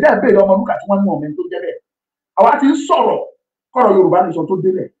lóńdó ṣe tẹ́ ẹ̀ béèrè ọmọ lúkà tí wọ́n ní ọmọ ẹni tó jẹ́ bẹ́ẹ̀ àwa ti ń sọ̀rọ̀ kọ̀rọ̀ Yorùbá nation tó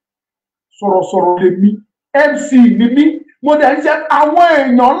délẹ̀ sọ̀rọ̀sọ̀rọ̀ lè mí MC ni mí mo dẹ̀ ń ṣe àwọn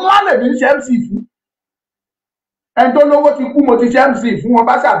èèyàn ńlá lè mí ń ṣe MC fún ẹni tó lówó ti kú mo ti ṣe MC fún wọn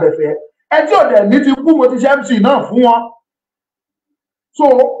bá ṣàbẹ̀fẹ́ ẹni tí ò dẹ̀ ní ti kú mo ti ṣe MC náà fún wọn so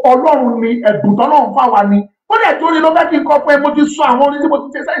Ọlọ́run ni ẹ̀bùn tọ́lọ́run fáwa ni ó dẹ̀ torí ló fẹ́ kí n kọ́ fún ẹ mo ti sọ àwọn orin tí mo ti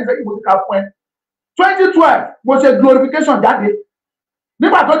ṣe sẹ́yìn mo ti kà fún ẹ 2012 mo ṣe glorification jáde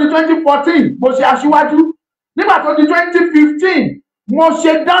nígbà tó di 2014 mo ṣe aṣíwájú nígbà tó di 2015 mo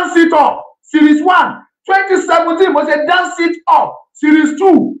ṣe dance it up series 1 2017 mo ṣe dance it up series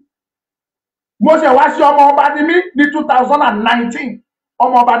 2 mo ṣe wá ṣe ọmọ ọba ni mí ní 2019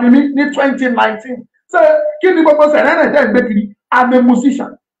 ọmọ ọba ni mí ní 2019 ṣé kí ni gbogbo sẹ̀rẹ̀rẹ̀ tẹ̀ ń gbé kiri I'm a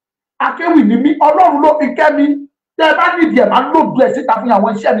musician akéwì ni mí ọlọ́run ló fi kẹ́ mi tẹ́ ẹ bá nídìí ẹ̀ máa ń lòdù ẹ̀ síta fún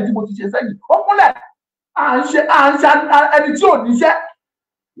àwọn iṣẹ́ mi tí mo ti ṣe sẹ́yìn ó kúnlẹ̀ à ń ṣe ẹni tí ò níṣẹ́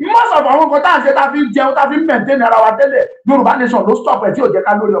most of àwọn nǹkan tá à ń ṣe tá a fi ń jẹun tá a fi ń maintain ara wa tẹ́lẹ̀ Yorùbá nation ló stop ẹ̀ tí ò jẹ́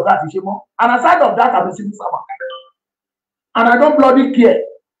ká lórí ọ̀gá àti ṣe mọ́ and aside of that I'm a civil servant and I don't bloody care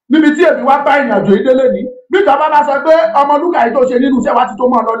níbi tí èmi wá bá ìrìnàjò ìdélé ní níjọba bá sọ pé Ọmọlúkà yìí tó ṣe nínú iṣẹ́ wa ti tó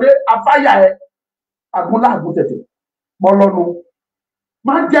mọ́ ọ lọlé afáyà ẹ àgúnláàgùn tẹ̀tẹ̀ mọ́ lọ́nu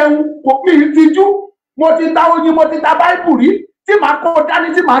má jẹun kò mí tijú mo ti ta oyin mo ti ta báìbù rí tí màá kó dání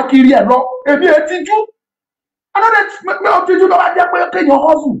tí màá kiri ẹ̀ lọ èmi ẹ tijú anọ́dẹ mi ò tijú ló bá jẹ́ pé kéèyàn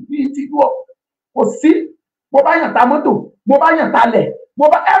hustle ní tijú ọ kò sí mo bá yàn ta mọ́tò mo bá yàn ta lẹ̀ mo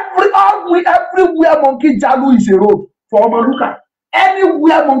bá everywhere monkey jalu is a road for Ọmọlúkà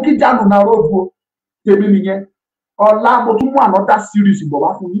anywhere monkey jalu na road o tèmi nìyẹn ọ̀la mo tún mú another series bọ̀ wá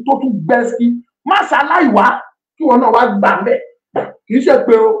fún yín tó tún gbẹ́sí má ṣaláì wá kí wọn náà wá gbà mẹ́ kì í ṣe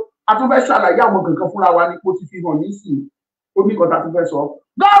pé o a tún fẹ́ ṣàlàyé àwọn kankan fúnra wa ní kó ti fi hàn nísìnyí ó ní kọ́ta tún fẹ́ sọ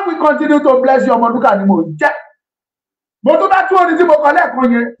God will continue to bless you Ọmọlúkà ni mo jẹ́ mo tún bá tún orin tí mo kọ lẹ́ẹ̀kan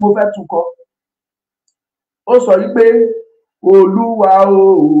yẹn mo fẹ́ tún kọ ó sọ yìí pé Olúwa o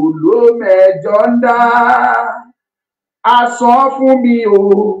ló mẹ́jọ ń dá a sọ fún mi o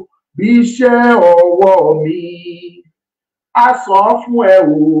bí iṣẹ́ ọwọ́ mi a sọ fún ẹ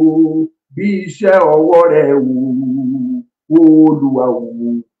o bí iṣẹ́ ọwọ́ rẹ o Olúwa o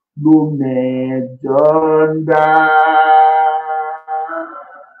ló mẹ́jọ ń dá.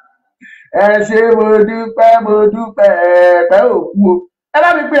 Ẹ ṣé mo dúpẹ́ pẹ́ òkú o. Ẹ bá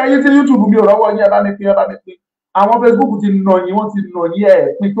mi pín ẹyin tí YouTube mi ò rọ́wọ́ yín ẹ bá mi pín. Àwọn Facebook ti nà yín wọ́n ti nà yín ẹ̀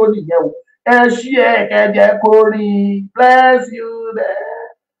pín tó nìyẹn o. Ẹ ṣí ẹ kẹjẹ kó rí bless you there.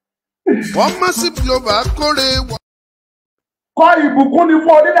 Wọ́n má sí Global kórè wọ́n. Kọ ìbùkún ní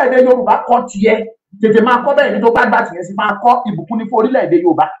fún orílẹ̀-èdè Yorùbá kọ tiẹ̀. Tètè máa kọ́ bẹ́ẹ̀ ni tó bá gbà tiẹ̀ sí máa kọ́ ìbùkún ní fún orílẹ̀-èdè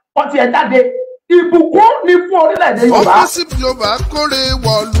Yorùbá. Kọ tiẹ̀ jáde. Ìbùkún ní fún orílẹ̀-èdè Yorùbá. Wọ́n má sí Global kórè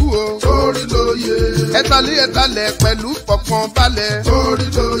wọ̀lú o. Torí lóye. Ẹ̀talẹ̀ pẹ̀lú pọ̀pọ̀n balẹ̀. Torí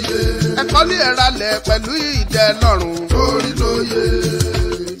lóye. Ẹ̀kọ́lé ẹ̀ralẹ̀ pẹ̀lú ìdẹ́lọ́rùn. Torí lóye.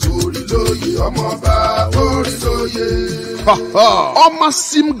 Torí lóye ọmọọba. Torí lóye.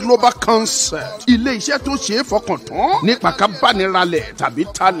 Omasim Global Concept ilé iṣẹ́ tó ṣe é fọkàn tán nípa ká bá ní ralẹ̀ tàbí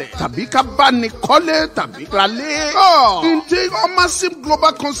talẹ̀ tàbí ká bá ní kọ́lé tàbí ralé. Ǹjẹ́ Omasim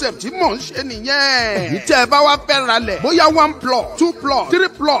Global Concept mò ń ṣe nìyẹn. Ẹ̀yin tẹ́ ẹ bá wá fẹ́ ralẹ̀ bóyá 1 plot 2 plot 3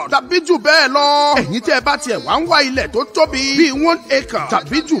 plot tàbí jù bẹ́ẹ̀ lọ. Ẹ̀yin tẹ́ ẹ bá tiẹ̀ wá ń wá ilẹ̀ tó tóbi bíi 1 acre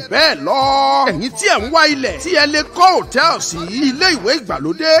tàbí jù bẹ́ẹ̀ lọ. Ẹ̀yin tí ẹ̀ ń wá ilẹ̀ tí ẹ lè kọ́ hòtẹ́ẹ̀lì sí ilé ìwé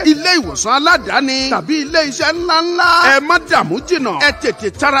ìgbàlódé ilé ìwòsàn aládàáni tàbí ilé iṣẹ́ ńláńlá. Ẹ má dààmú jìnnà ẹ tètè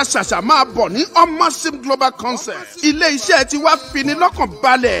tara ṣàṣà máa bọ̀ ní Omasim Global Concept ilé iṣẹ́ tiwa fini lọ́kàn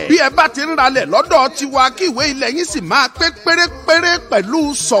balẹ̀ bí ẹ bá ti ń ralẹ̀ lọ́dọ̀ tiwa kí ìwé ilẹ̀ yín sì máa pé pérépéré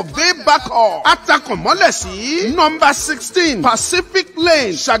pẹ̀lú survey backup atakànmọ́lẹ̀ sí nọ́mbà 16 Pacific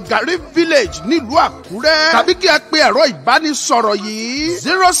Lane Shagari Village nílùú Àkúrẹ́ tàbí kí ẹ pe ẹ̀rọ ìbánisọ̀rọ̀ yìí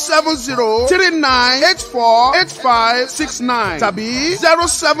 07039848569 tàbí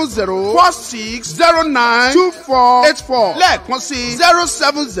 07046092484 lẹ́ẹ̀kan sí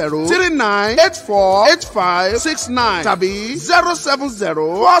 07039848569 tàbí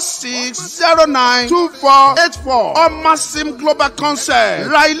 07046092484 Omasim Global Concept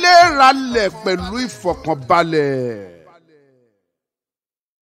ra ilé ra lẹ̀ pẹ̀lú ìfọ̀kànbalẹ̀.